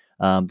 But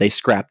they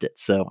scrapped it.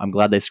 So I'm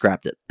glad they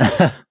scrapped it.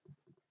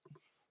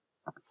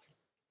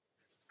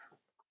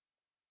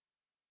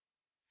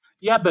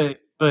 Yeah, but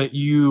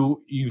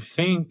you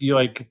think you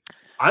like,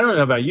 I don't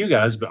know about you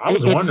guys, but I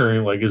was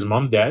wondering, like, is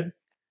mom dead?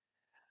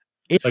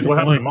 It's like, what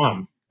happened to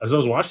mom? As I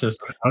was watching this,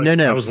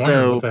 I was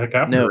wondering what the heck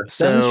happened to her.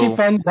 Doesn't she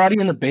find the body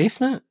in the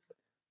basement?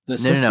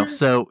 No.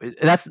 So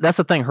that's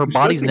the thing. Her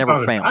body's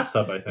never found.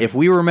 Bathtub, if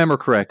we remember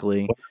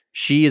correctly,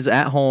 she is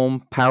at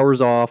home,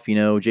 powers off.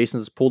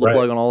 Jason's pulled the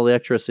plug on all the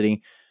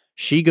electricity.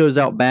 She goes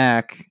out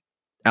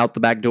the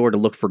back door to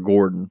look for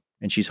Gordon,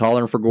 and she's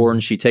hollering for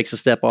Gordon. She takes a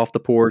step off the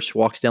porch,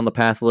 walks down the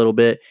path a little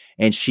bit,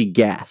 and she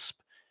gasps.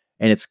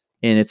 And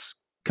it's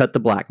cut to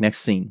black. Next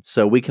scene.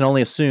 So we can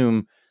only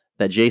assume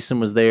that Jason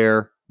was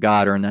there,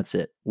 got her, and that's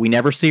it. We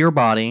never see her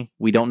body.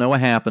 We don't know what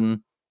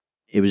happened.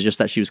 It was just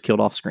that she was killed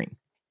off screen.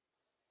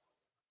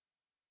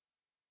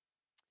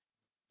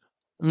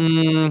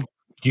 Do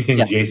you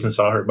think Jason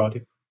saw her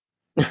body?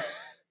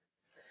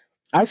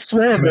 I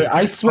swear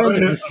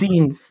there's a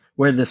scene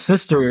where the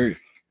sister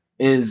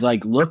is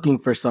like looking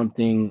for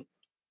something,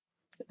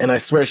 and I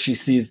swear she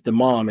sees the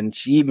mom, and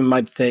she even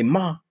might say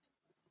 "Ma"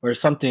 or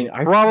something.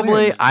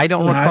 Probably, I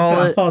don't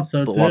recall it. I thought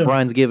so but too. while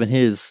Bryan's giving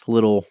his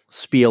little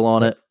spiel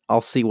on it,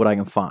 I'll see what I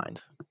can find.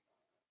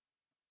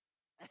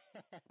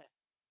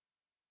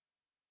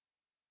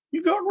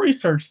 You go and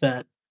research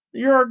that.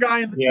 You're our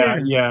guy in the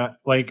chair. Yeah.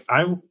 Like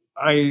I'm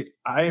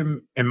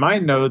in my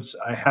notes.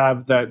 I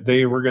have that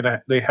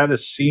they had a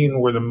scene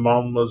where the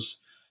mom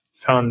was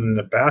found in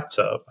the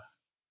bathtub.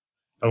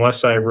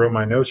 Unless I wrote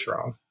my notes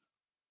wrong.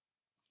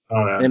 I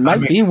don't know. It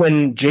might be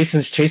when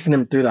Jason's chasing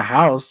him through the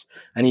house,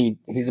 and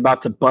he's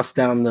about to bust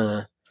down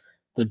the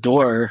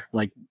door,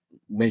 like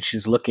when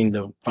she's looking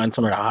to find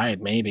somewhere to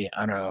hide. Maybe,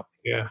 I don't know.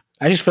 Yeah,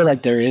 I just feel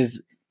like there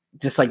is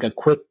just like a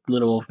quick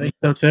little. I think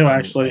so too.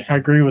 Actually, I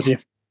agree with you.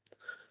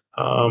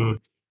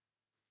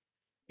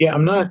 Yeah,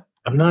 I'm not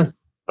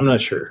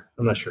sure.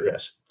 I'm not sure.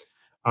 Yes.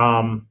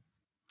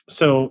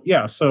 So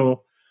yeah.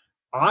 So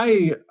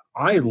I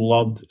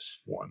love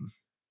this one.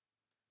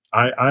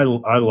 I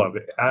love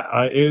it.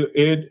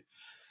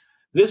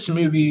 this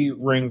movie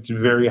ranked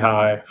very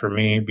high for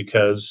me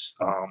because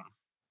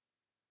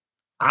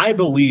I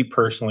believe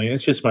personally,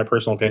 it's just my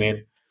personal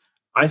opinion.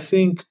 I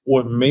think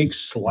what makes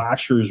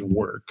slashers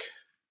work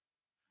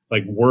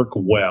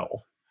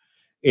well,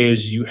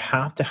 is you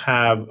have to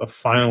have a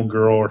final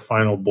girl or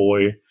final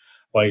boy.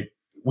 Like,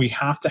 we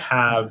have to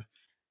have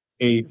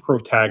a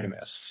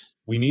protagonist.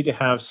 We need to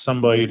have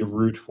somebody to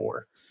root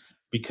for.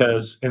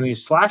 Because in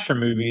these slasher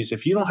movies,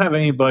 if you don't have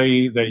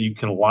anybody that you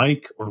can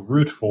like or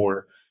root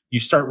for, you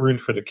start rooting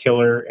for the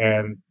killer,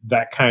 and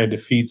that kind of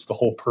defeats the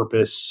whole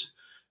purpose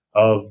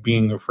of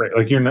being afraid.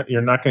 Like, you're not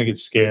going to get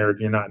scared.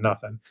 You're not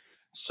nothing.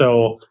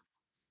 So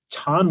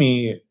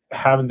Tommy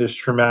having this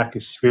traumatic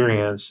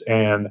experience,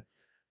 and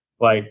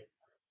like,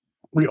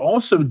 we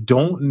also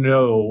don't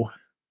know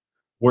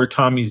where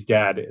Tommy's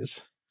dad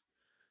is.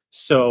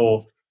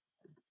 So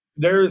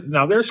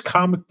there's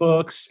comic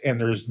books and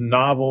there's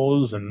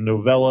novels and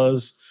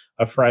novellas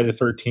of Friday the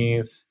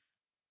 13th.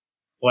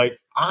 Like,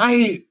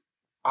 I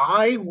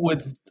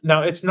would,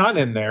 now it's not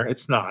in there.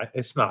 It's not.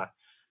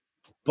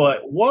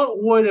 But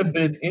what would have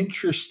been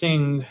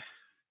interesting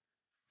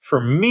for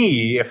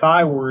me if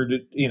I were to,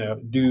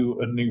 do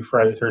a new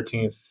Friday the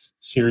 13th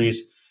series,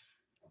 You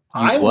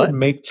I would what?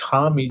 make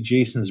Tommy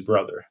Jason's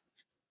brother.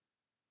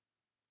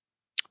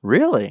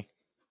 Really?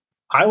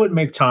 I would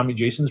make Tommy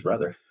Jason's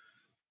brother.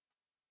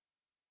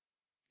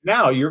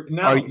 Now you're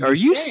Are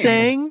you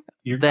saying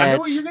I know that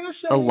what you're gonna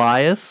say.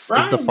 Elias is the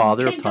Bryan,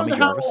 father you of can't go Tommy the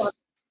hell Jarvis? on.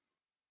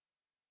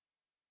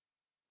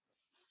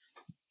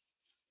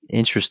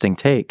 Interesting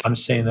take. I'm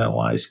saying that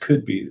Elias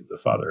could be the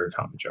father of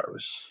Tommy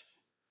Jarvis.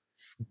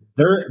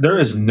 There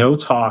is no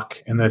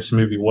talk in this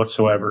movie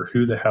whatsoever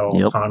who the hell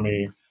Yep.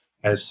 Tommy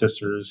and his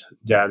sister's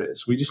dad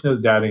is. We just know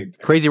the dad ain't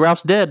there. Crazy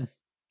Ralph's dead.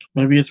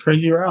 Maybe it's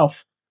Crazy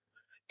Ralph.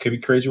 Could be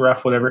Crazy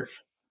Ralph, whatever.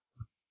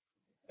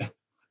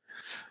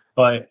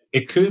 But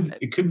it could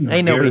be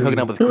Ain't nobody very, hooking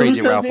up with Who's Crazy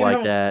gonna Ralph be like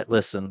out? that.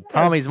 Listen,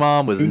 Tommy's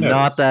mom was Who knows?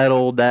 not that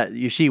old.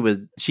 She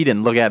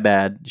didn't look that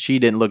bad. She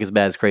didn't look as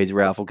bad as Crazy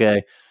Ralph.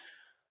 Okay.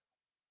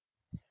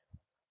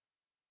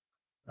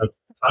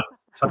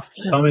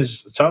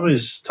 Tommy's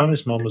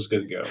mom was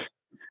good to go.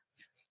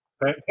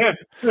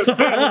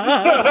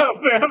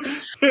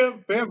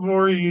 Pam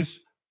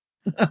Voorhees,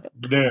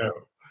 no.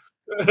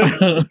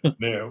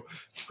 No.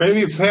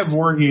 Maybe Pam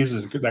Voorhees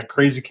is that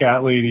crazy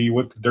cat lady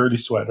with the dirty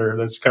sweater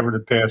that's covered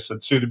in piss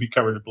and soon to be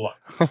covered in blood.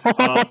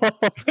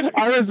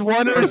 I was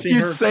wondering Never if seen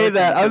you'd her say cook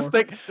that. I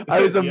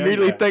was before.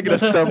 immediately thinking of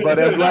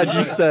somebody. I'm glad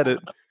you said it.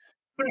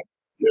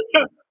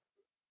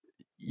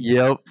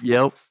 Yep.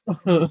 You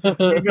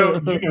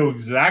know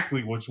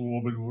exactly which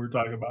woman we're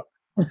talking about.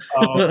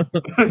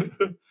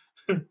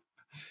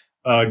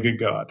 Good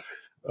God.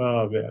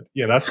 Oh man.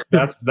 Yeah,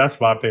 that's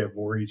my Pam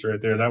Voorhees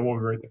right there. That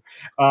woman right there.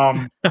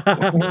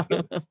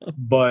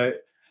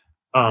 But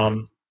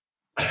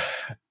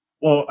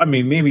well, I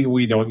mean, maybe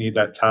we don't need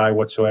that tie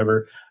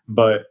whatsoever,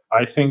 but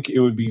I think it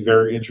would be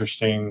very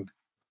interesting.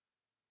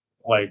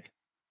 Like,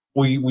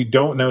 we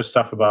don't know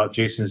stuff about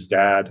Jason's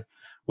dad.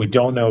 We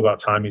don't know about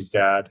Tommy's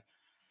dad.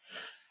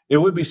 It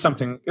would be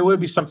something. It would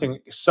be something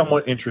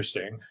somewhat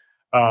interesting,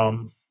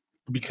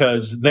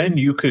 because then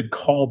you could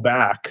call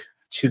back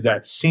to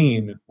that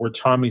scene where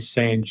Tommy's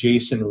saying,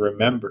 "Jason,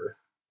 remember,"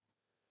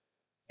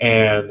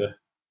 and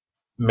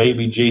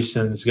maybe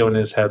Jason's going in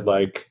his head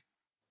like,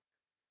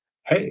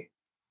 "Hey,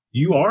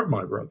 you are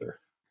my brother."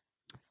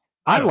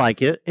 I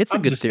like it. It's a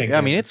I'm good just theory.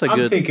 I mean, thinking. it's a I'm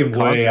good thinking way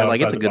concept. Like,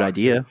 it's outside a the good box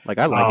here. idea. Like,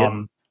 I like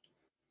it.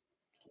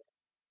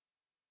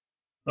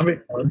 That'd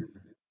be fun.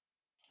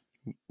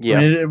 Yeah.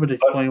 I mean, it would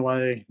explain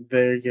why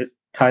they get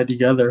tied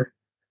together.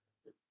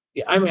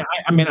 Yeah, I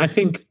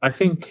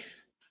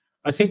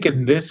think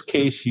in this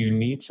case you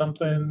need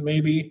something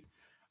maybe,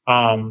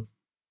 um,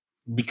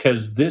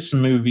 because this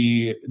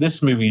movie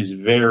is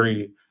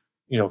very,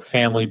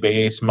 family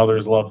based,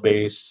 mother's love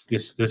based.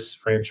 This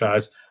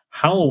franchise,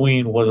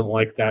 Halloween wasn't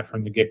like that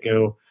from the get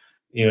go.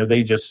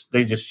 They just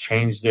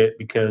changed it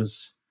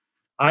because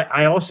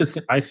I also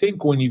I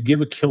think when you give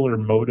a killer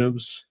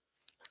motives,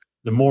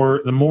 the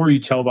more you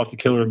tell about the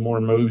killer, the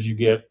more motives you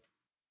get.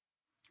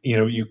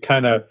 You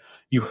kind of,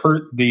 you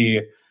hurt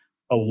the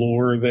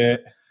allure of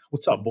it.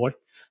 What's up, boy?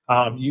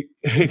 You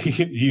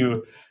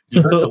you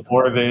hurt the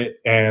allure of it,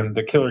 and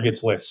the killer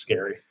gets less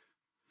scary.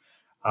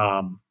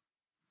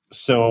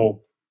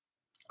 So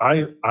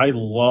I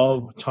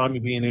love Tommy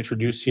being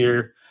introduced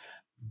here,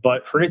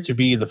 but for it to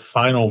be the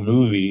final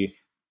movie,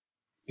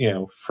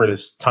 for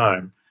this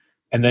time,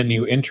 and then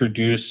you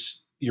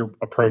introduce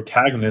a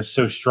protagonist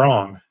so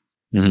strong,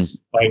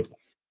 like,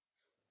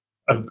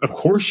 of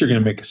course you're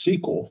going to make a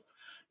sequel,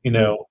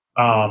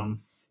 and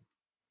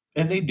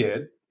they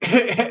did,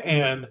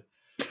 and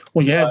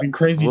Well, yeah, it'd be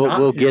crazy not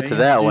We'll to. get They to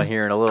that one introduced-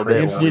 here in a little Crazy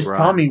bit. They Won't we, introduced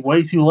Bryan? Tommy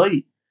way too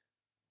late.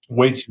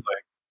 way too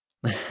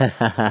late.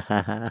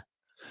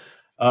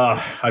 I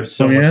have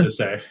so Oh, much yeah? to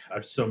say. I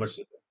have so much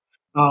to say.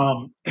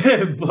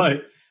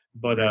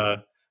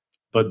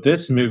 But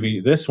this movie,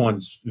 this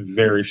one's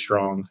very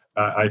strong.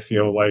 I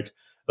feel like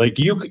Like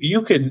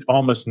you can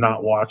almost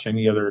not watch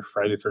any other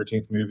Friday the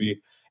 13th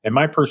movie. In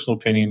my personal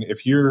opinion,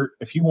 if you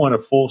want a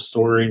full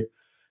story,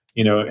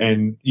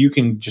 and you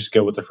can just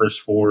go with the first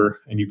four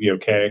and you'd be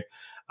okay.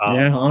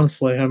 Yeah,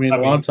 honestly, I mean, a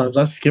lot of times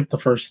I skip the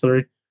first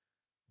three.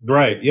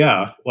 Right?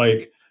 Yeah,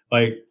 like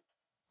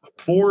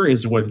four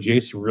is when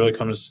Jason really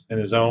comes in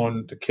his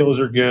own. The kills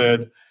are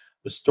good,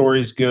 the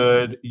story's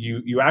good.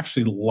 You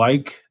actually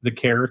like the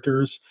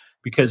characters,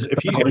 because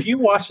if you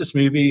watch this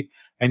movie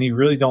and you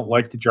really don't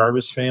like the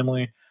Jarvis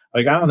family,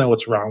 like I don't know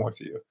what's wrong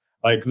with you.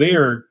 Like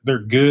they're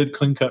good,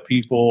 clean cut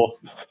people.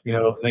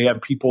 They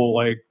have people,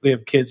 like they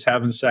have kids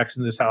having sex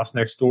in this house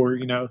next door.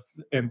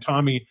 And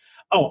Tommy.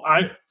 Oh,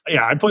 I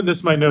put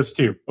this in my notes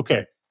too.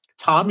 Okay,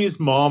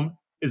 Tommy's mom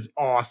is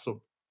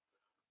awesome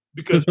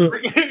because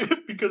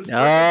because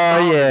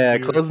Tommy, yeah,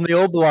 dude, closing the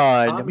old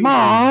blind. Tommy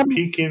Mom, is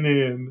peeking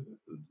in.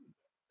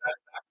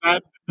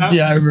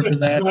 Yeah, I remember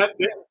that.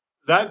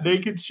 That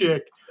naked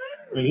chick,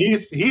 and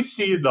he's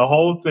seeing the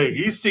whole thing.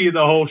 He's seeing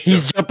the whole show.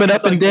 he's jumping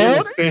up and down.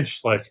 Little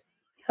Finch, like,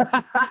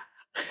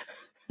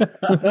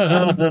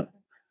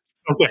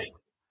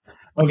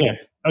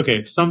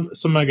 okay.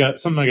 Something I got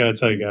to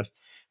tell you guys.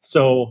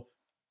 So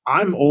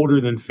I'm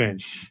older than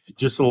Finch,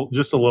 just a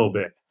little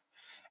bit.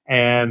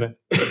 And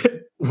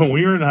when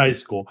we were in high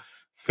school,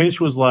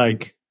 Finch was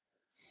like,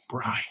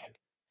 Bryan,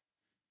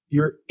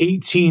 you're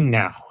 18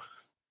 now.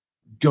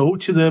 Go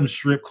to them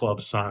strip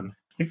clubs, son.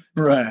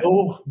 Right.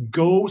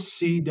 Go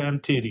see them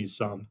titties,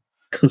 son.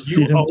 Go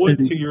see You them owe it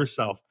titties. to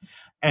yourself.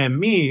 And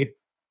me,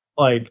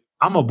 like,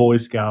 I'm a Boy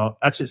Scout.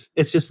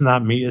 It's just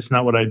not me. It's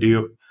not what I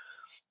do.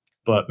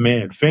 But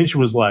man, Finch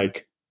was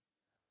like,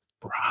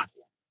 Bryan,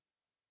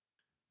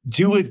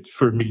 do it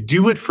for me.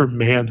 Do it for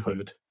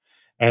manhood.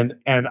 And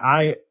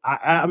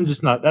I'm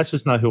just not. That's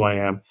just not who I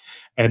am.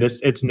 And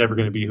it's never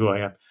going to be who I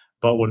am.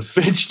 But when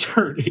Finch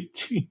turned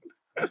 18,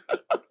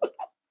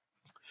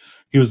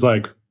 he was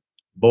like,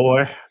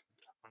 boy,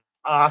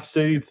 I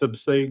see some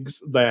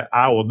things that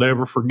I will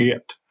never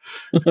forget.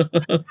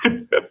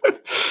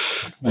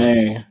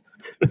 Man.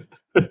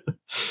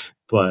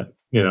 But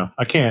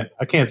I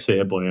can't say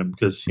I blame him,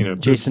 because Jason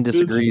boobs are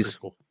disagrees. pretty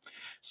cool.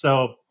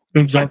 So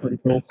Exactly.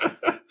 Cool.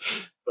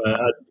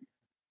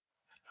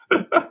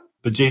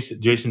 but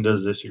Jason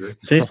does disagree.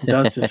 Jason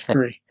does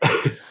disagree.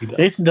 He does.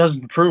 Jason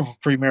doesn't approve of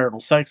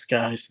premarital sex,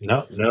 guys.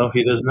 No,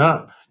 he does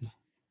not.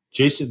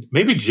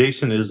 Maybe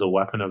Jason is the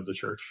weapon of the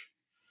church.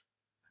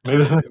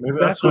 Maybe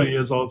that's what he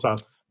is all the time.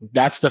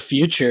 That's the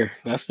future.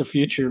 That's the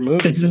future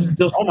movie. Jason's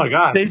just, Oh my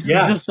God!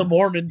 Jason's just a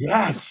Mormon.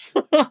 Yes.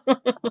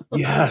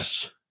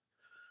 Yes.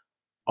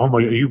 Oh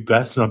my God! You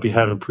best not be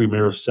having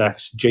premarital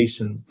sex.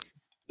 Jason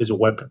is a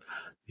weapon.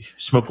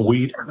 Smoking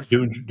weed,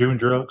 doing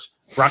drugs,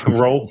 rock and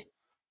roll.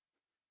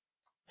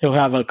 He'll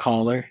have a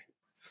collar.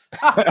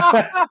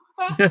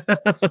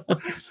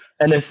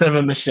 And instead of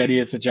a machete,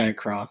 it's a giant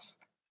cross.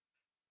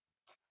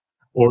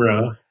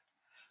 Or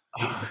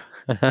yeah,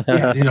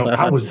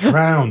 I was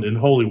drowned in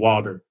holy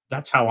water.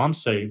 That's how I'm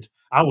saved.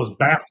 I was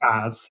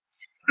baptized.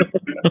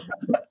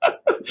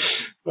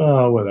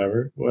 Oh,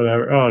 whatever.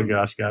 Oh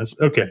gosh, guys.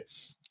 Okay,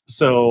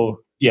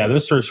 so yeah,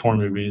 those first four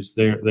movies,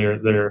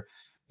 they're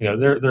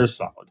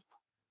solid.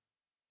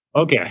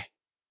 Okay,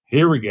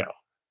 here we go.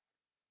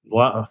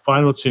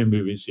 Final two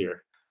movies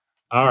here.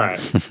 All right,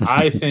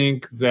 I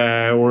think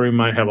that we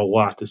might have a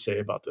lot to say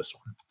about this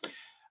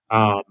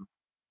one.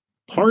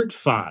 Part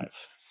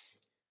 5.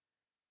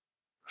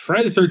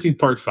 Friday the 13th,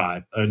 Part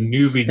 5, A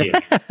New Beginning.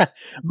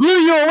 Blew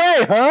you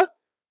away, huh?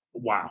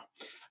 Wow.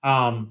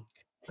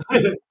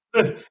 It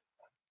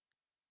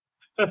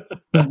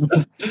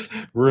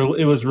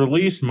was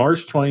released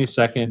March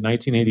 22nd,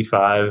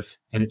 1985,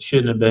 and it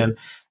shouldn't have been.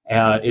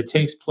 It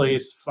takes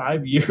place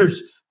 5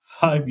 years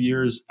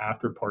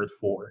after Part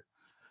 4.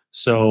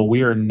 So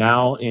we are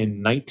now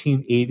in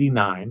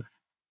 1989.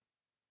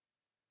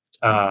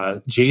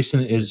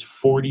 Jason is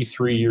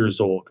 43 years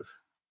old.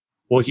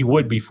 Well, he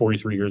would be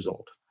 43 years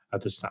old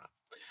at this time,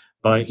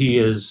 but he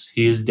is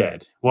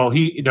dead. Well,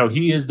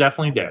 he is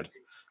definitely dead.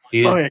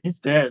 Yeah, he's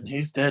dead.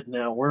 He's dead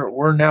now.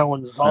 We're now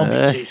in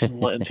zombie Jason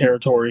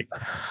territory.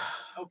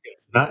 Okay,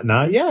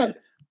 not yet.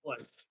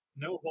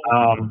 No.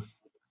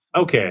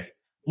 Okay.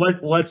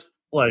 Let's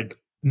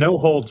no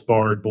holds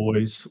barred,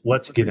 boys.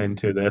 Let's get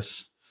into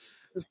this.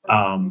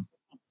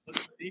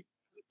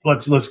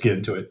 Let's get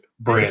into it.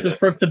 Brandon. Let's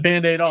just rip the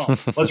Band-Aid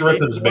off. Let's rip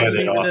this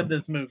Band-Aid off. In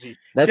this movie.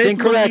 That's Jason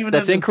incorrect.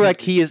 That's incorrect.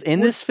 He is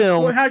in this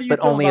film, but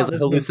only as a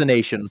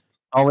hallucination.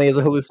 Only as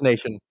a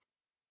hallucination.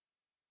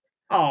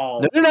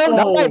 Oh, no,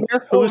 not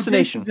nightmare.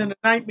 Hallucination. Jason's in a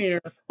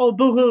nightmare. Oh,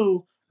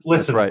 boo-hoo.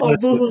 Listen, right. Oh,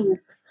 boo-hoo.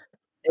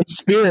 In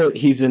spirit,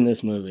 he's in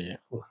this movie.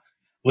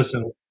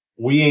 Listen,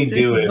 we ain't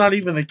Jason's doing. not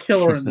even the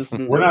killer in this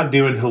movie. We're not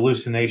doing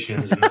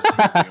hallucinations in this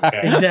movie. Okay?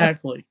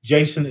 Exactly.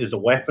 Jason is a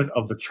weapon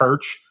of the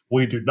church.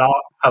 We do not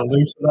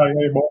hallucinate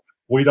anymore.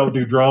 We don't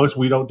do drugs.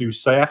 We don't do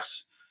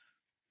sex.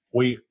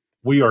 We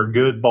are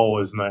good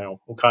boys now.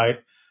 Okay,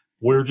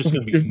 we're just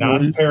going to be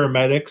nice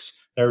paramedics.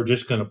 They're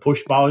just going to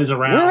push bodies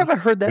around. Where have I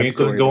heard that We ain't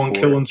going to go on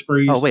killing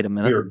sprees. Oh, wait a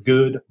minute. We are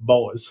good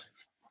boys.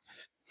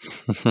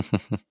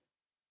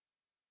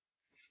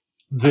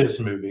 This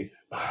movie,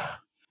 This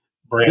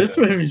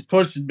Brandon, movie's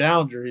pushing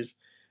boundaries.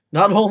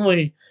 Not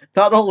only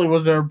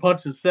was there a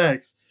bunch of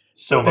sex,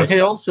 so but much.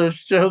 they also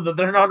show that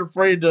they're not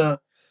afraid to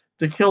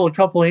kill a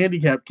couple of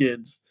handicapped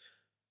kids.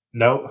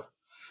 No,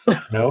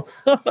 no,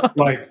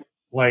 like.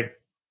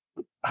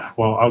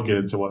 Well, I'll get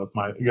into what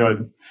my go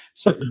ahead.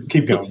 So,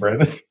 keep going,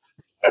 Brandon.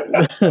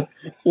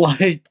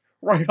 Like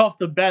right off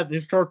the bat, they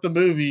start the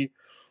movie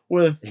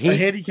with a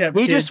handicapped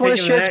He kid just want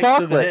to taking an share axe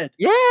to the chocolate. head.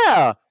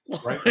 Yeah.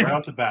 Right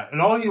off the bat,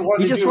 and all you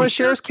wanted He to just do want was to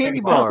share his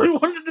candy bar. All he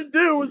wanted to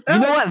do was You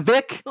help. know what,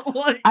 Vic?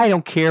 Like, I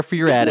don't care for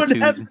your he wanted to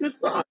have a attitude. good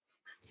time.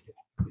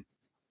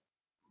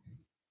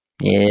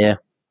 Yeah.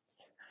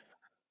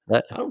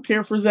 I don't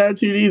care for his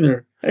attitude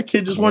either. That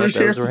kid just wanted to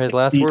share Those were some his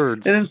last candy,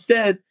 words. and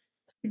instead,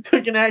 he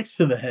took an axe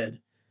to the head.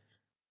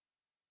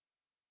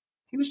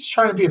 He was just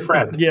trying to be a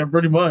friend. Yeah,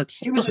 pretty much.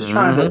 He was just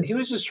trying to. He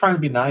was just trying to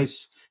be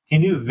nice. He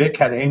knew Vic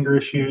had anger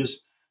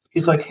issues.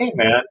 He's like, hey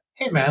man,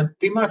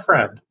 be my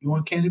friend. You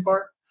want a candy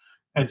bar?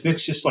 And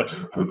Vic's just like,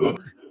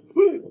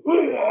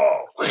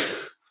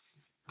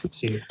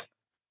 see,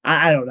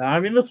 I don't know.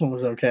 I mean, this one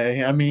was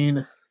okay. I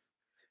mean,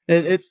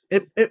 it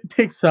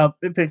picks up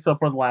where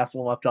the last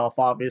one left off.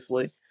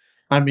 Obviously,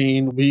 I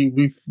mean,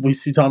 we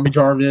see Tommy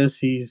Jarvis.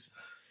 He's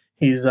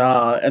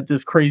at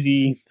this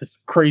crazy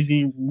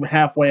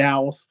halfway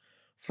house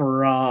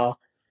for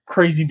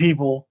crazy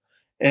people,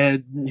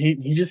 and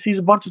he just sees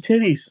a bunch of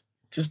titties,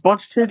 just a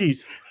bunch of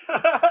titties.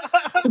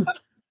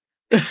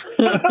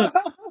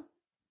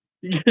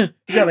 You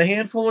got a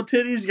handful of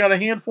titties. You got a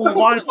handful of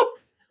wine.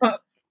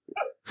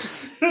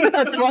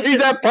 That's why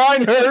he's at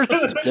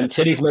Pinehurst. Them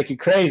titties make you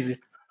crazy.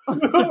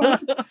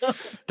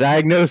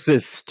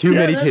 Diagnosis: too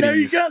many titties. There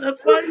you go.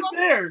 That's why he's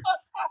there.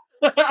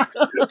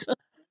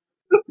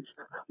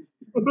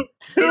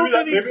 Too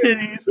many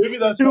titties. Maybe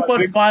that's Too why much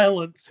Vic,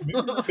 violence.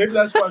 maybe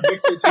that's why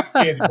Vic didn't take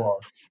a candy bar.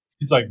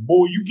 He's like,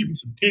 boy, you give me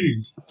some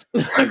titties.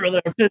 I'd rather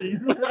have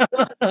titties.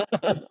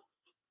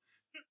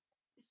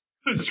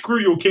 Screw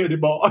your candy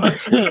bar.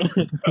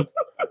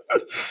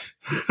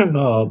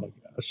 Oh my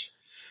gosh.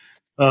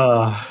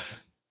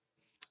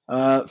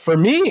 For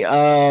me,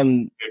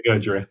 Go,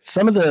 Dre.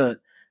 some of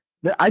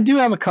I do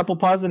have a couple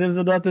positives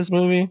about this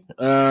movie.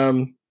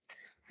 One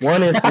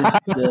is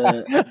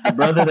the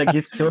brother that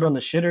gets killed on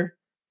the shitter.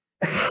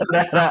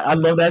 I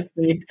love that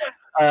scene.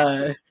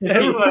 They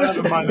were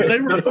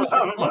That's what pushing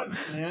happened,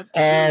 buttons, man.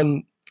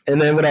 And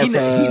then what else? He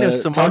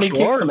knows some Tommy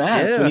martial kicks some arts,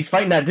 ass yeah. when he's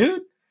fighting that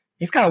dude.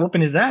 He's kind of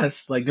whooping his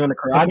ass, like doing the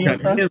karate and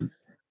stuff.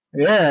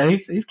 Yeah,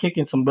 he's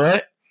kicking some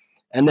butt.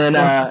 And then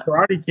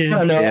Karate Kid. I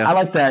don't know. Yeah. I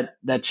like that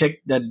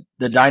chick, the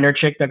diner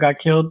chick that got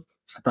killed.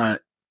 I thought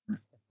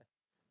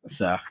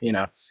so. You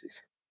know,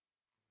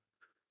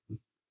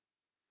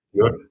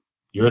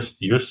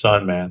 Your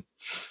son, man.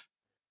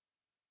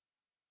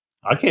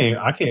 I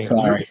can't.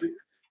 Sorry.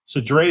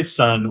 So Dre's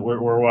son,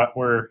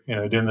 we're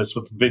doing this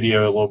with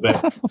video a little bit.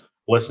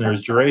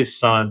 Listeners, Dre's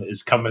son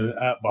is coming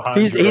up behind.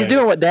 He's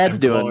doing what Dad's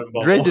and doing.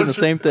 blowing Dre's doing bubbles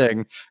the same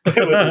thing.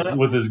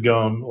 with his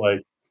gum.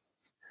 Like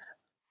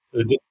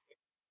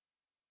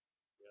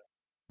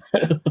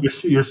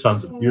your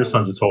son's a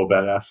total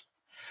badass.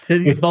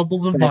 Titties,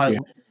 bubbles, and Thank you.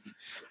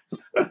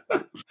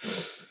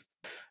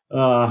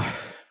 violence.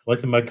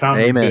 Like in my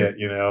comedy Amen. bit,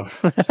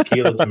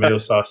 tequila, tomato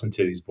sauce, and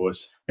titties,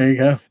 boys. There you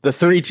go. The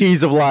 3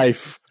 T's of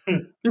life.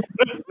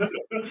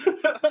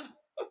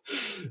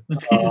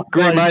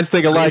 Great minds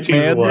think alike, T's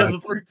man. alike. Yeah, the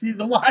 3 T's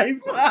of life.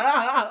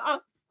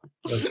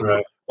 That's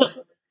right.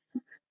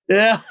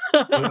 Yeah.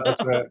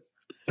 That's right.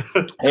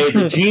 hey,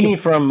 the genie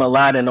from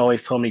Aladdin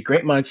always told me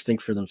great minds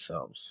think for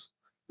themselves.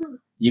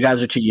 You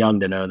guys are too young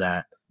to know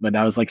that, but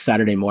that was like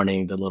Saturday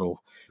morning. The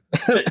little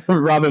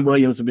Robin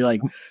Williams would be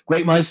like,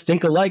 "Great minds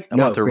think alike." I'm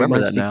about to great remember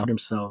minds that think now. for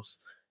themselves.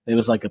 It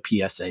was like a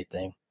PSA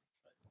thing.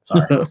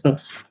 Sorry.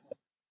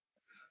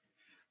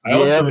 I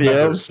also Yep, remember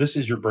yep. this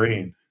is your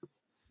brain.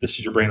 This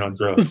is your brain on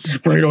drugs. This is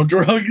brain on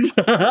drugs.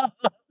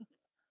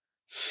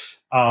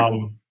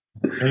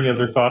 Any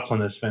other thoughts on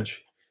this,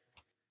 Finch?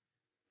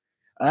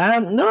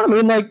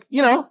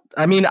 No,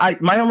 I mean,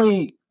 my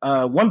only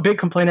one big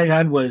complaint I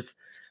had was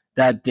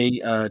that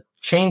they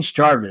changed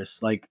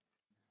Jarvis. Like,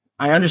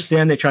 I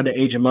understand they tried to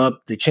age him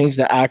up. They changed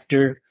the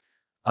actor,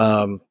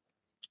 but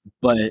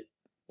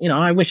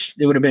I wish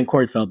it would have been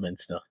Corey Feldman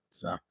still.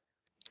 So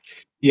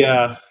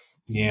Yeah,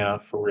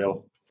 for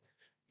real.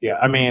 Yeah,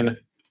 I mean,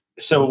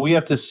 so we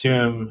have to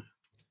assume.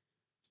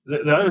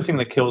 The other thing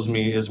that kills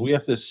me is we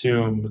have to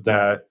assume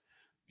that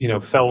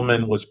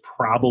Feldman was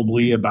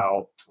probably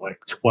about like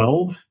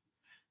 12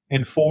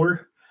 and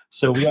 4.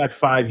 So we had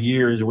 5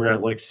 years. We're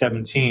at like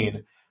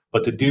 17.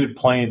 But the dude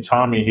playing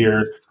Tommy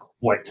here,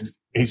 like,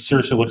 he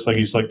seriously looks like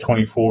he's like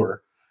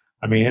 24.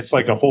 I mean, it's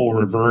like a whole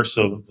reverse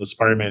of the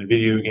Spider-Man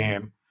video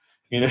game,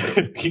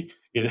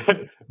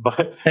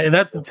 But Hey,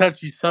 that's a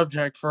touchy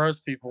subject for us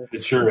people.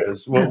 it sure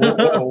is.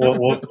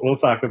 We'll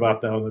talk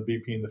about that on the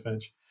BP and the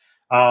Finch.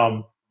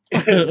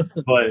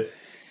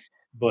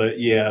 But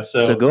yeah.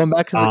 So going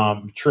back to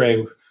the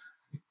Trey,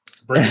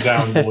 break it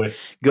down, boy.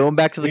 going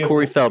back to the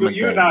Corey Feldman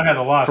You thing. and I had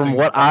a lot. From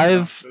what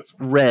I've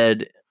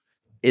read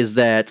is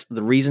that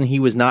the reason he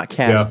was not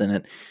cast in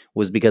it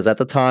was because at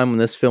the time when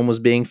this film was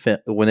being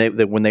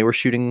when they were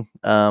shooting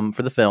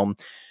for the film,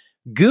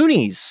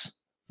 Goonies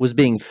was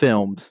being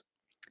filmed.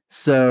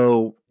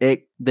 So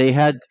they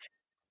had.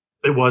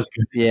 It was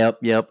good.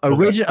 Yep.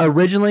 Okay.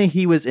 Originally,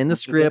 he was in the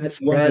script,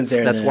 He wasn't but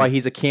there that's then. why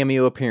he's a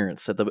cameo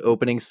appearance at the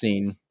opening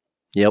scene.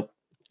 Yep.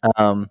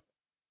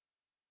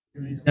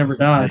 Goonies never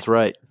die. That's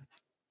right.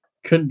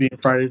 Couldn't be in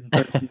Friday the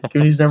 13th.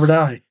 Goonies never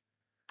die.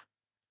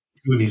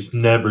 Goonies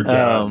never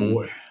die,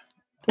 boy.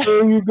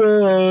 Hey, you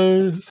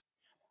guys.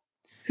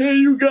 Hey,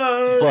 you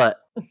guys. But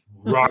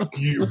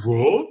Rocky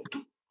Road.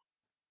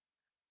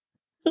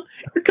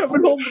 You're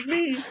coming home with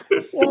me,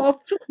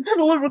 Sloth. You're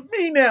gonna live with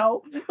me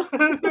now.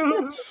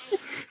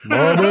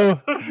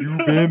 Mama,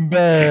 you've been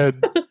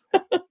bad.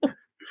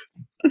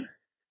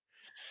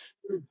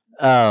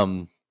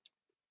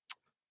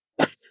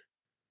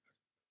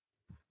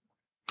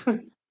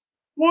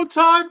 One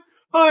time,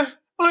 I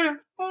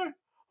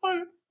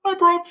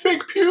brought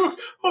fake puke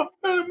at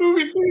a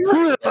movie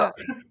theater.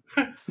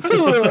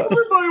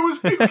 Everybody was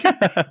puking,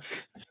 and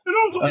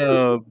I was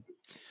like,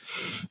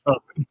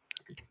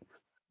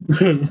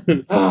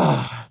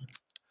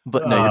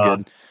 but no, you're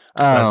good.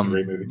 That's a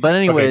great movie. But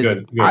anyways,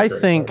 Okay, good. I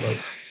Sorry,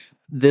 think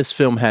this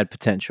film had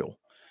potential.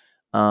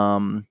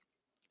 Like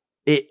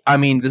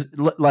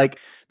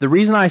the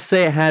reason I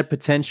say it had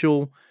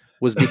potential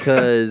was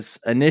because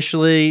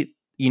initially,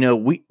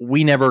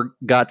 we never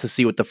got to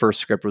see what the first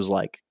script was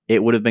like.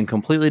 It would have been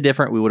completely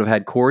different. We would have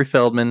had Corey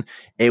Feldman.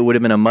 It would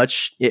have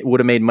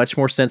made much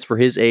more sense for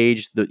his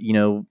age.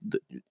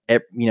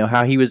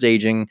 How he was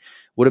aging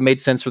would have made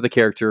sense for the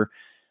character.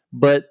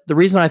 But the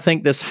reason I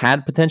think this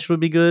had potential to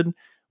be good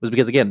was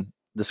because, again,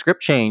 the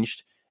script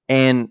changed,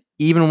 and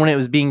even when it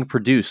was being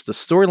produced, the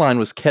storyline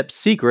was kept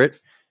secret.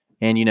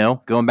 And,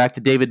 going back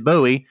to David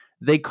Bowie,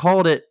 they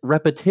called it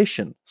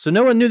Repetition. So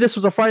no one knew this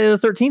was a Friday the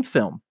 13th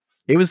film.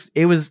 It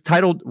was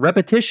titled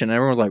Repetition. And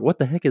everyone was like, what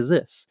the heck is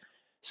this?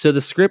 So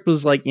the script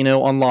was like,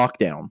 on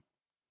lockdown.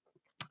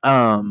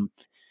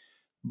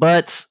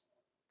 But,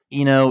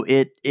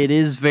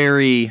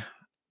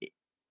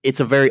 it's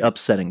a very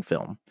upsetting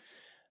film.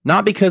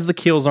 Not because the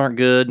kills aren't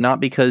good, not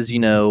because,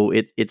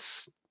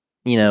 it's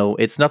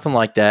nothing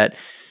like that.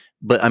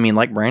 But I mean,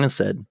 like Brandon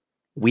said,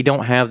 we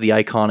don't have the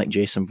iconic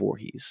Jason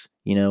Voorhees.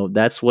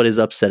 That's what is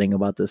upsetting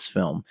about this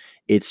film.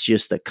 It's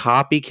just a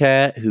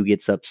copycat who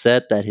gets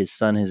upset that his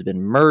son has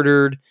been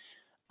murdered.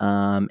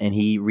 And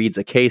he reads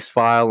a case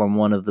file on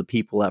one of the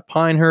people at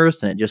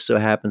Pinehurst, and it just so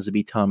happens to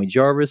be Tommy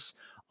Jarvis.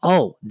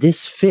 Oh,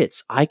 this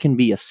fits. I can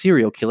be a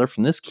serial killer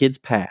from this kid's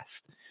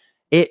past.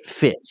 It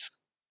fits.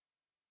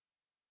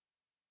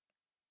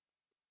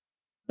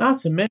 Not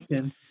to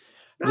mention,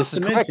 This is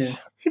correct.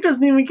 he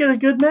doesn't even get a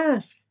good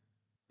mask.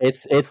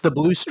 It's the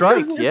blue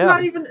stripe. It's Yeah.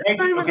 not even an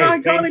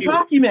iconic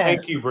hockey mask.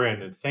 Thank you,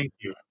 Brandon. Thank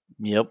you.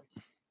 Yep.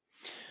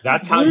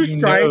 That's It's how blue you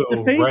stripe. know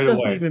The face right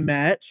doesn't away. even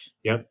match.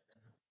 Yep.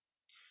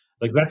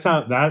 Like that's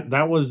how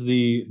that was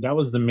the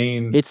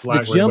main. It's the flag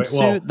right away. jumpsuit,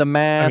 Well, the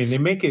mask. I mean, they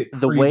make it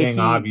the pretty way dang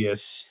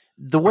obvious.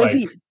 The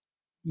way like,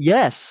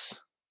 yes.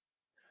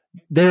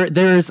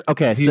 There's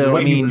okay. So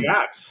I mean,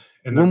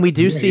 when we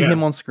do see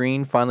him on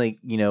screen, finally,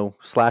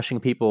 slashing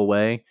people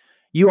away,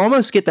 you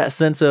almost get that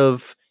sense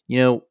of,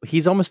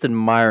 he's almost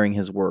admiring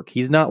his work.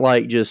 He's not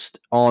like just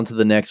on to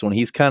the next one.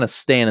 He's kind of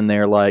standing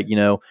there like,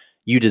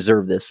 you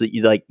deserve this.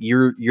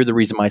 You're the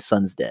reason my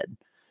son's dead.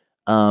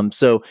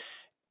 So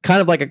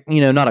kind of like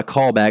not a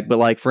callback, but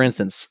like for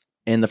instance,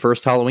 in the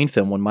first Halloween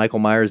film, when Michael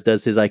Myers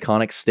does his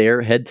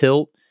iconic head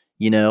tilt,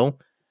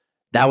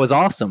 that was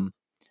awesome.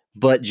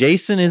 But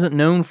Jason isn't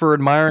known for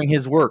admiring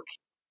his work.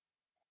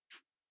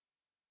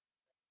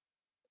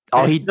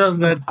 Oh, he does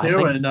that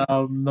too in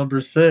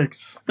number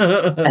 6.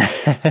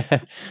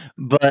 But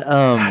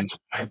that's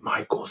why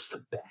Michael's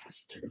the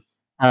best.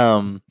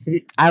 I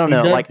don't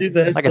know. Like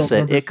I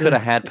said, it could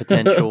have had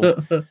potential.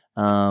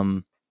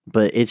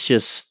 But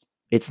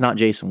it's not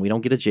Jason. We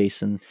don't get a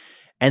Jason.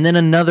 And then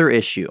another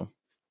issue.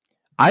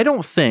 I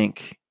don't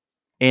think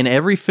in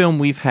every film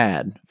we've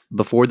had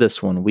before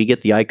this one, we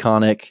get the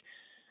iconic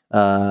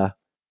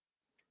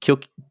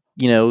kill,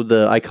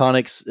 the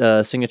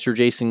iconic signature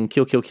Jason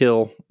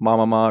kill,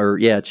 ma, or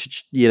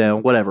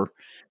whatever.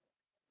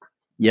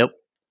 Yep.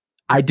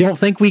 I don't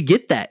think we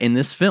get that in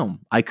this film.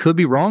 I could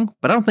be wrong,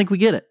 but I don't think we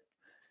get it.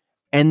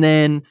 And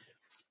then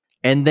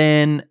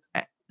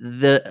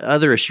the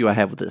other issue I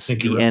have with this,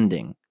 the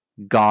ending,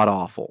 god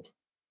awful,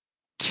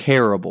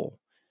 terrible.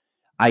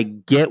 I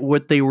get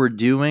what they were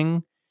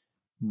doing,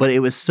 but it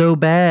was so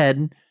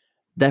bad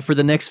that for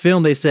the next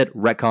film they said,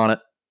 retcon it.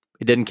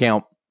 It didn't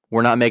count.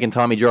 We're not making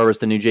Tommy Jarvis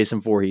the new Jason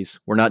Voorhees.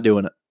 We're not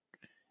doing it.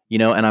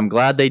 And I'm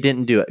glad they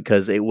didn't do it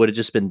because it would have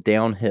just been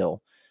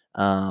downhill.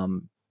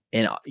 And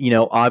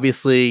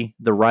obviously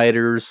the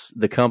writers,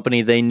 the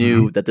company, they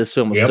knew that this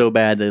film was so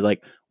bad. They're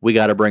like, we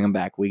got to bring him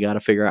back. We got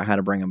to figure out how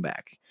to bring him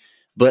back.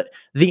 But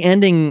the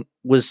ending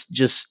was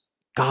just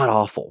god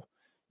awful.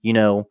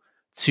 To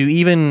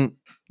even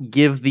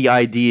give the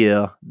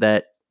idea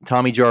that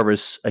Tommy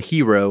Jarvis, a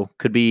hero,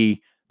 could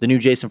be the new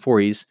Jason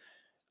Voorhees.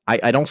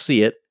 I don't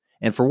see it.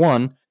 And for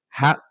one,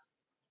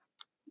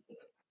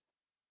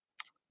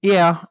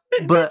 yeah,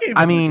 but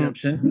I mean,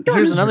 redemption. He got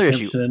here's his another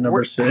issue. redemption in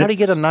number How did he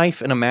get a 6.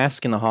 knife and a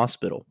mask in the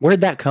hospital? Where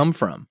did that come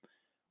from?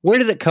 Where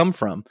did it come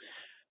from?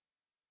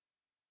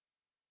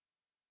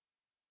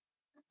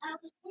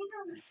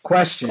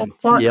 Question.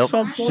 Plot, Yep.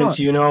 some Since plot.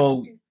 you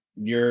know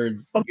you're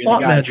the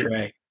Plot guy, magic.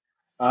 Trey.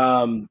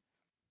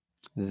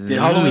 Did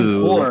Halloween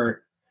Ooh.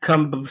 4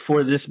 come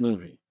before this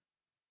movie?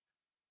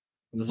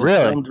 Was it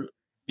Really? filmed?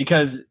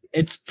 Because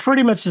it's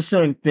pretty much the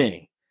same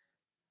thing,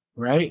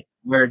 right?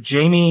 Where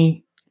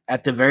Jamie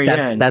at the very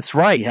end, That's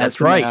right. she has That's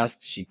the right. mask.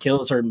 She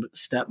kills her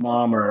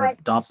stepmom or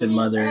adopted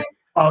mother,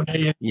 Oh,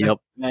 yeah. Yep.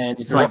 and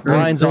it's like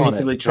Brian's on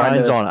basically it. trying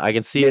Brian's to on it. I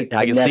can see make it.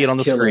 I the can see it next on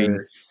the screen.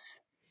 killer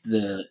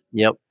the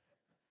Yep.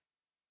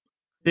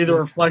 See the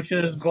reflection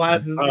in his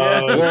glasses.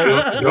 Yeah.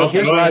 Well,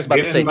 here's what I was about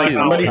to say like too.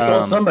 somebody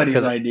stole somebody's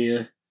because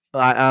idea.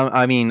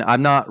 I mean,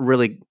 I'm not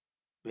really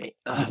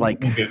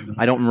like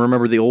I don't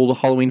remember the old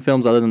Halloween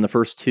films other than the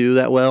first two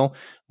that well,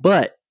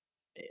 but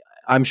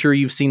I'm sure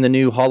you've seen the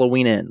new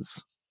Halloween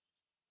Ends.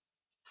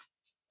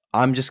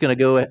 I'm just gonna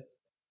go.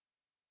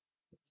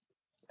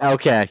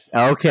 Okay.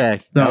 No,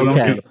 Okay. don't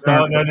get No,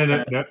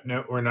 started.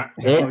 no, we're not.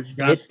 Oh, you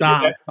gotta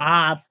stop.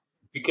 Stop.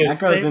 Because That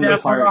goes Save into that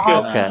for the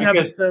part. Halloween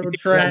episode,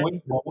 Trey.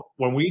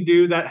 when we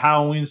do that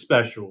Halloween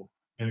special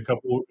in a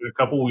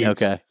couple weeks,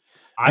 Okay.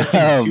 I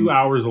think 2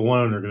 hours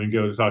alone are going to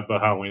go to talk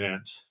about Halloween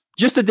Ends.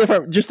 Just a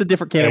different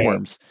can of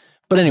worms.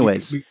 But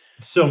anyways,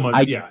 so much.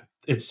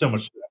 It's so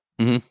much.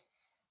 Mm-hmm.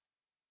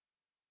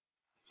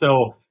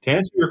 So to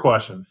answer your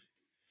question,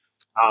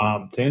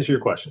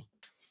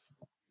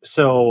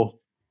 so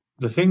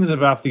the things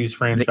about these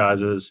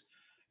franchises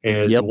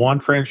is one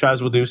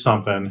franchise will do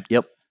something.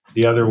 Yep.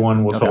 The other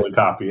one will totally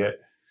copy it.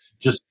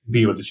 Just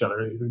be with each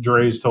other.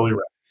 Dre's totally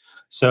right.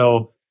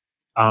 So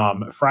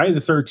Friday the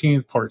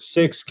 13th, Part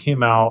 6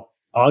 came out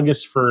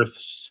August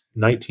 1st,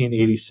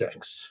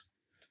 1986.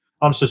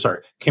 I'm so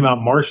sorry. Came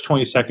out March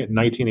 22nd,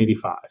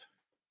 1985.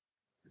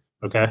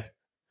 Okay.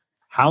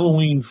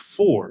 Halloween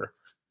 4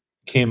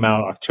 came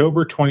out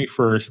October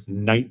 21st,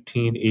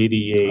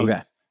 1988.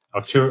 Okay.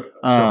 So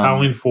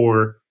Halloween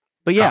 4.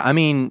 But yeah, I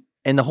mean,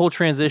 and the whole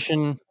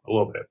transition. A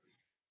little bit.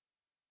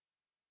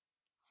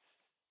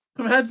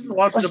 Imagine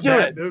watching Let's do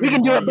it. We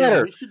can do it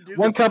better.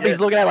 One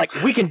company's looking at it like,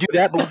 we can do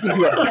that, but we can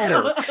do it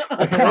better.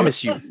 I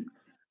promise you.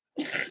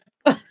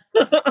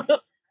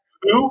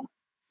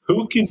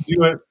 Who can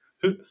do it?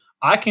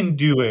 I can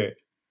do it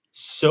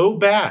so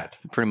bad.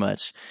 Pretty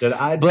much. That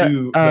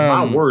that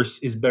my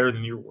worst is better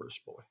than your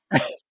worst, boy.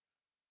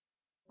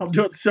 I'm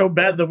doing so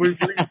bad that we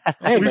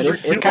Hey, but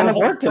it kind of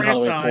worked in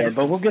Halloween 4,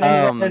 but we'll get into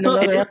that in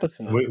another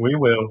episode. We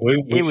will.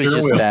 It was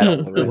just bad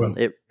all around.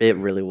 It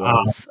really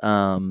was.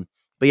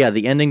 But yeah,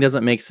 the ending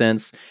doesn't make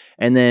sense.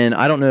 And then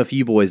I don't know if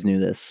you boys knew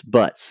this,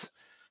 but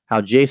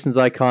how Jason's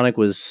iconic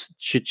was,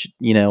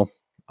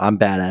 I'm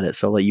bad at it,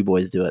 so I'll let you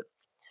boys do it.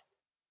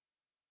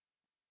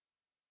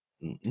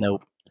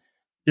 Nope.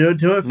 Do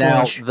it.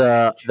 Now Flush.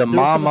 the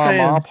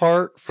ma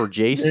part for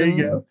Jason. There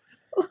you go.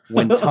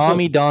 When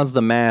Tommy dons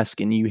the mask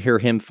and you hear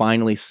him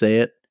finally say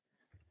it,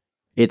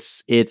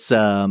 it's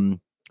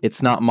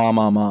not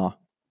ma.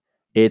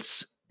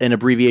 It's an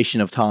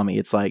abbreviation of Tommy.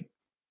 It's like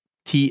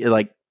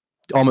like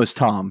almost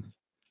Tom.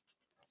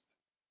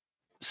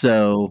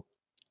 So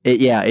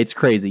it's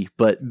crazy,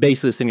 but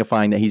basically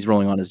signifying that he's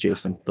rolling on as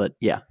Jason. But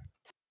yeah,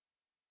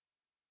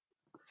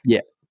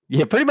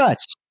 pretty much.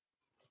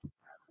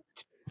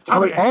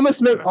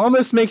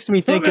 Almost makes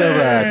me think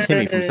of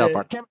Timmy from South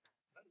Park.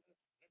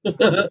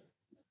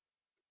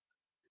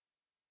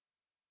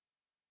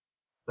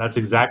 That's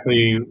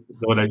exactly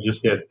what I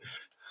just did.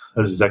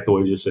 That's exactly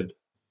what I just said.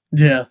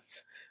 Yeah.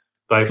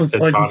 It's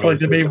like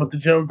the meme with the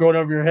joke going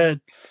over your head.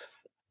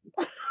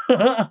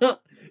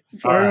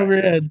 Over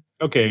your head.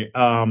 Okay.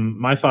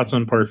 My thoughts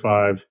on Part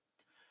 5.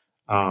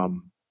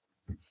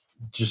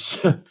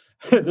 Just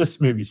this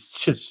movie's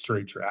just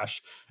straight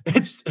trash.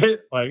 It's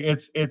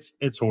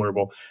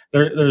horrible.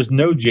 There's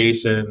no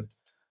Jason.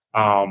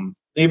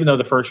 Even though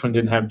the first one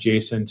didn't have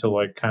Jason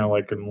till kind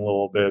of in a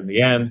little bit in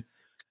the end.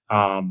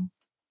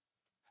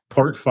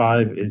 Part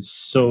 5 is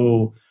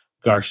so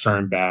gosh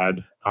darn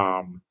bad.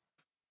 I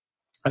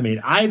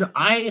mean, I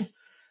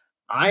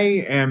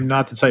am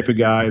not the type of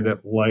guy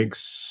that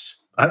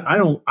likes. I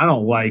don't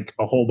like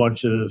a whole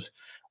bunch of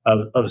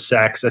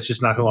sex. That's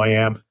just not who I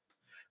am.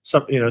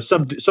 Some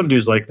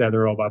dudes like that.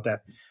 They're all about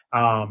that.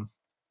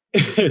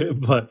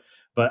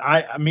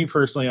 But me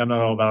personally, I'm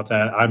not all about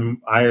that.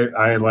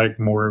 I like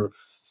more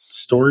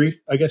story,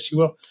 I guess you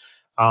will.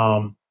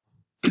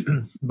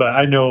 But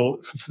I know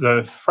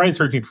the Friday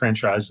the 13th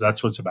franchise,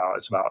 that's what it's about.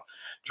 It's about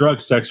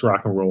drugs, sex,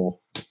 rock and roll,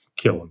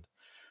 killing.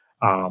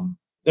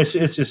 It's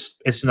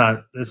just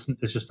not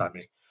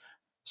me.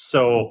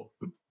 So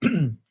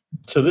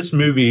this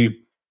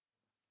movie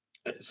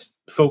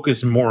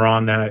focused more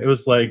on that. It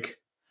was like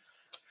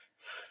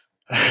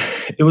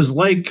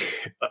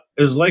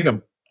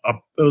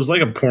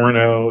a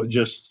porno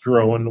just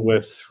thrown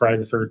with Friday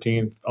the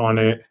 13th on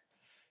it,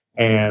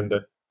 and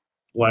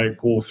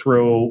like we'll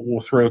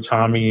throw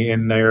Tommy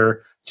in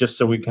there just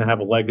so we can have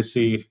a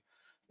legacy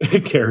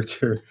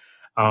character.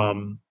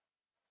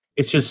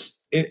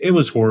 It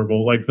was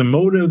horrible. Like the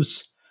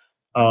motives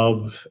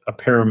of a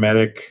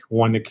paramedic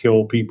wanting to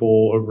kill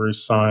people over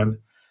his son.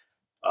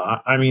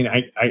 I mean,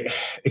 I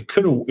it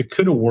could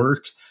have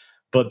worked,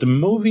 but the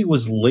movie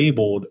was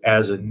labeled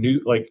as a new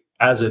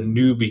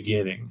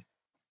beginning.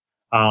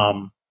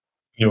 Friday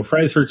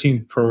the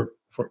 13th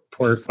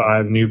part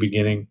 5 new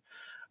beginning.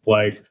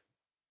 Like,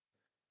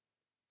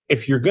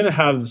 if you're gonna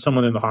have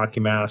someone in the hockey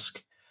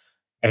mask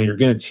and you're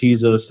gonna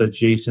tease us that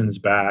Jason's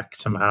back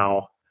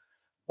somehow,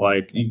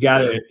 like you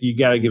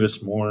gotta give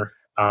us more.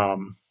 I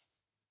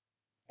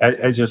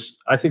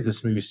think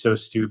this movie's so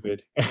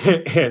stupid,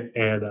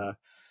 and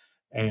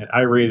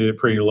I rated it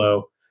pretty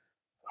low.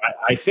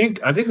 I think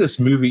this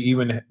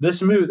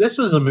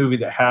was a movie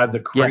that had the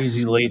crazy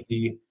Yes.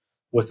 lady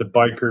with the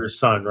biker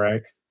son,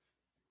 right?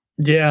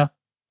 Yeah.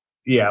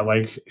 Yeah,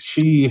 like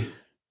she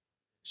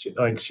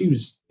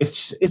was.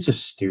 It's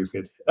just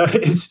stupid.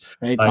 It's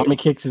Hey, like Tommy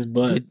kicks his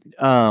butt.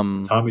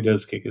 Tommy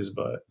does kick his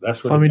butt.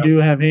 That's what Tommy it do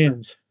have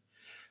hands.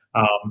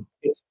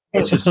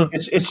 it's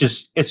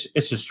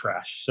just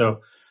trash. So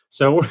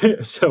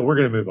we're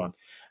gonna move on.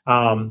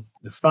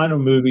 The final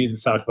movie to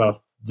talk about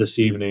this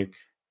evening,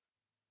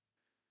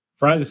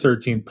 Friday the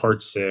 13th,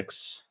 Part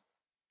 6.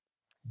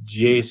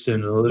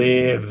 Jason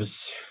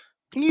lives,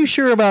 You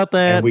sure about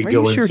that? and we Are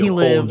go you sure into he whole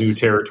lives? new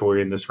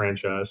territory in this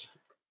franchise.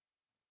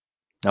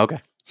 Okay.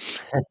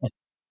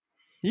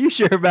 You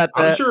sure about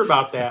that? I'm sure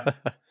about that.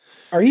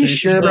 Are you Jason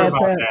sure sure about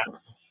about that?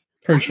 that.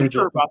 Pretty sure.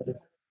 Sure about that.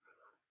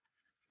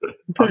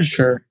 I'm pretty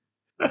sure.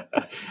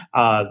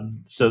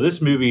 So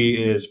this movie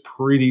is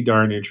pretty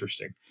darn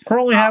interesting. We're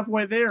only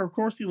halfway there. Of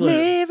course he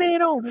lives.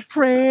 Living on a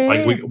prayer.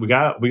 Like we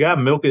got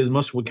milk it as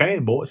much as we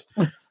can, boys.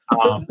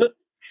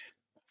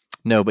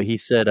 No, but he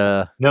said,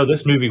 No,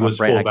 this movie was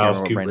full I of can't Alice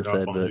remember what Cooper,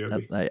 Brandon not said,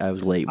 Bon but Jovi. I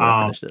was late when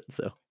I finished it.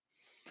 So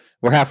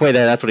we're halfway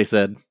there. That's what he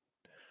said.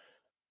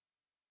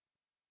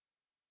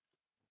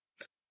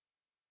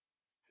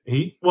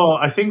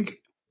 I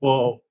think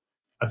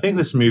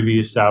this movie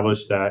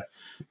established that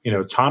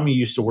Tommy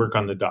used to work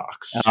on the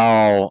docks.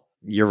 Oh,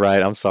 you're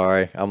right. I'm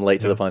sorry. I'm late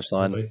to the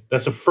punchline.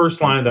 That's the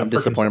first line that I'm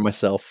disappointed in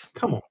myself.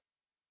 Come on.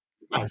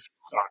 I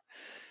suck.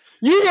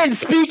 You didn't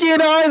speak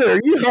in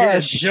either. You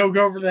hush. Joke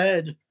over the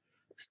head.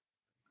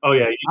 Oh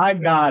yeah, I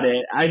got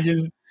it. I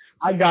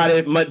got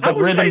it. But the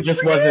rhythm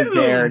just wasn't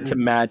there to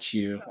match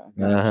you.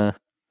 Uh-huh.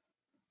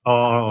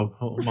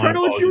 Oh, my Try to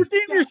let you apologies.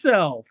 redeem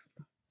yourself.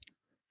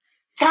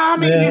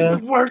 Tommy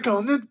used to work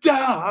on the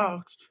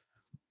docks.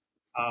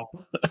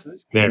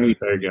 There you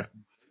go.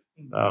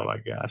 Oh my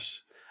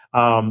gosh.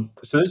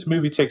 So this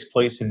movie takes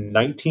place in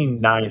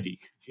 1990,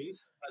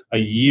 a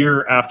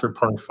year after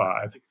Part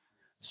 5.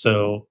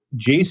 So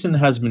Jason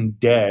has been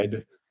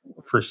dead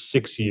for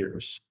 6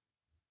 years.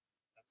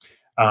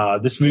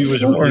 This movie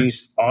was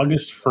released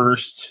August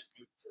 1st,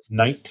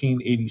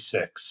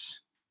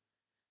 1986.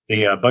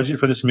 The budget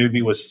for this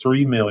movie was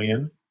 $3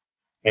 million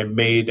and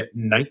made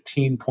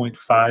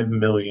 $19.5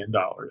 million.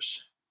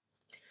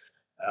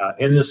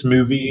 In this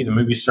movie, the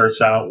movie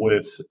starts out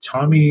with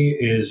Tommy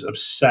is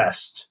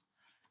obsessed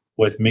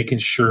with making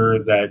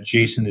sure that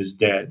Jason is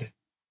dead.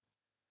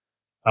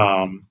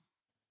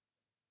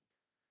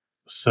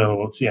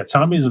 So yeah,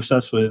 Tommy is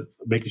obsessed with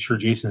making sure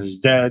Jason is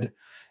dead,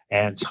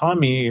 and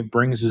Tommy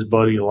brings his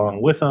buddy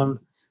along with him,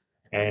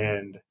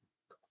 and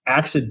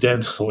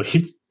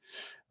accidentally,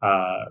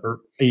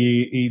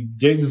 he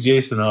digs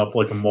Jason up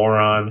like a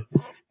moron.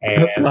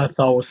 And that's what I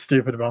thought was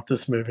stupid about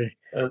this movie.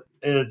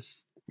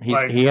 It's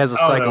he has a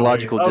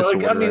psychological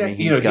disorder. I mean,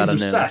 he's got to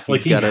know. Obsessed.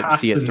 He's got to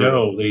see it through.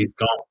 Know that he's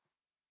gone.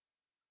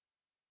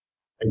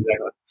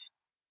 Exactly.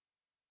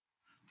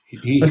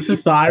 That's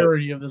just the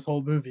irony of this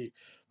whole movie.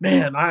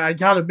 Man, I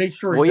got to make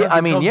sure he doesn't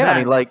come back. I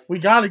mean, like we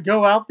got to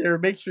go out there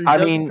and make sure he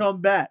doesn't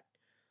come back.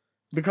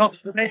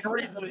 Becomes the main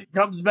reason he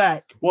comes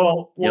back.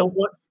 Well,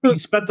 he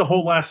spent the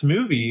whole last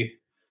movie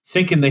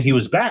thinking that he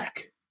was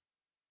back.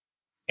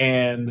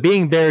 And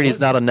being buried is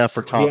not enough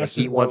for Tommy.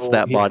 He wants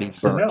that body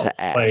burnt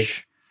to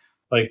ash.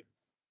 Like,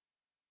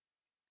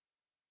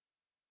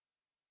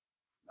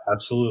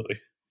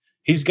 absolutely.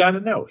 He's got to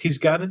know. He's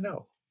got to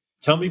know.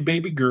 Tell me,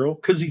 baby girl,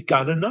 because he's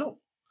got to know.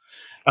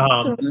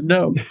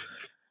 No.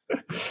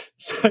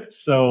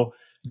 So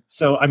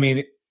I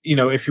mean,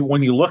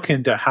 when you look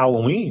into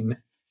Halloween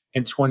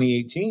in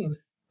 2018,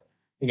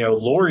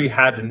 Laurie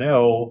had to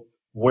know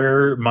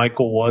where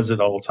Michael was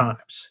at all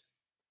times.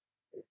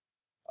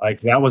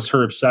 Like, that was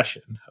her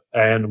obsession.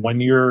 And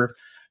when you're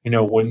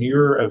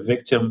a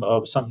victim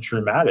of something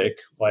traumatic,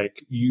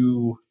 like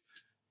you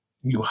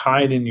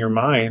hide in your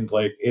mind,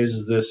 like,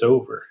 is this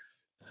over?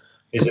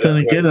 But then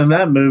again, in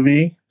that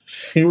movie,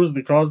 she was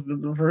the cause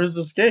for his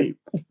escape.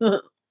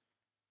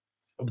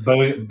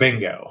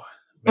 Bingo.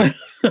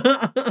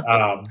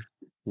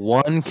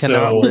 One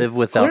cannot live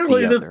without the other.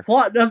 Clearly, this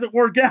plot doesn't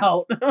work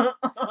out.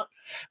 But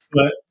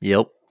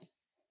yep.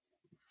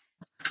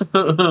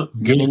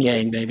 Yin and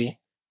yang, baby.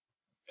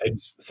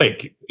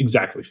 Thank you.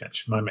 Exactly,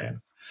 Finch, my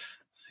man.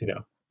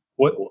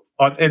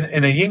 What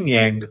in a yin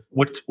yang?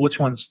 Which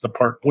one's the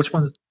part? Which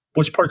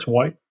part's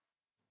white?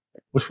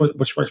 Which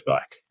part's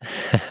black?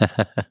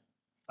 I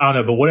don't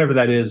know, but whatever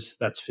that is,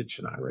 that's Fitch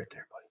and I right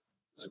there, buddy.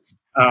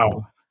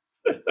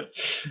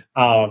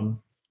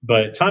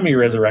 But Tommy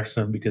resurrects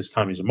him because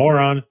Tommy's a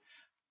moron.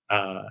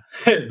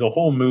 The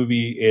whole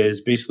movie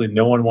is basically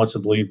no one wants to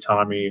believe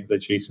Tommy that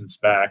Jason's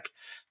back.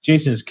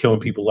 Jason's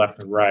killing people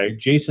left and right.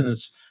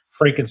 Jason's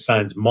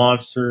Frankenstein's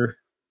monster,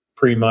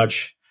 pretty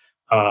much.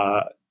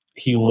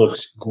 He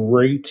looks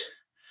great.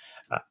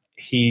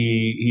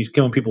 He's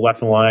killing people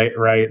left and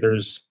right.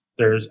 There's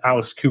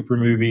Alex Cooper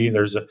movie.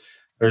 There's a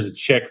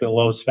chick that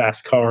loves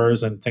fast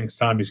cars and thinks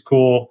Tommy's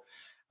cool.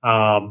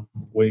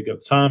 Way to go,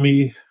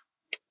 Tommy.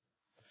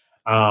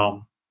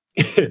 Um,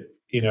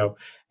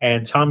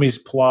 and Tommy's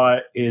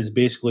plot is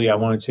basically I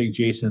want to take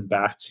Jason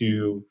back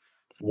to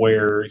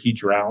where he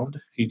drowned.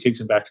 He takes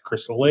him back to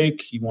Crystal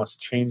Lake. He wants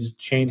to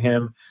chain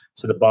him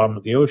to the bottom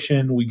of the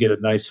ocean. We get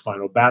a nice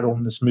final battle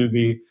in this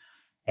movie,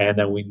 and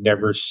then we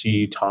never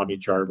see Tommy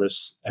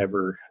Jarvis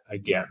ever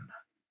again.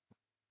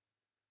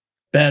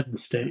 Bad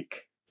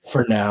mistake.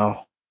 For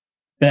now.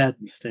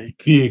 Bad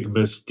mistake. Big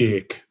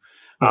mistake.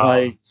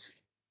 Like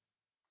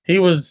he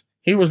was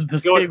the Go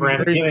saving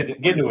Brandon. grace.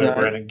 Get into it,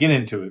 Brandon. Get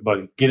into it,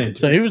 buddy. Get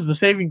into So it. he was the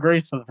saving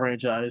grace for the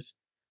franchise.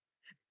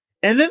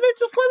 And then they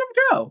just let him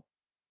go.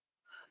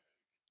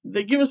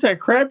 They give us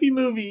that crappy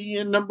movie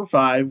in number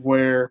 5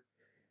 where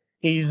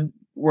he's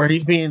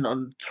being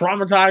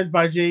traumatized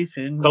by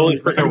Jason. Totally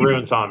freaking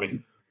ruined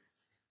Tommy.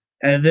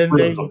 And then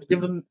Ruined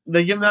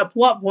they give him that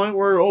plot point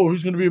where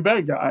he's going to be a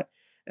bad guy.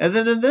 And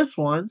then in this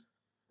one,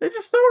 they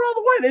just throw it all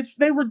the way.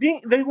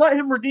 They let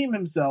him redeem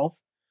himself,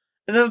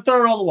 and then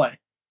throw it all the way.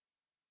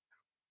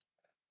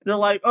 They're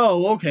like,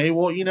 oh, okay,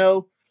 well,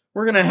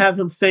 we're gonna have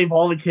him save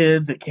all the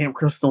kids at Camp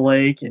Crystal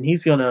Lake, and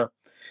he's gonna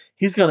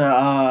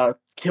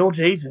kill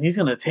Jason. He's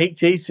gonna take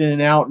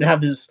Jason out and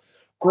have this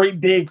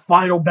great big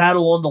final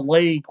battle on the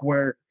lake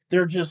where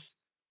they're just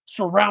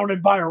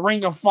surrounded by a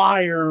ring of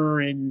fire,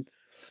 and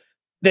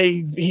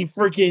he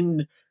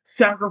freaking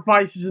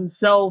sacrifices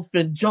himself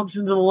and jumps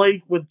into the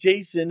lake with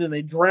Jason, and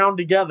they drown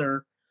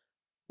together.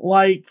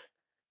 Like,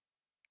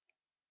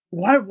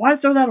 why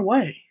throw that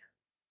away?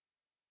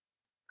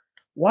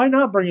 Why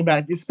not bring him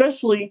back?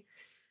 Especially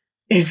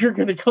if you're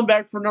going to come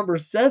back for number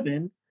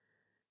 7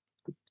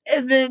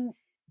 and then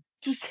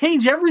just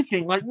change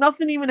everything like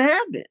nothing even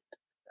happened.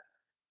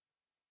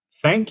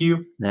 Thank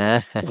you. We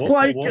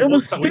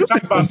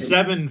talk about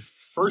 7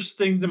 first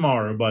thing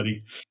tomorrow,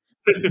 buddy.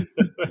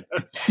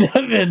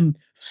 7.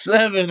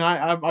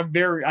 I'm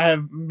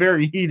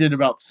very heated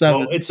about 7.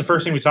 Well, it's the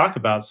first thing we talk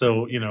about,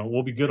 so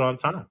we'll be good on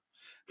time.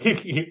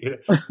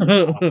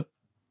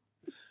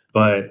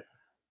 But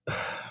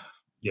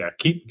yeah,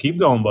 keep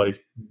going, buddy.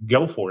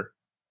 Go for it.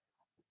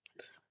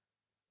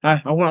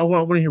 I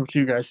want to hear what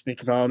you guys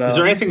think about. Is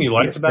there anything you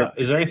liked about?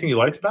 Is there anything you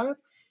liked about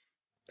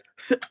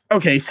it?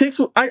 Okay,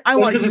 6. I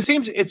like because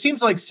it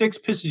seems like 6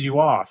 pisses you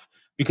off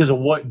because of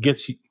what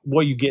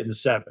you get in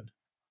 7.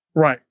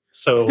 Right.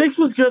 So 6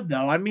 was good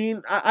though. I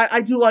mean,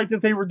 I do like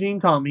that they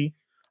redeemed Tommy.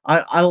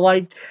 I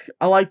like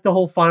the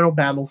whole final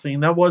battle scene.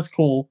 That was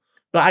cool.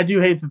 But I do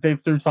hate that they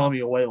threw Tommy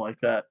away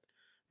like that.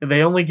 And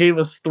they only gave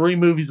us 3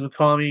 movies with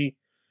Tommy,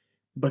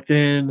 but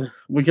then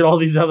we get all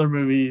these other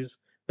movies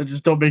that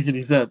just don't make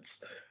any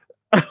sense.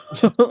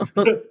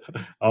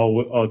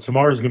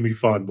 Tomorrow's gonna be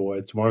fun,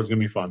 boy. Tomorrow's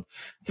gonna be fun.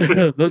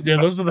 Yeah,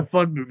 those are the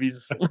fun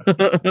movies.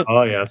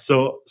 Oh yeah,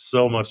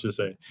 so much to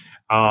say.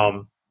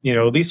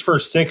 These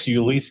first 6,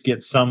 you at least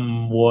get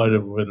somewhat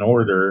of an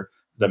order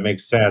that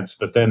makes sense,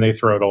 but then they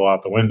throw it all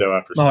out the window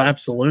after. Oh,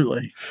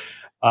 absolutely.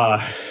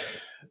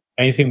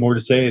 Anything more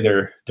to say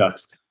there,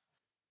 Ducks?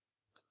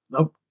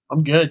 Nope,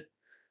 I'm good.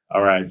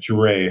 All right,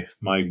 Dre,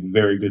 my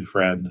very good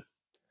friend.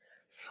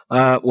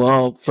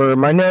 Well, for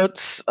my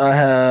notes, I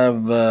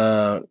have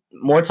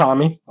more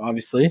Tommy,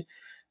 obviously.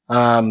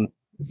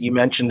 You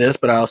mentioned this,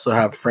 but I also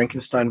have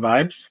Frankenstein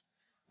vibes.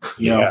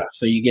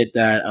 So you get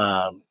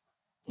that.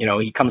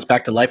 He comes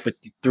back to life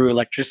through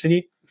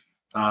electricity,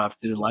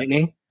 through the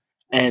lightning,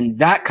 and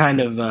that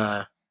kind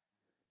of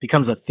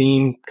becomes a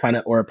theme,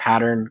 or a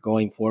pattern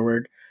going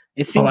forward.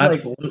 It seems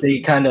like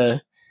they kind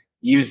of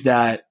use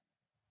that,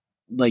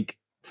 like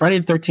Friday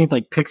the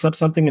 13th, picks up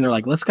something, and they're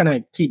like, let's kind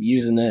of keep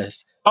using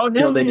this.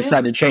 Until they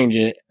decide to change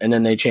it, and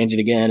then they change it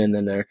again, and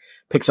then they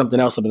pick something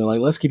else up, and they're like,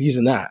 let's keep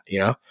using that,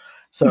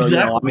 So,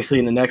 exactly. Obviously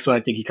in the next one,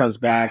 I think he comes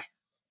back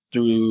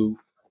through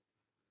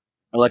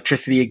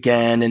electricity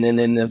again, and then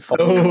in the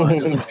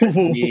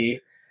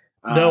electricity.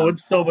 No,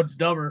 it's so much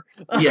dumber.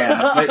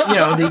 Yeah,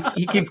 but,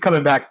 he keeps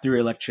coming back through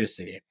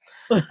electricity.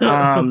 This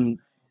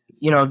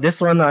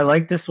one, I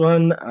like this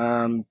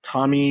one.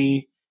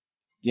 Tommy,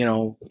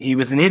 he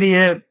was an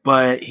idiot,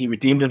 but he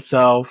redeemed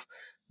himself.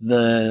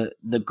 The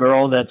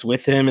girl that's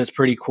with him is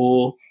pretty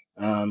cool.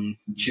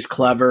 She's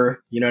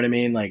clever. You know what I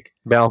mean? Like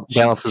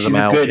balances them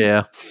out.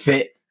 Yeah,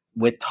 fit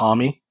with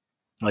Tommy.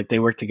 Like they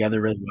work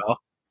together really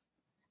well.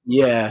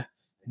 Yeah.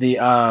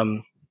 The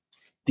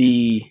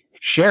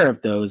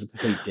sheriff though is a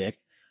complete dick,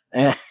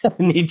 and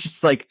he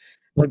just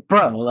Like,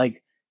 bro,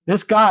 like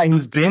this guy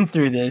who's been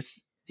through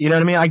this, you know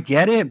what I mean? I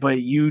get it,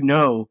 but you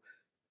know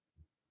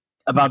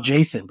about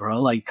Jason, bro.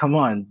 Like, come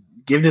on,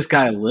 give this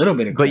guy a little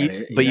bit of But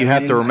credit. you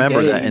have to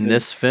remember that in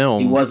this he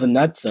film, was a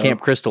nutso. Camp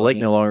Crystal Lake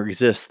no longer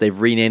exists. They've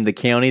renamed the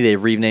county.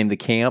 They've renamed the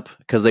camp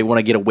because they want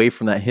to get away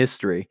from that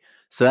history.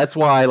 So that's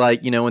why,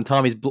 like, when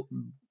Tommy's,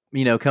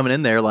 coming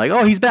in there, like,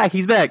 oh, he's back.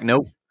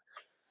 Nope.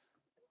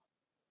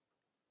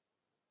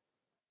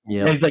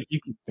 Yeah, Yep. he's like, you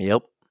can,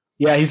 Yep.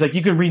 yeah, he's like,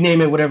 you can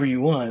rename it whatever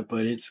you want,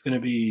 but it's gonna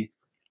be,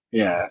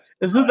 yeah.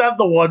 Isn't that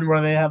the one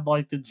where they have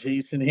like the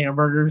Jason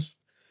hamburgers?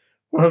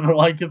 Where they're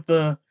like at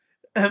the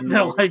and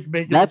they're like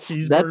making That's- the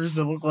cheeseburgers that's-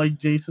 that look like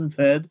Jason's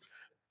head.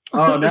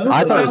 Oh, no,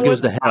 I thought it was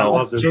Goes to I Hell.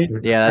 love this.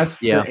 Yeah, that's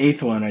the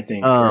 8th one, I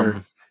think.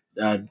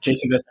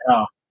 Jason Goes to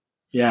Hell.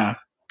 Yeah,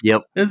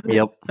 Yep. Is it?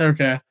 Yep.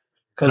 Okay.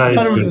 because Nice. I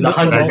thought it was the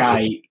hunter nice.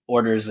 guy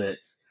orders it.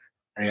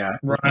 Yeah,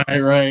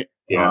 Right.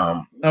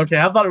 Yeah. Okay,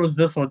 I thought it was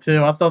this one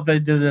too. I thought they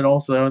did it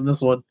also in this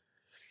one.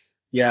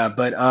 yeah,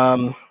 but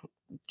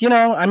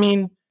I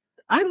mean,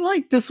 I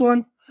like this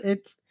one.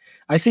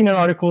 I seen an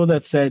article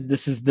that said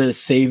this is the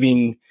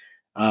saving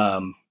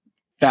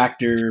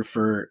factor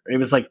for. It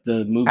was like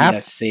the movie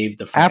that saved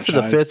the franchise.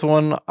 After the 5th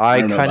one,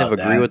 I don't know kind of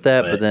about agree that, with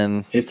that, but but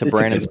then it's to a good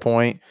Brandon's one.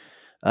 point,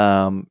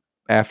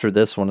 after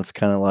this one, it's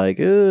kind of like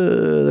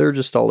they're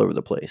just all over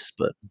the place.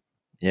 But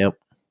yep.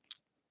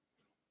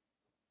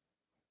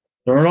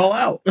 Throw it all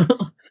out.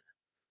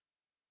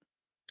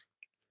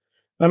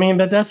 I mean,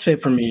 but that's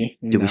it for me.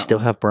 Do we still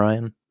have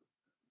Bryan?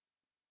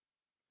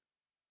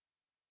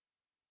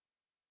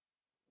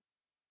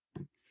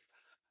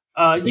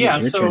 Yeah.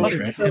 It's your turn,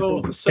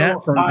 Trey.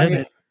 Chat for a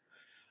minute.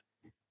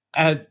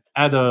 at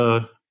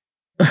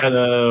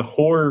a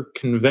horror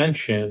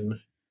convention,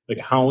 like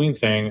a Halloween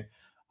thing,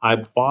 I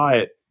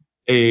bought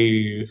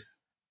a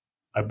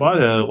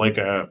like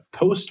a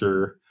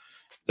poster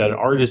that an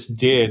artist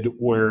did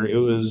where it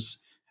was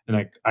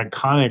an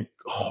iconic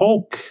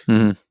Hulk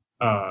Mhm.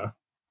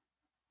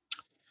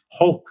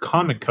 Hulk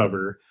comic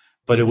cover,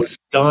 but it was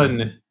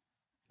done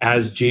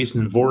as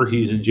Jason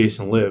Voorhees and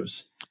Jason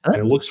Lives, and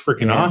it looks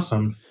freaking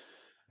awesome.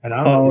 And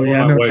I don't know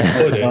where my wife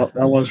put it.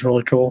 That was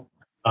really cool.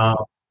 I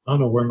don't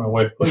know where my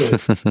wife put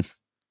it,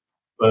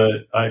 but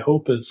I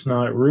hope it's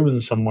not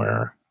ruined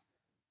somewhere.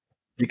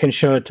 You can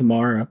show it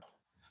tomorrow.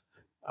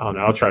 I don't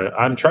know. I'll try to.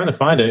 I'm trying to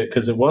find it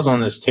because it was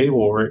on this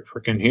table right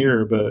freaking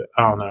here, but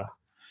I don't know.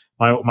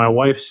 My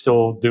wife's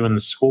still doing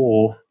the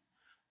school,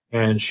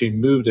 and she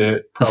moved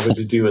it probably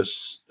to do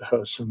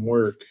some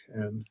work,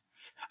 and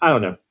I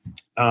don't know.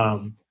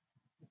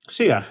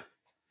 So yeah,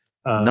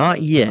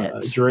 Not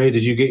yet. Dre,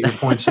 did you get your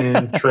points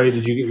in? Trey,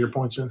 did you get your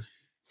points in?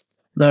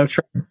 No,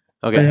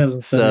 Okay,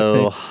 hasn't said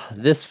so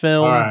this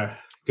film, All right,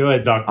 go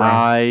ahead, Doc Brown.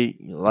 I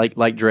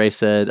like Dre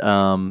said. A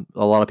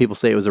lot of people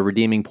say it was a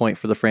redeeming point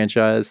for the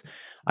franchise.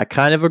 I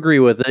kind of agree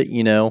with it.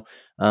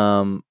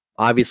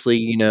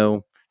 Obviously,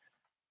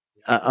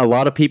 a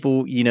lot of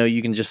people,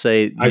 you can just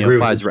say, I agree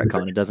with 5's you.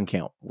 retcon. It doesn't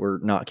count. We're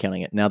not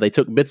counting it. Now they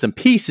took bits and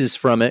pieces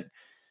from it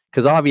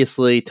because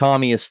obviously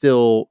Tommy is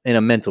still in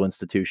a mental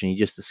institution. He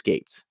just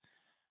escaped.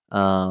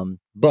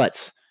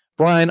 But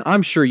Bryan,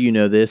 I'm sure you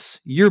know this.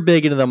 You're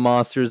big into the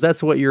monsters.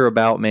 That's what you're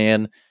about,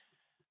 man.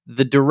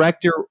 The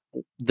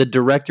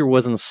director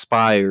was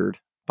inspired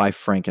by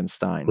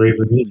Frankenstein.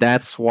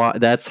 That's why.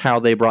 That's how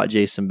they brought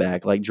Jason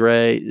back. Like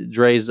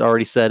Dre's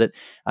already said it.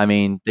 I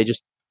mean, they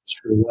just.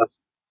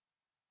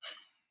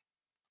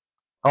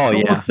 Oh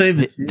yeah. Say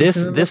that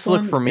This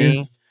look for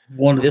me.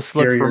 One of This the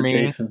look for scarier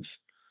me. Jasons.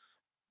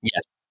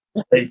 Yes.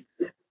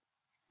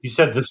 You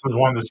said this was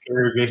one of the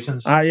scarier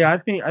Jasons. I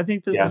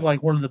think this is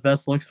like one of the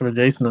best looks for a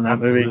Jason in that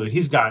movie.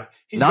 He's got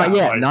not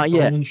yet. like, Not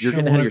yet. bones You're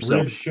getting ahead of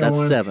showing, yourself.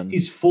 That's 7.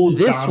 He's full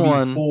This zombie,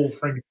 one. full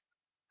Frank.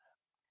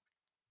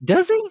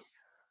 Does he?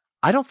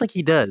 I don't think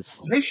he does.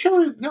 They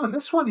show it. No, in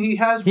this one he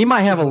has. He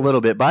might have a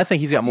little bit, but I think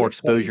he's got more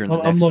exposure in the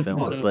next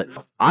film. But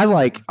I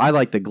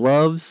like the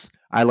gloves.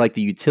 I like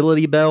the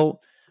utility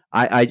belt.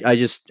 I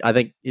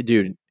think,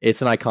 dude,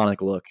 it's an iconic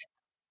look.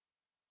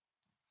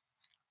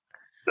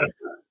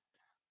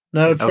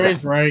 No,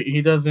 Trey's right.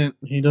 He doesn't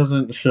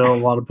show a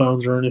lot of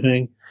bones or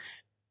anything.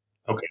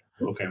 Okay.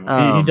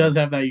 He does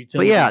have that utility.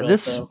 But yeah, belt,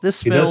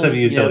 this though. film, does have a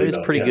utility is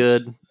belt, pretty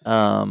yes.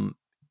 good.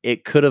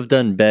 It could have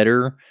done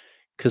better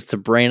because to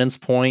Brandon's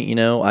point,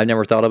 I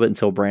never thought of it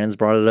until Brandon's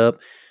brought it up.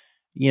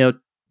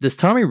 Does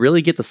Tommy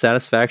really get the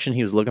satisfaction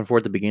he was looking for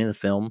at the beginning of the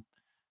film?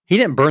 He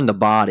didn't burn the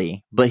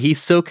body, but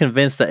he's so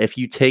convinced that if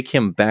you take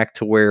him back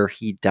to where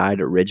he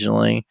died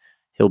originally,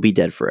 he'll be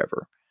dead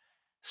forever.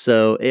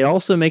 So it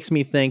also makes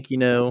me think,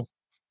 yeah.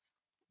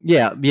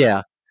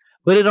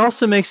 But it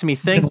also makes me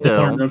think,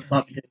 though,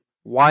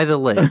 why the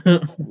lake?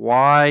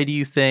 Why do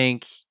you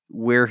think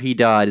where he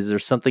died? Is there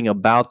something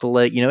about the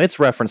lake? It's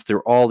referenced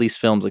through all these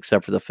films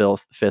except for the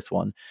 5th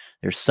one.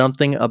 There's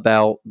something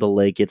about the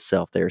lake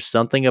itself. There's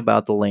something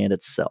about the land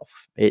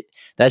itself.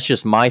 That's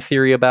just my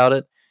theory about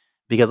it.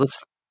 Because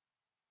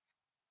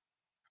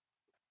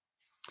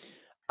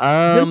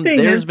Didn't they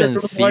There's hint that been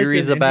there was, like,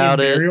 theories an about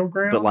Indian it, burial but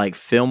ground? like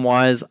film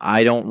wise,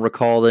 I don't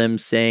recall them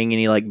saying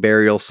any like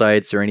burial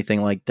sites or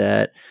anything like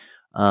that.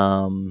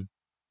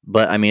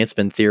 But I mean, it's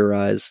been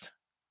theorized.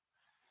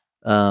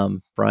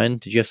 Bryan,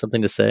 did you have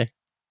something to say?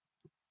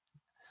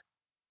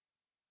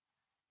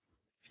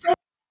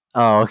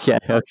 Oh, okay,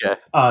 okay.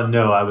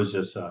 No, I was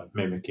just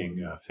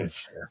mimicking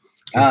Finch there.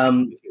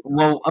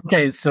 Well,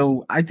 okay,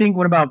 so I think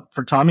what about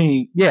for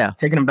Tommy Yeah,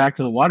 taking him back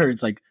to the water?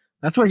 It's like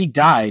that's where he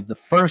died the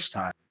first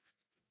time.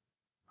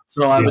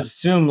 So I would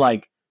assume,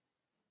 like,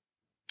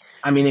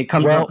 I mean, it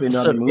comes well, up in so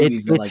other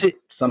movies that like it's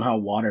somehow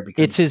water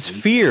becomes it's his his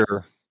fear.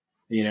 weakness.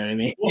 You know what I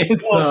mean? Well,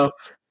 So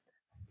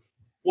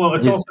well,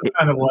 it's His, also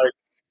kind of like,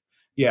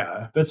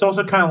 yeah, but it's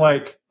also kind of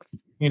like,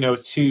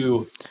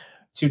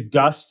 to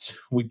dust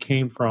we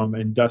came from,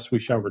 and dust we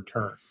shall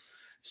return.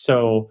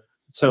 So,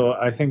 so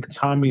I think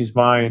Tommy's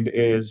mind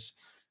is,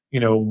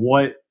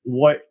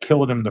 what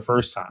killed him the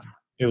first time?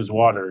 It was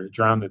water, it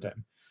drowned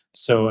him.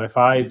 So if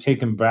I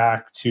take him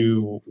back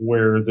to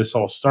where this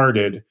all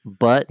started,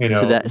 but to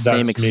that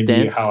same that's maybe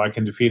extent, how I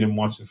can defeat him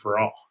once and for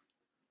all.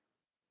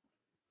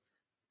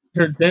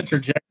 To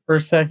interject for a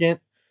second,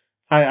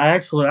 I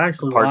actually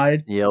parts.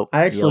 lied. Yep,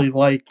 I actually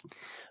like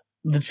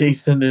the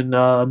Jason in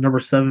number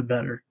 7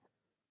 better.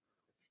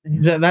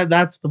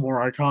 That's the more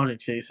iconic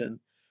Jason.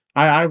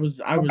 I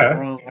was Okay.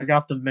 wrong. I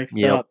got them mixed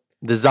yep. up.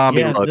 The zombie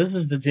Yeah, look. this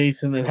is the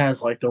Jason that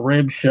has like the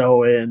ribs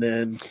showing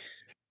and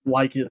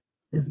like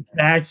his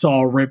back's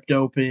all ripped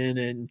open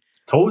and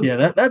Told you.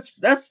 yeah,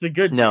 that's the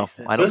good No,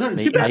 Jason. I don't. Doesn't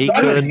He, he? bad he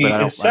Tommy could, was but I not.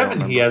 don't. In seven,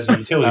 he remember. has a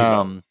utility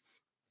belt.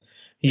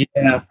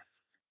 Yeah,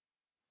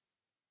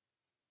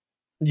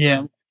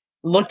 yeah.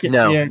 Look at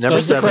No, yeah. number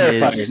just to So seven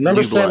clarify, is number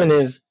New 7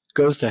 Blood. is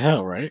goes to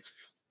hell, right?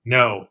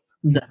 No,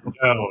 no,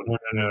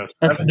 no. that's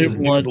Seven New is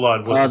New Blood.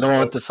 Blood. The one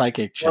with the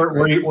psychic chick, where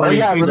right? he, where Oh he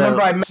yeah, faces,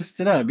 remember I So- messed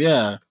it up.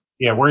 Yeah,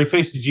 where he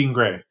faces Jean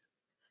Grey.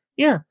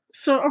 Yeah.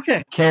 So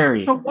okay.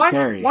 Carrie. So why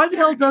Carrie. the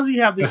hell does he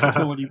have this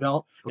utility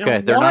belt? Okay,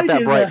 And they're why not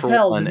that in bright the for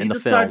hell one did he in the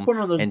decide to film, put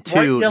on those and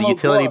bright two, the yellow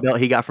utility gloves? belt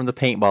he got from the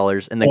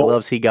paintballers, and the Oh.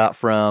 gloves he got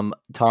from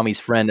Tommy's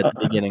friend at the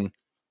beginning.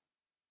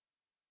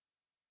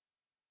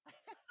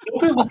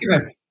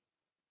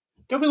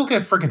 Don't be looking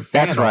at freaking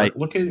fan That's art. right.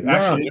 Look at No,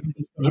 actually.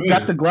 he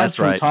got the gloves That's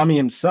from right. Tommy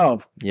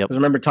himself. Yep. Because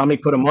remember, Tommy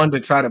put him on to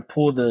try to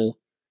pull the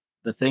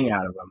thing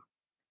out of him.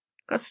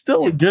 That's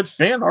still a good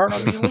fan art.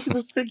 I mean, look at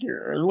this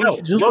figure. It looks No,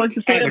 just look like the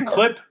at fan the art.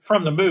 clip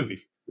from the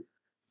movie.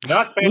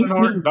 Not fan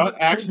art, not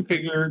action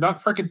figure, not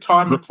freaking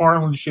Todd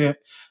McFarlane shit.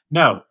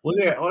 No, look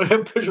at a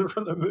picture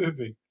from the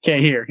movie.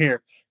 Okay,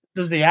 here.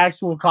 This is the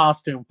actual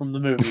costume from the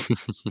movie.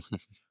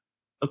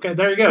 Okay,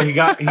 there you go. He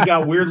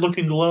got weird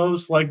looking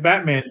gloves like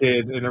Batman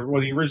did, and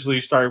when he originally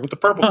started with the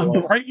purple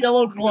gloves. Bright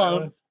yellow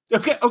gloves.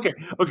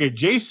 Okay.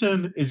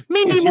 Jason is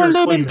Maybe here one to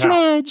little clean house.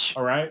 pledge.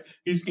 All right,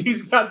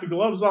 he's got the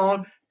gloves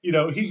on.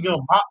 He's gonna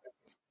mop.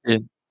 Yeah.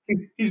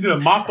 He's gonna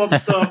mop up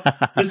stuff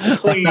just to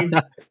clean.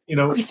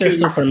 Mr.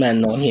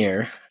 Superman, no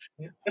here.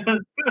 Go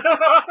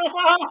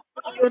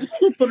to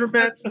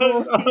Superman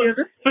School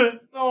Theater.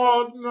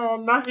 No,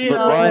 not here.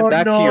 But Ryan,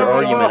 back to your no,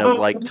 argument of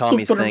like no.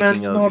 Tommy's Superman's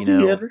thinking of, not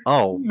theater.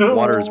 No.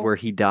 water's where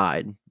he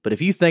died. But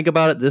if you think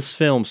about it, this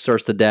film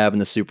starts to dab in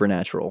the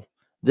supernatural.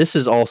 This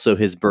is also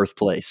his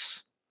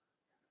birthplace.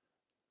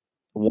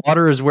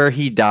 Water is where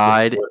he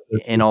died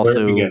This is and where it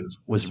also begins.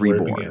 was This is where it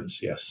reborn. begins,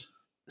 yes.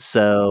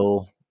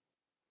 So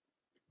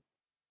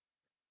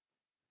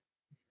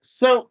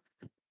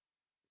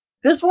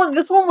this one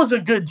was a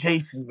good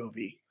Jason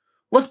movie.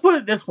 Let's put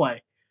it this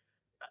way.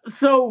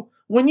 So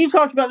when you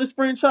talk about this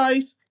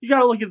franchise, you got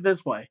to look at it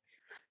this way.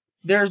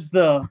 There's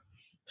the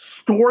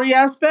story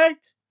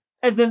aspect,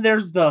 and then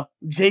there's the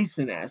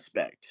Jason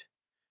aspect.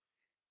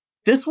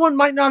 This one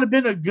might not have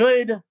been a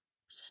good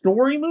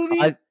story movie.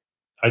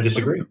 I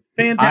disagree.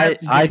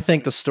 Fantastic. I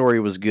think the story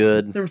was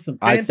good. There was some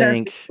I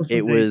fantastic think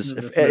it was, in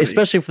this movie.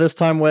 especially for this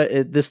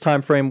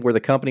time frame where the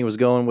company was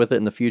going with it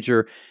in the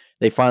future.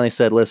 They finally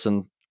said,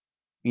 "Listen,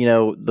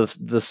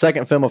 the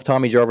second film of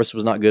Tommy Jarvis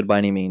was not good by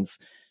any means,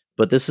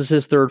 but this is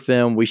his third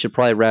film. We should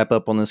probably wrap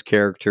up on this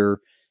character.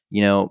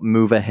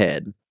 Move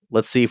ahead.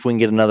 Let's see if we can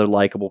get another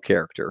likable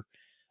character."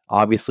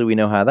 Obviously, we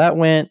know how that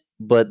went,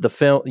 but the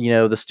film,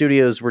 the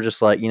studios were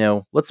just like,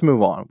 let's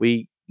move on.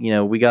 We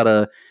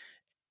gotta.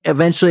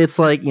 Eventually, it's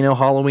like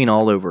Halloween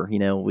all over.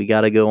 We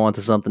got to go on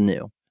to something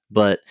new.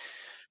 But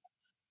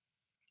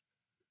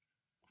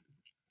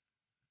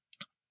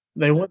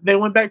they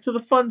went back to the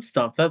fun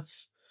stuff.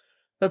 That's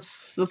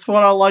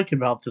what I like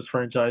about this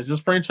franchise. This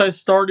franchise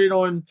started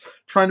on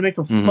trying to make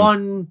a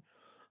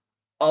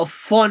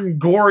fun,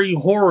 gory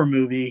horror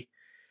movie,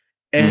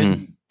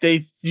 and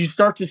you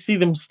start to see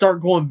them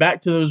start going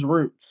back to those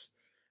roots.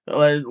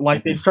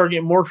 Like they start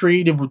getting more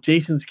creative with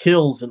Jason's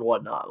kills and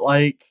whatnot.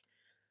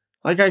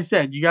 Like I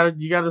said, you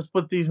gotta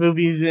split these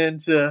movies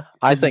into.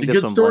 I think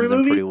this one blends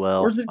in pretty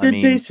well. Or is it a good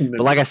Jason movie?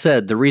 But like I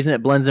said, the reason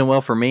it blends in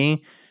well for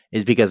me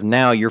is because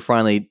now you're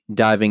finally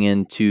diving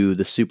into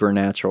the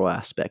supernatural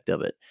aspect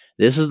of it.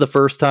 This is the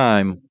first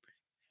time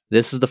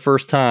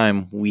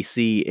we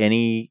see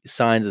any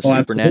signs of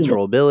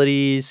supernatural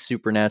abilities,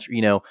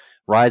 supernatural,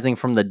 rising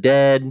from the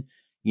dead,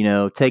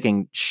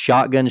 taking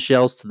shotgun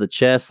shells to the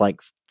chest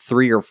like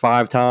 3 or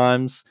 5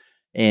 times.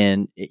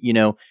 And,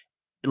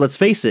 let's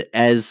face it,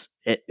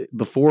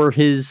 before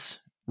his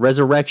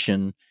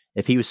resurrection,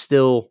 if he was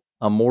still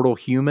a mortal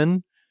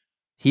human,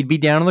 he'd be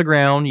down on the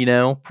ground,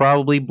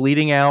 probably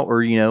bleeding out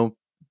or,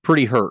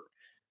 pretty hurt.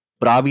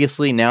 But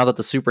obviously, now that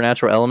the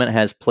supernatural element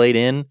has played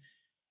in,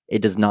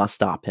 it does not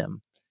stop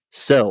him.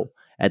 So,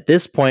 at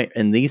this point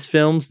in these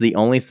films, the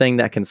only thing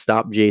that can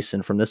stop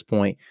Jason from this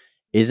point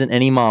isn't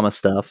any mama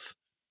stuff.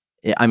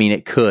 I mean,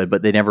 it could,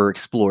 but they never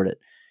explored it.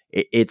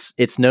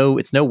 It's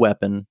no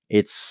weapon.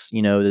 It's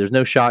there's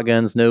no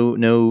shotguns, no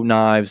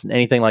knives,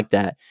 anything like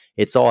that.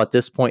 It's all at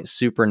this point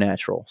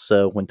supernatural.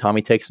 So when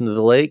Tommy takes him to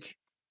the lake,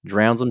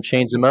 drowns him,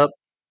 chains him up.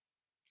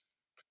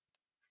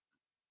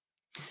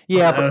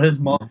 Yeah, but his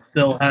mom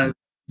still has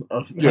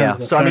yeah.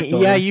 an So I mean, effect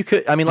on yeah, him. you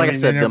could. I mean, like I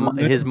said,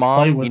 they his never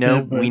play mom. with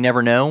it, We but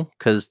never know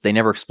because they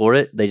never explored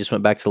it. They just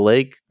went back to the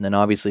lake, and then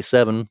obviously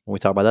Seven. When we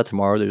talk about that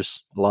tomorrow,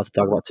 there's a lot to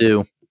talk about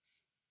too.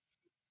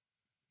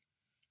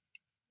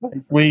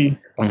 like, we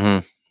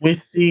Mm-hmm.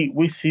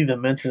 we see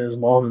them mention his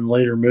mom in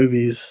later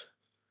movies.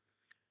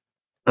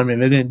 I mean,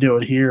 they didn't do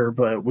it here,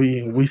 but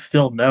we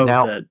still know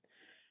Now, that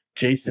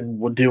Jason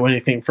would do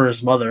anything for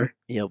his mother,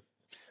 yep.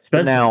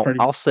 But especially now Freddy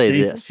I'll say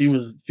Jason. this: She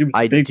was a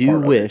I big do part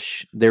of it.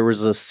 wish there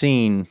was a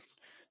scene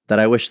that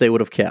I wish they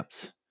would have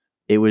kept.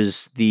 It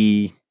was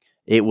the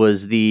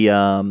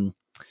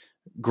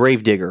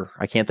gravedigger.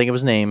 I can't think of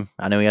his name.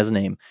 I know he has a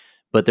name,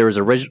 but there was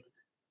original.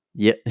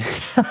 Yeah,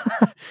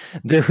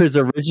 there was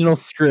original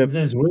script.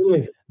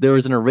 There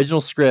was an original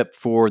script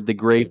for the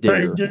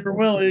gravedigger Gravedigger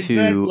Willie,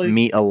 to exactly.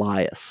 meet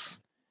Elias,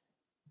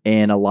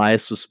 and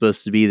Elias was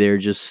supposed to be there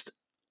just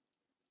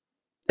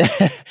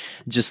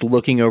just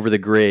looking over the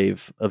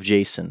grave of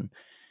Jason.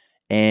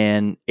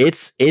 And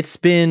it's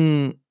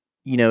been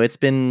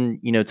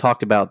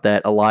talked about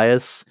that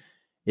Elias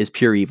is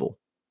pure evil.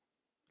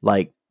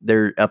 Like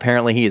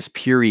apparently he is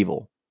pure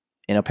evil,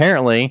 and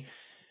apparently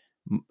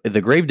the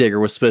gravedigger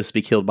was supposed to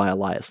be killed by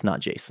Elias, not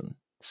Jason.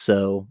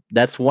 So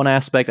that's one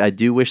aspect I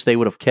do wish they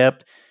would have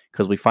kept,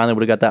 because we finally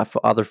would have got that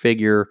father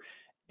figure,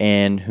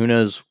 and who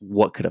knows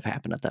what could have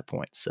happened at that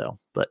point. So,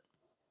 but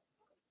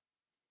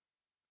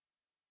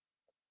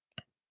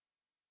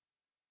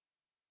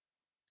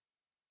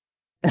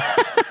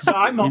So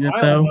I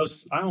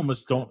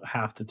almost don't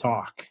have to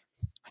talk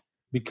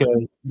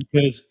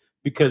because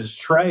because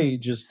Trey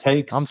just I'm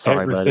takes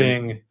sorry, buddy.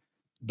 everything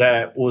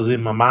that was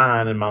in my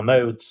mind and my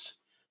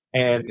notes,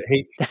 and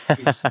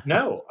he's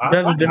no,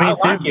 Does it to me I too,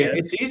 like it. man.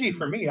 It's easy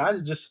for me.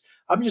 I'm just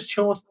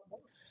chilling with my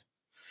boys.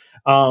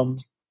 Um,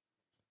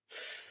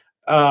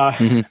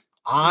 Mhm.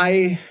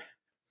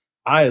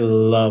 I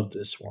love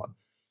this one.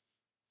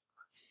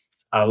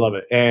 I love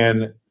it,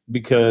 and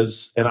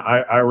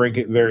I rank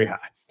it very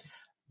high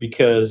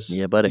because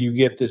Yeah, buddy. you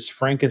get this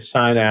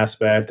Frankenstein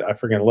aspect. I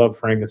freaking love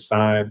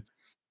Frankenstein.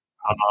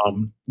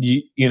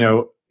 You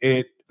know,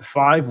 it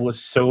 5 was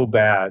so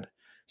bad.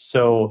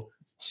 So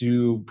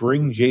to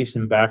bring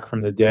Jason back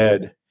from the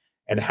dead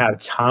and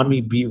have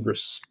Tommy be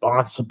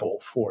responsible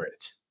for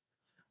it,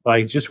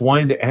 like just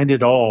wanting to end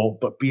it all,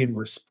 but being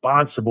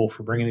responsible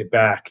for bringing it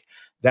back,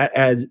 that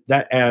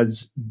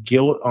adds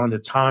guilt onto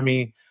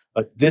Tommy.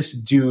 Like this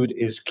dude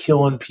is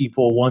killing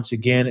people once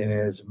again, and it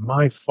is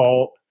my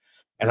fault,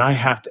 and I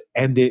have to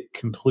end it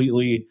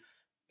completely.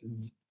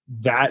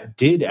 That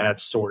did add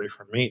story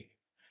for me,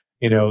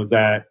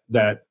 that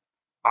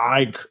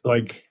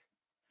like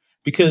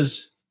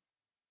because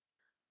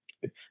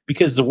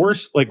the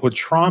worst, like with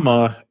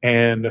trauma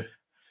and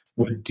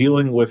with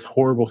dealing with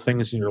horrible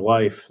things in your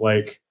life,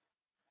 like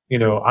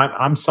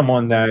I'm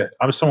someone that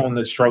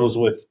struggles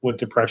with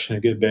depression a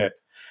good bit,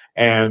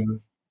 and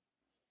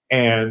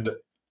and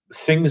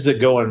things that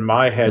go in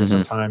my head Mhm.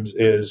 sometimes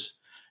is,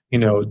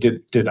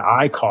 did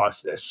I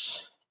cause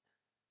this?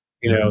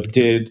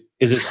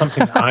 Is it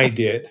something I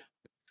did?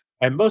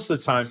 And most of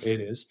the time it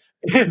is,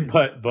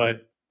 but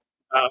but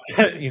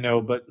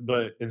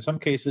in some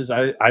cases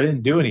I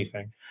didn't do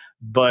anything.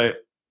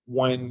 But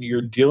when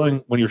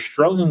you're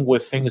struggling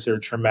with things that are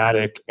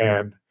traumatic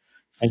and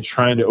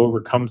trying to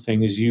overcome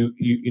things,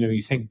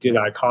 you think, did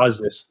I cause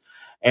this?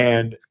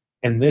 And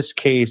in this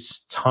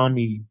case,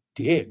 Tommy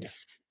did.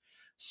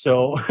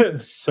 So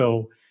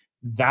so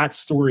that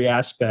story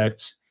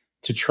aspect,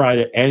 to try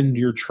to end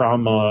your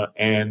trauma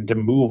and to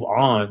move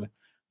on,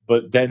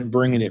 but then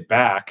bringing it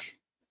back,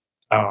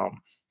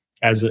 um,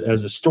 as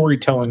a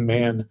storytelling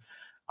man,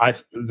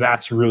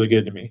 that's really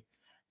good to me.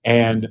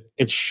 And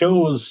it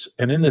shows,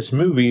 and in this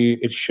movie,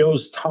 it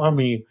shows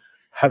Tommy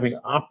having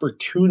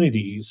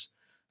opportunities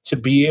to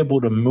be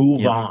able to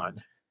move Yep.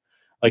 on.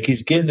 Like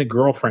he's getting a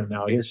girlfriend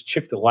now. He has a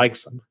chick that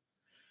likes him.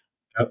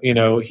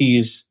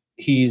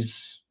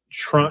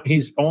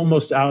 He's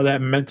almost out of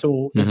that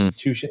mental Mhm.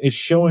 institution. It's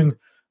showing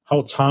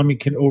how Tommy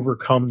can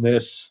overcome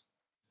this,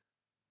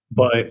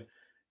 but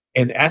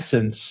in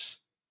essence,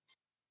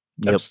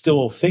 I'm Yep.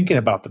 still thinking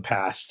about the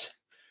past.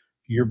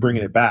 You're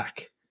bringing it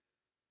back,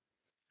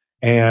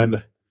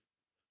 and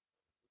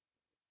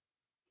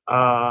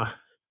uh,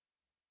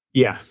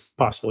 Yeah,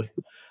 possibly.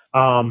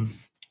 So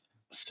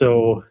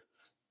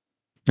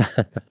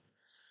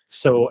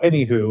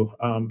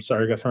anywho,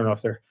 sorry, I got thrown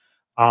off there.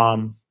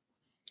 Um,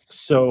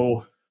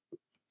 so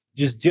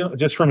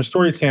just from a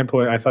story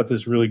standpoint, I thought this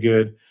was really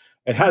good.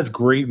 It has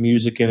great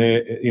music in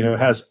it. You know, it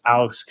has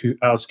Alice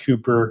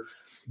Cooper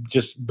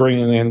just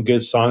bringing in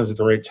good songs at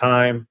the right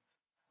time.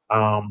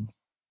 Um,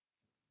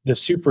 the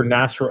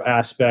supernatural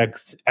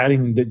aspect,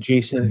 adding that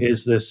Jason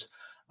is this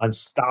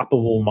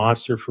unstoppable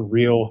monster for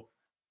real.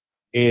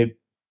 It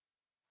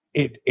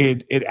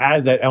it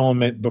added that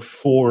element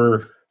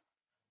before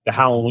the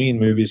Halloween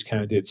movies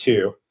kind of did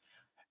too.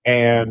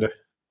 And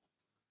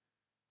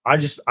I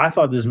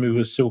thought this movie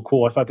was so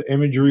cool. I thought the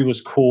imagery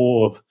was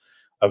cool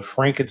of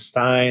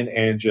Frankenstein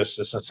and just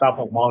this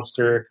unstoppable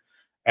monster.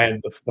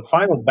 And the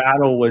final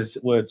battle with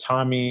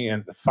Tommy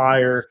and the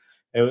fire,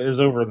 it was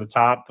over the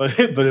top, but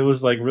it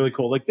was like really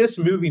cool. Like this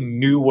movie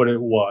knew what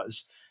it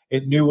was.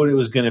 It knew what it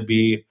was going to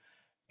be,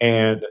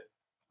 and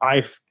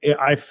I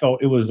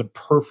felt it was a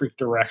perfect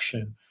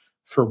direction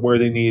for where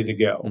they needed to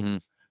go. Mm-hmm.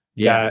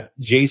 Yeah. That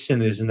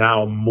Jason is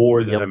now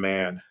more than Yep. a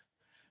man.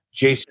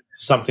 Jason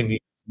is something he's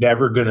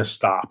never going to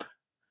stop,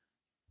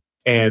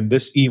 and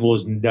this evil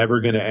is never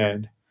going to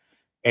end.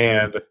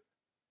 And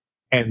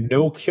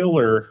no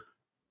killer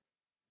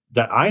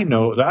that I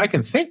know that I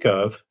can think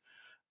of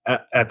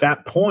at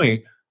that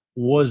point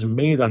was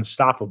made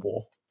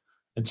unstoppable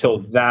until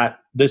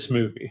this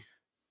movie.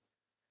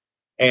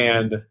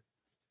 And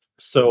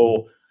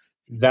so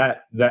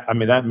that I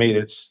mean that made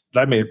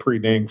it pretty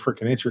dang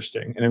freaking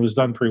interesting, and it was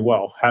done pretty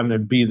well having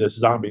him be this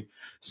zombie.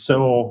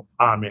 So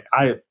I mean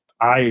I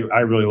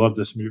really love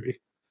this movie.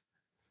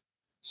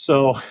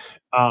 So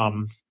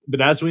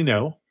but as we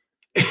know,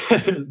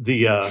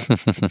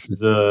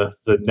 the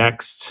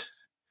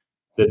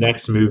the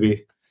next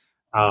movie,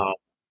 um,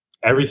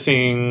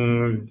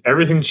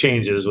 everything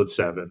changes with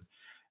Seven,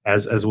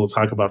 as we'll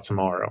talk about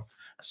tomorrow.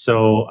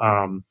 So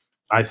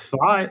I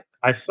thought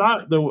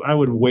that I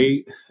would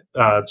wait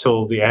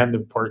till the end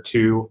of part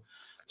two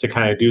to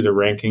kind of do the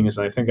rankings,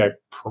 and I think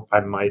I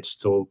might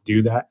still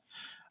do that.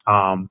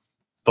 Um,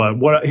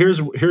 but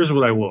here's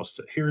what I will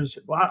say.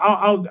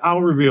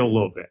 I'll reveal a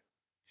little bit.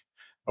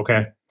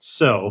 Okay,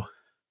 so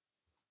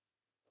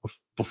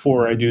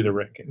before I do the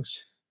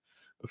rankings,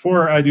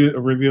 before I do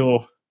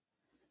reveal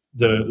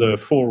the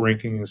full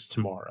rankings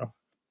tomorrow,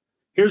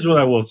 here's what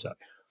I will say.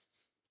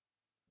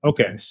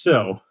 Okay,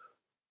 so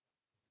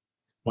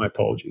my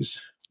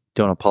apologies.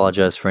 Don't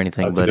apologize for I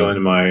anything, have to go buddy.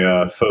 into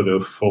my photo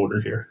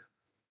folder here.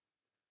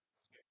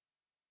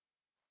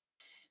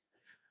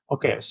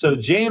 Okay, so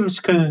James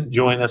couldn't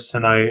join us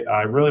tonight.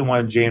 I really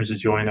wanted James to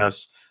join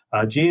us.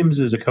 James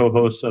is a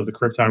co-host of the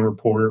Krypton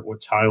Report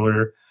with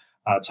Tyler.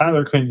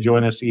 Tyler couldn't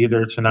join us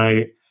either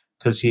tonight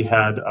because he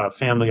had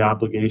family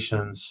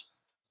obligations.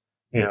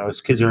 You know,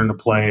 his kids are in the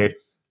play,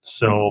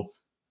 so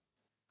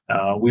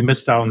we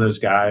missed out on those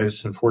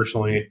guys,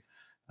 unfortunately.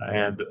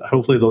 And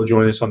hopefully they'll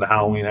join us on the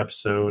Halloween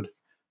episode.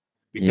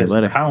 Because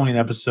the Halloween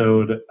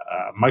episode,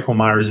 Michael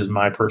Myers is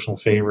my personal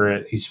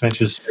favorite. He's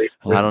Finch's favorite.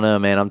 Well, I don't know,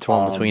 man. I'm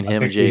torn between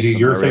him and Is he Jason.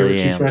 your I favorite,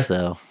 really am. T-Trey?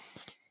 So.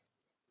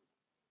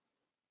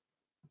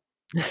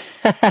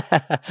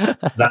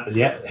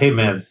 Hey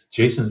man,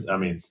 Jason. I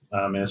mean,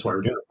 that's why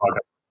we're doing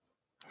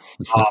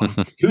the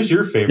podcast. Who's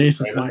your favorite?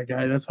 Jason's my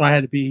guy. That's why I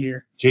had to be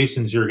here.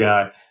 Jason's your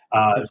guy.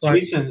 That's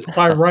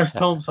why I rushed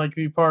home so I could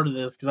be part of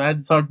this because I had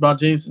to talk about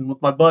Jason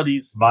with my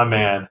buddies. My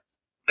man.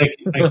 Thank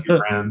you,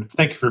 Bryan.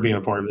 Thank you for being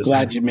a part of this.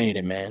 Glad you made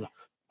it, man.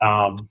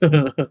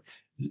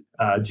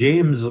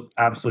 James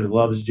absolutely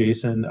loves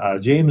Jason.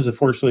 James,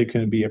 unfortunately,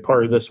 couldn't be a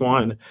part of this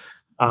one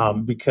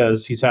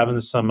because he's having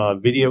some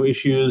video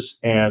issues.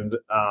 And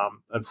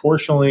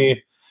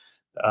unfortunately,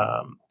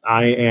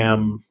 I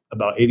am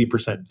about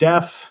 80%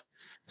 deaf.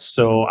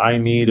 So I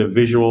need a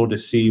visual to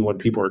see when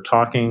people are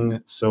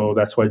talking. So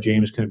that's why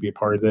James couldn't be a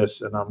part of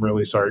this. And I'm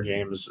really sorry,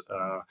 James.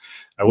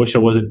 I wish I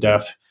wasn't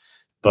deaf,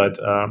 but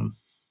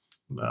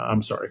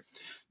I'm sorry.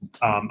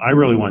 I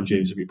really want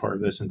James to be part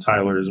of this, and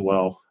Tyler as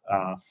well.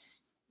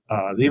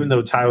 Even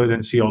though Tyler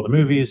didn't see all the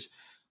movies,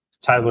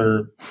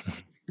 Tyler,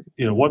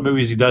 you know, what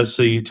movies he does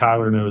see,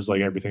 Tyler knows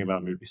like everything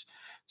about movies.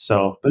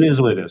 So, but it is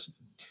what it is.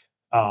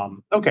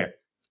 Okay.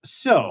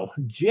 So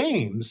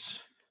James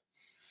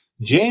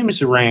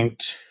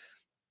ranked,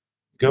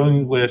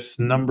 going with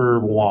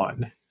number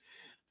one.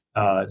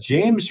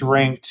 James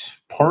ranked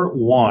part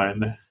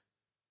one.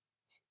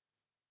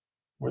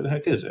 Where the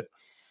heck is it?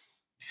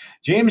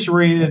 James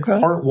rated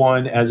part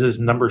one as his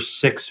number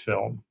 6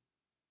 film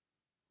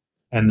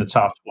and the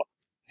top one.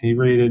 He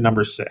rated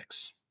number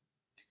 6.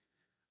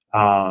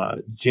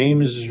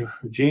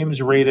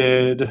 James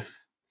rated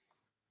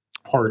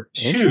part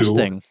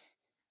 2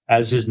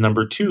 as his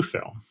number 2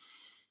 film.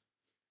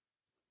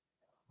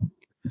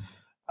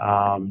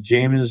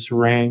 James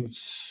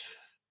ranks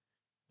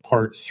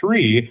part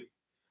 3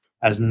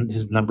 as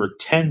his number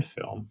 10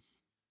 film.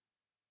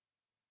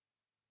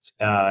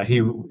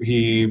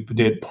 He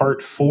did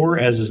part 4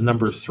 as his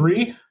number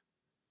 3.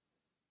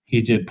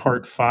 He did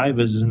part 5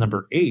 as his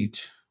number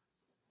 8.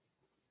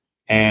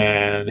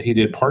 and he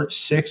did part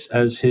 6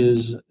 as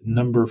his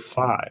number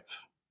 5.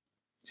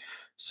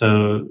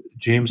 So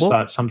James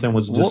thought something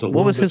was just a what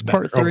little was bit his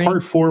better. part 3?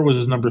 Part 4 was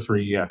his number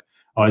 3. Yeah.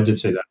 Oh, I did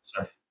say that.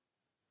 Sorry.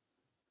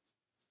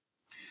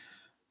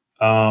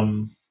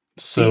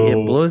 See,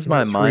 it blows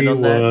my mind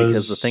on that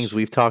because the things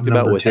we've talked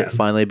about with 10. it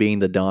finally being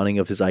the dawning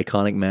of his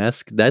iconic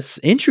mask, that's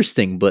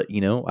interesting, but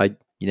yeah.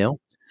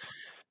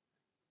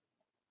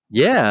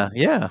 Yeah,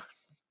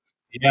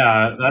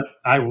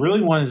 I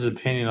really want his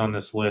opinion on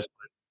this list.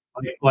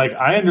 Like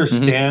I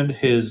understand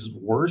his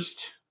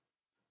worst,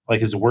 like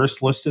his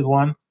worst listed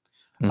one.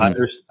 I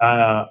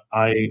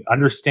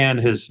understand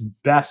his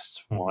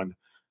best one,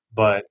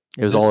 but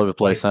It was all over the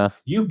place, huh?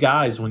 You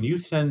guys, when you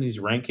send these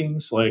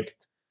rankings, like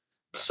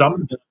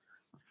some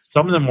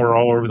of them were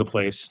all over the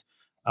place,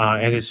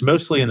 and it's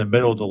mostly in the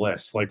middle of the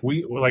list. Like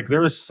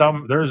there's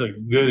a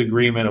good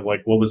agreement of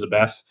like what was the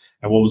best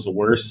and what was the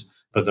worst,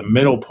 but the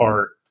middle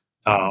part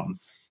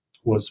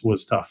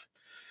was tough.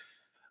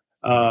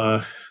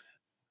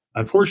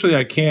 Unfortunately,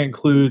 I can't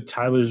include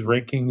Tyler's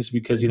rankings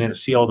because he didn't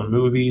see all the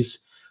movies,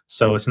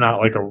 so it's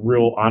not like a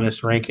real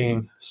honest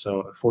ranking.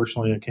 So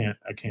unfortunately, I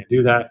can't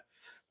do that.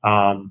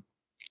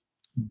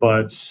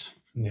 But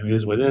it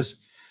is what it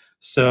is.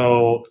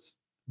 So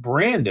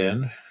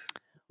Brandon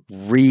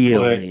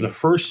really put the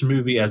first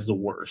movie as the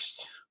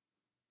worst.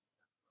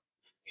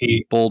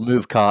 Bold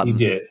move, Cotton. He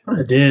did.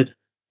 I did.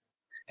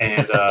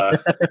 And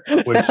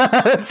which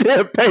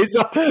it pays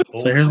off.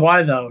 So here's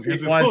why, though.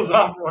 Here's why. Here's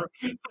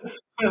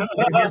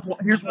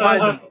why,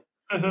 though.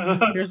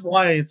 Here's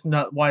why it's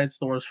not why it's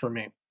the worst for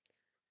me.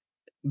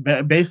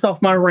 Based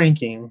off my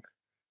ranking,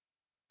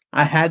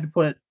 I had to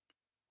put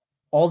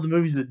all the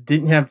movies that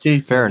didn't have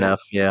Jason. Fair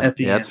enough. Yeah. At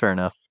the end. That's fair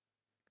enough.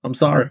 I'm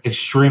sorry.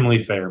 Extremely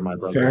fair, my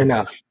brother. Fair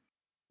enough.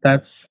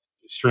 That's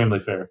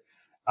extremely fair.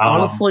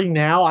 Honestly,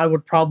 now I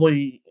would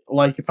probably,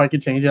 like, if I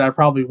could change it, I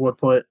probably would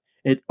put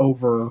it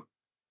over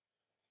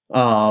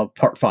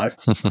part 5.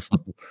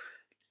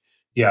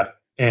 Yeah,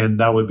 and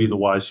that would be the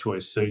wise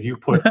choice. So you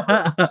put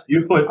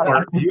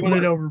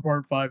it over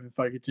part 5 if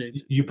I could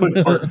change it. You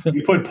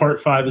put part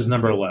 5 as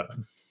number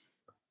 11.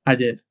 I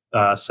did.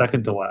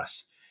 Second to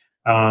last.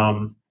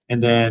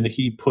 And then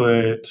he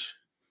put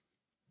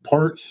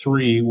part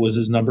 3 was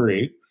his number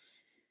 8.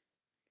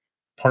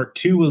 Part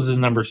 2 was his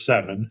number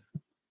 7.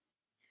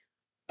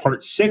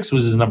 Part 6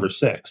 was his number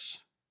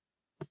 6.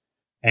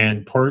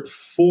 And part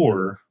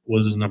 4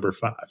 was his number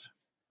 5.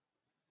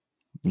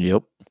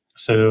 Yep.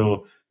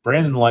 So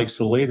Brandon likes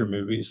the later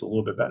movies a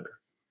little bit better.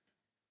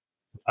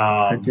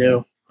 I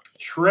do.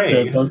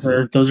 Trey, those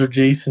are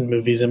Jason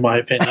movies, in my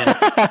opinion.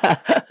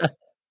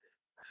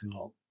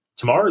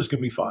 Tomorrow is going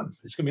to be fun.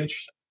 It's going to be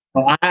interesting.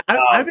 Oh,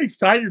 I'm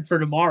excited for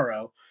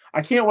tomorrow.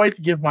 I can't wait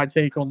to give my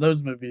take on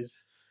those movies.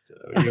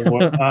 I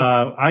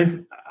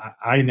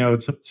know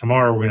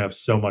tomorrow we're going to have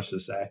so much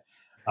to say.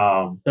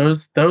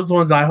 Those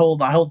ones I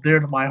hold dear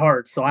to my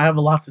heart, so I have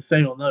a lot to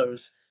say on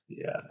those.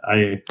 Yeah,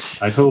 I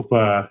hope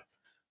we're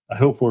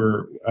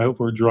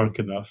drunk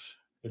enough.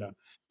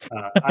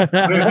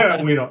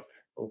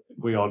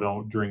 We all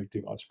don't drink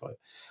too much,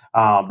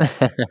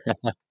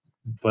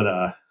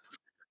 but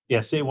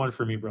yeah, say one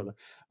for me, brother.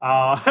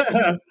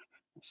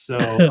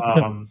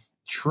 So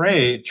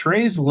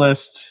Trey's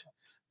list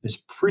is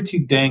pretty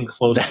dang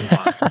close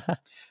to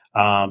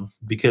mine,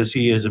 because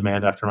he is a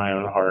man after my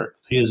own heart.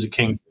 He is a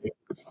king.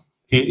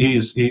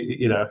 He's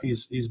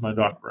my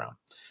Doc Brown.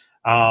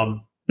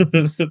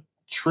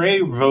 Trey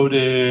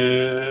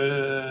voted.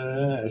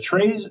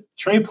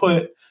 Trey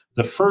put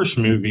the first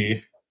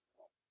movie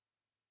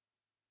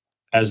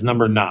as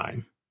number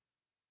 9.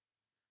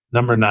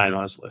 Number 9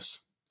 on his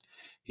list.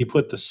 He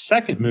put the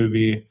second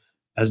movie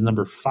as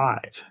number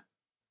 5.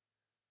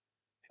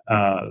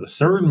 The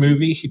third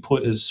movie he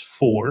put as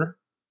 4.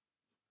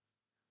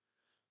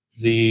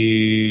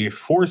 The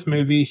fourth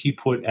movie he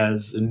put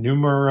as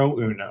numero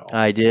uno.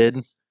 I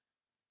did.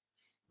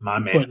 My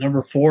man. Put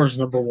number 4 is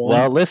number 1.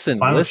 Well, listen.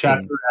 You have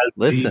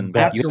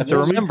to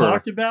remember.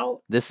 Talked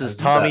about? This is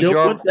Tommy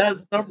Jarvis. Put that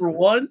as number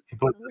 1.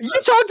 You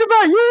talked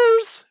about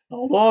yours.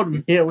 Hold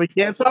on, we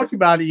can't talk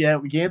about it yet.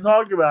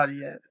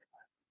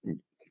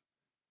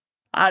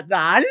 I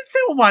didn't say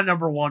what my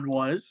number 1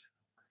 was.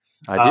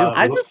 I do.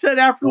 I just said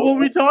after what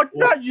we talked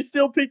about, you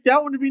still picked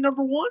that one to be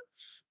number 1.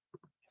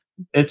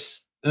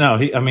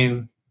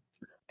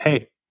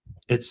 Hey,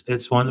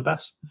 it's one of the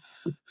best.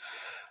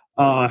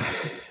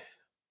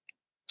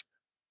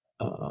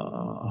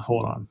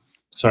 Hold on.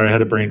 Sorry, I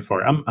had a brain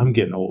fart. I'm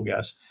getting old,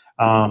 guys.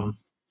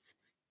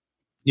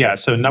 Yeah,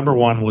 so number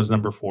 1 was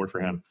number 4 for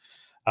him.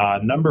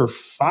 Number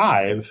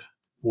 5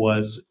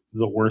 was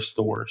the worst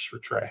for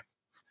Trey.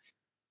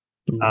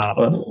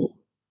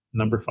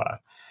 Number 5.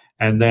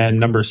 And then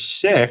number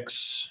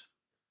 6,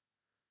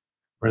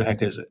 where the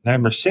heck is it?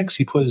 Number 6,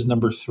 he put his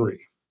number 3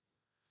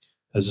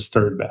 as his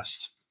third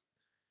best.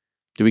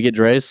 Do we get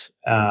Dre's?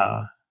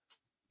 Now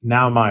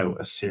my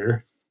list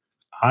here.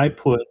 I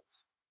put.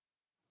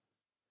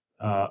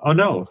 Oh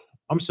no,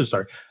 I'm so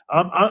sorry.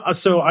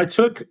 So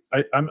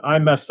I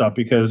messed up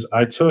because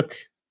I took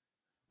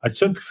I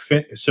took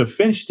so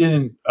Finch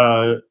didn't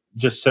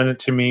just send it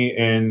to me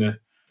in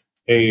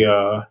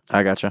a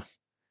I gotcha.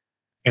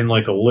 in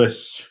like a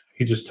list.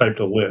 He just typed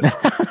a list.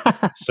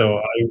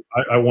 So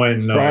I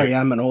went. Sorry,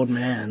 I'm an old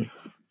man.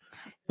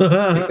 No,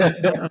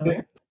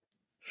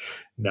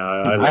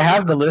 I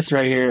have the list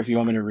right here if you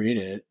want me to read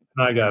it.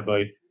 I got it,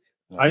 buddy.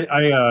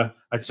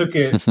 I took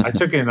it. I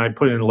took it and I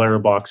put it in a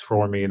letterbox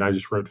for me, and I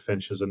just wrote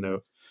Finch as a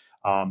note.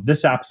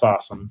 This app's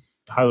awesome.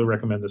 Highly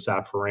recommend this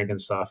app for ranking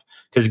stuff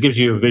because it gives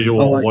you a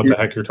visual of what the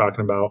heck you're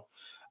talking about.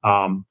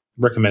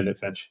 Recommend it,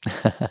 Finch.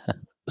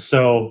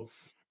 So,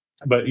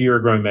 but you're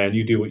a grown man.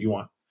 You do what you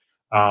want.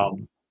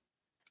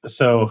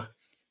 So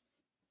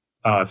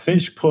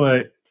Finch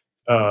put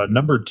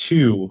number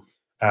 2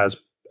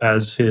 as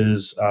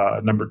his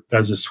number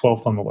as his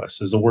 12th on the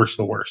list, is the worst of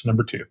the worst.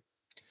 Number 2.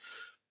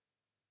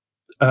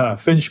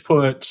 Finch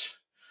put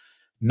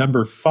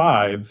number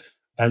 5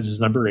 as his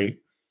number 8,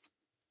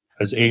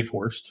 as 8th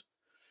worst.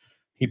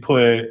 He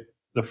put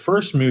the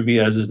first movie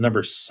as his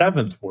number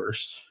 7th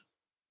worst.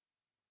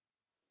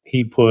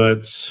 He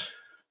puts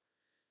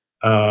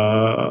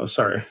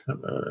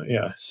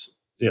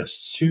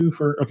yes, 2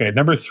 for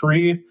number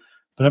 3.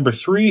 The number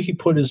 3 he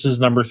put as his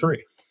number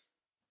 3.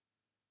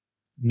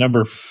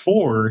 Number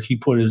 4 he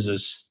put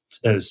as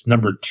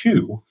number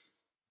 2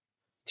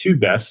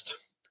 best.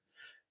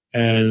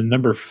 And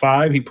number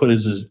 5 he put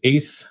as his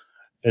 8th,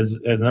 as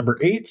number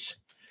 8.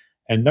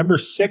 And number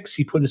 6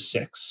 he put as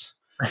 6.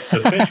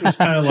 So Finch was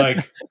kind of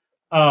like,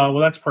 well,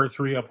 that's part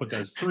 3. I'll put that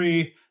as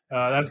 3.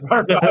 That's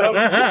part 5.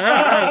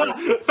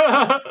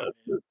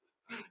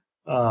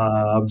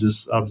 I'm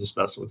just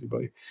messing with you,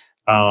 buddy.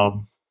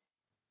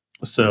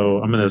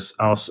 So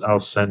I'll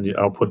send you.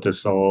 I'll put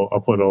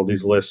all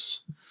these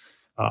lists.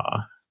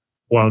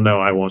 Well,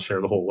 no, I won't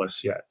share the whole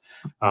list yet.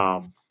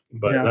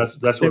 But yeah, that's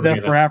save what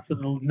that for after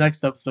the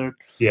next episode.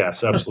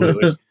 Yes,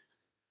 absolutely.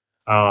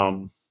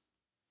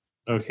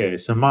 Okay,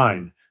 so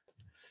mine.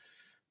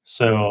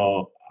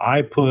 So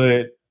I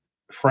put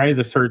Friday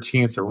the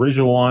 13th,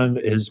 original one,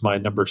 is my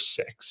number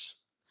 6.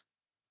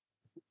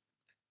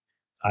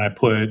 I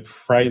put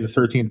Friday the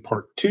 13th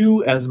Part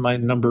 2 as my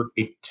number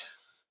 8.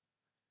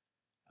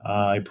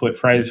 I put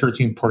Friday the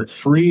 13th Part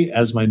 3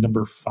 as my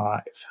number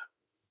 5.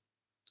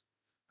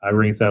 I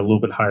ranked that a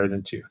little bit higher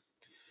than 2.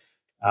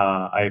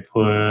 I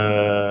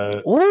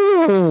put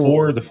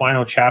 4, the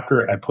final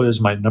chapter, I put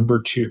as my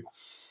number 2.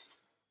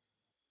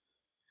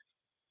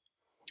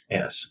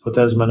 Yes, put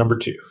that as my number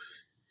 2.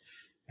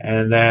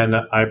 And then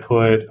I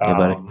put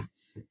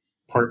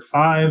Part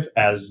 5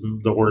 as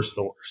the worst of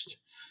the worst.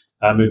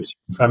 That movie's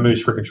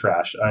freaking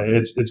trash.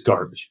 It's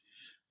garbage.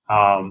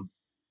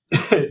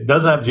 It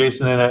doesn't have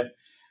Jason in it.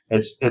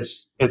 It's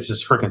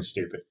just freaking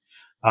stupid.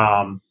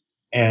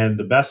 And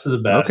the best of the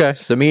best. Okay,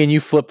 so me and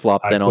you flip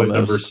flop then. I put almost.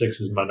 number 6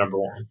 is my number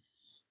 1.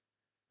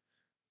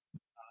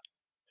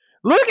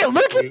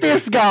 Look at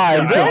this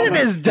guy. Brandon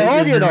is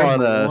dogging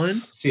on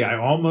us. See, I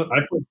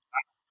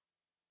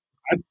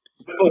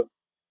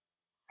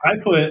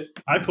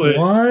put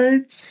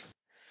what?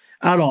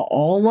 Out of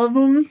all of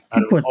them,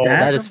 you put that?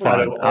 That is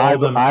fine. I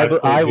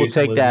will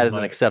take that as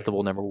an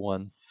acceptable number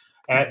 1.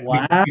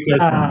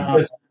 Wow.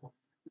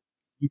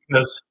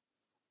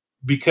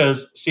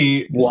 Because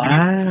see,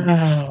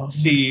 wow.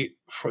 See,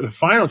 for the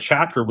final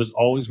chapter was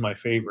always my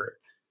favorite.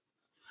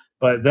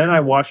 But then I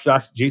watched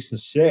Jason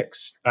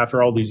 6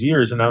 after all these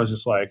years, and I was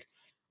just like,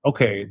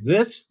 okay,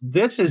 this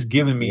is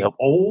giving me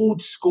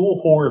old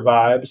school horror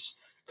vibes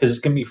because it's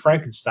going to be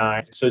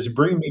Frankenstein. So it's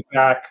bringing me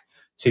back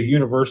to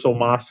Universal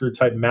monster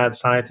type mad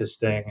scientist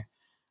thing.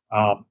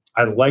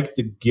 I like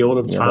the guilt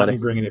of Tommy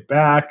bringing it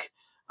back.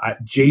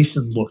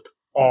 Jason looked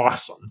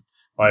awesome,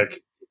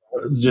 like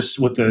just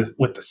with the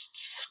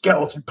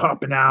skeleton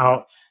popping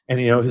out. And,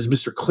 his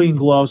Mr. Clean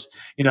gloves,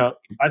 I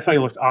thought he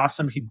looked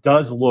awesome. He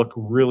does look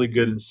really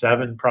good in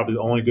 7, probably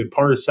the only good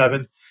part of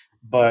 7.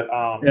 But,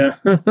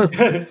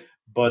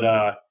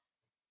 but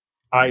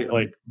I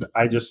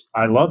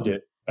loved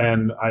it.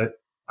 And I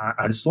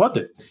just loved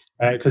it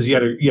because you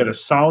had a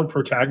solid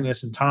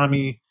protagonist in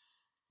Tommy.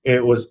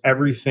 It was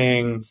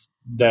everything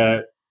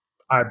that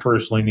I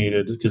personally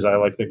needed because I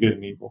like the good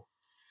and evil.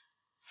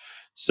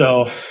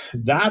 So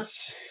that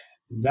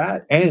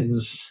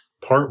ends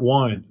Part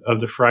 1 of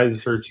the Friday the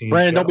 13th.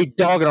 Brandon, don't be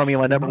dogging on me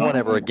on my number 1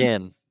 ever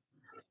again.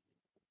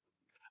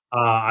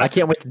 I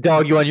can't wait to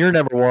dog you on your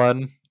number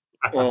 1.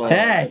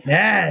 Hey.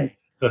 I'm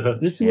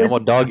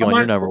gonna dog you on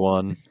your number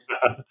 1.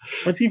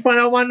 Once you find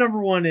out what my number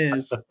 1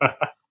 is,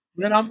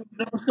 then I'm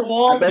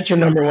I bet your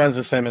number 1's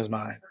the same as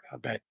mine. I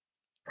bet.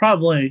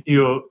 Probably.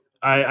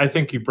 I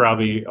think you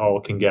probably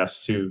all can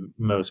guess who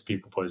most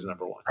people plays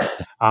number 1.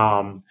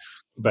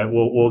 But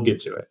we'll get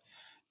to it.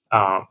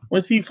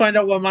 Once you find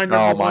out what my number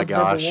 1 is. Oh my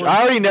gosh.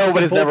 I already know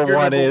what his number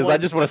 1 is. I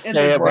just want to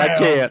say it, but I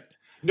can't.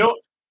 No.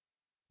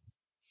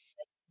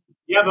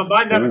 Yeah, but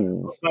my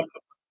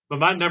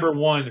number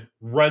 1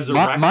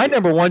 resurrected. My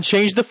number 1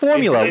 changed the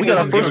formula. We got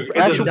our first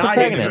actual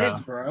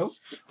protagonist. Bro.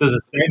 Does it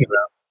stand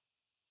around?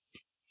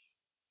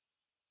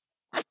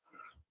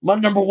 My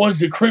number 1's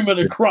the cream of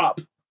the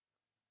crop.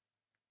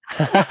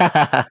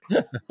 Are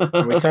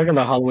we talking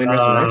about Halloween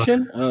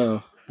Resurrection?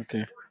 Oh,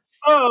 okay.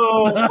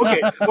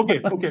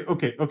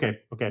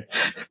 Okay.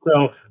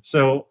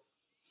 So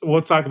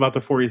we'll talk about the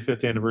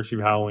 45th anniversary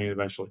of Halloween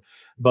eventually,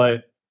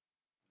 but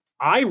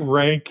I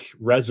rank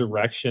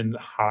Resurrection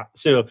high.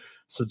 So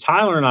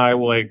Tyler and I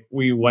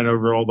we went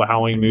over all the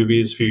Halloween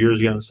movies a few years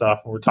ago and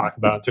stuff, and we're talking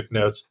about it, took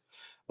notes.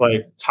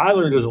 Like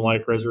Tyler doesn't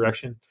like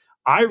Resurrection.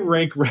 I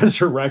rank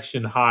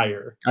Resurrection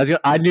higher.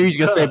 I knew he was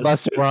gonna say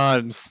Busta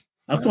Rhymes.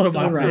 That's one of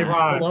my Busta favorites. I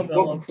Rhymes. love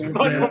LL Cool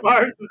Michael J.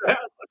 Myers is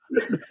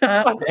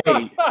out.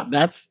 Hey,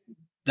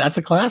 that's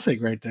a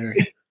classic right there.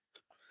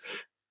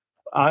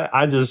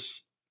 I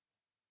just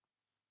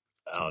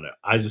I don't know.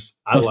 I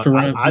Busta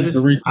Rhymes is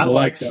the reason I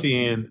like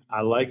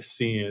them.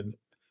 seeing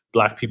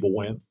black people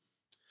win.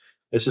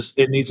 It's just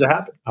it needs to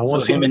happen. I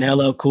want So to him and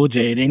LL Cool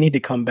J, they need to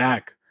come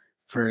back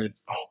for.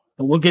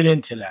 But we'll get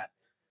into that.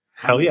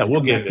 Hell yeah,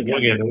 we'll get into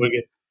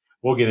it.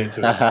 We'll get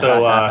into it.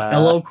 So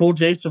LL Cool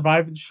J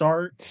surviving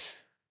Shark,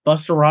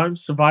 Busta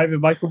Rhymes surviving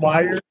Michael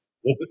Myers.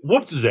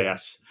 Whooped his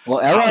ass. Well,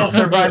 LL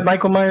survived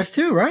Michael Myers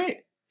too, right?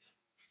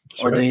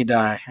 Sure. Or did he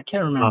die? I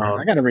can't remember.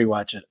 I got to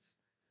rewatch it.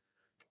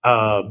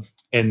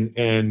 And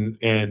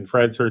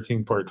Friday the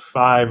 13th Part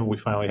 5, we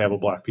finally have a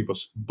black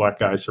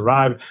guy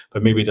survive,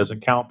 but maybe it doesn't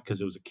count because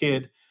it was a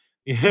kid.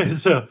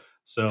 so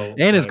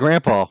and his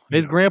grandpa.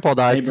 His grandpa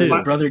dies too.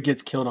 His brother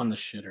gets killed on the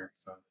shitter.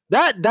 So.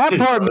 That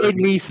part made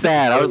me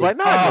sad. I was like,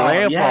 not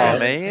grandpa,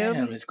 man.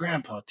 Damn, his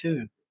grandpa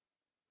too.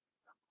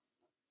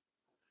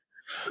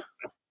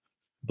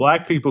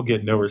 Black people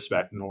get no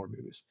respect in horror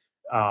movies.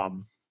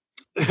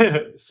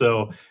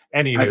 So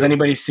anyway, has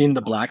anybody seen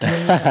the Black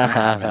movie?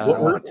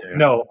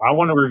 No, I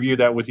want to review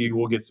that with you.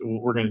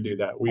 We're going to do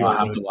that.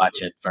 I'll have to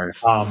watch it first.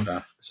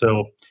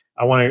 So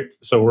I want to.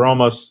 So we're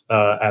almost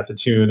at the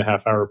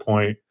 2.5 hour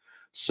point.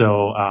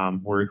 So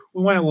we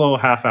went a little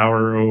half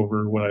hour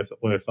over what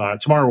I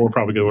thought. Tomorrow we'll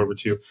probably go over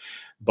 2,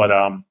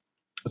 but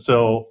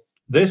so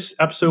this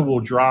episode will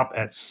drop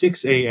at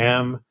 6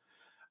 a.m.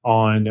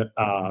 on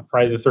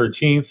Friday the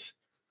 13th.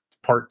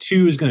 Part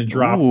 2 is going to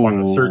drop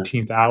on the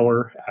 13th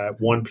hour at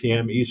 1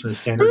 p.m. Eastern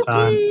Standard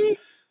Time.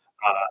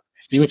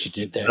 See what you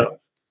did there.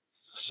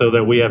 So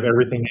that we have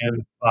everything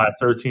in by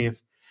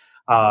 13th.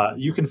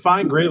 You can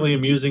find Gravely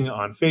Amusing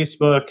on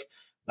Facebook,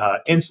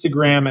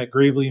 Instagram at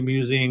Gravely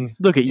Amusing.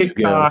 Look at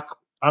TikTok.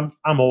 I'm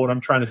old.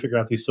 I'm trying to figure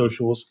out these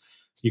socials.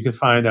 You can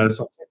find us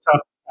on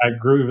TikTok at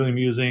Gravely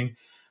Amusing.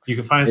 You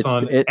can find us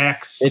on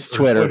X. It's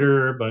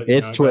Twitter. But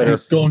it's Twitter.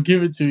 X gonna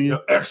give it to you.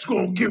 X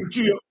gonna give it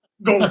to you.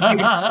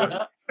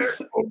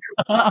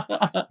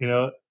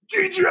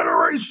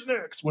 Degeneration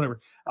X, whatever.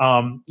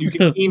 You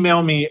can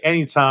email me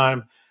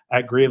anytime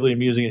at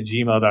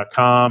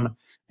gravely.amusing@gmail.com.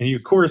 And you,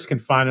 of course, can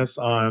find us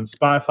on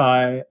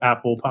Spotify,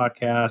 Apple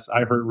Podcasts,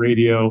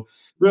 iHeartRadio,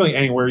 really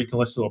anywhere you can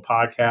listen to a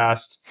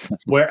podcast.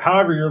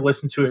 However you're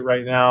listening to it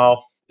right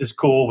now is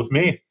cool with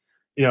me.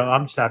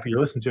 I'm just happy you're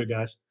listening to it,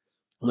 guys.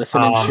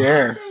 Listen and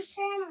share.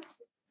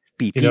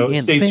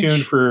 BP stay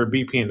tuned for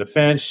BP and the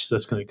Finch.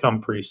 That's going to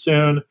come pretty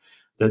soon.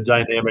 The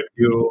dynamic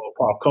duo of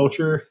pop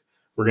culture.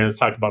 We're going to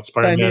talk about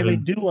Spider-Man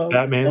and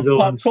Batman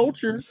villains. Pop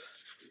culture.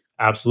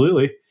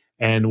 Absolutely.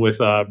 And with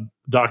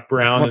Doc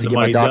Brown and the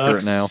Mighty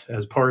Ducks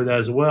as part of that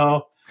as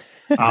well.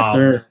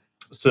 Sure.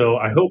 So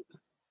I hope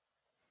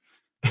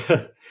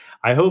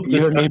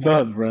you and me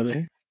both,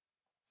 brother.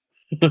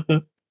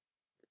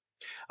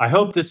 I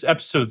hope this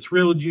episode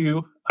thrilled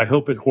you. I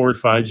hope it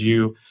horrified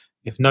you.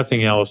 If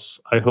nothing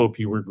else, I hope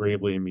you were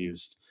gravely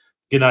amused.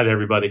 Good night,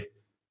 everybody.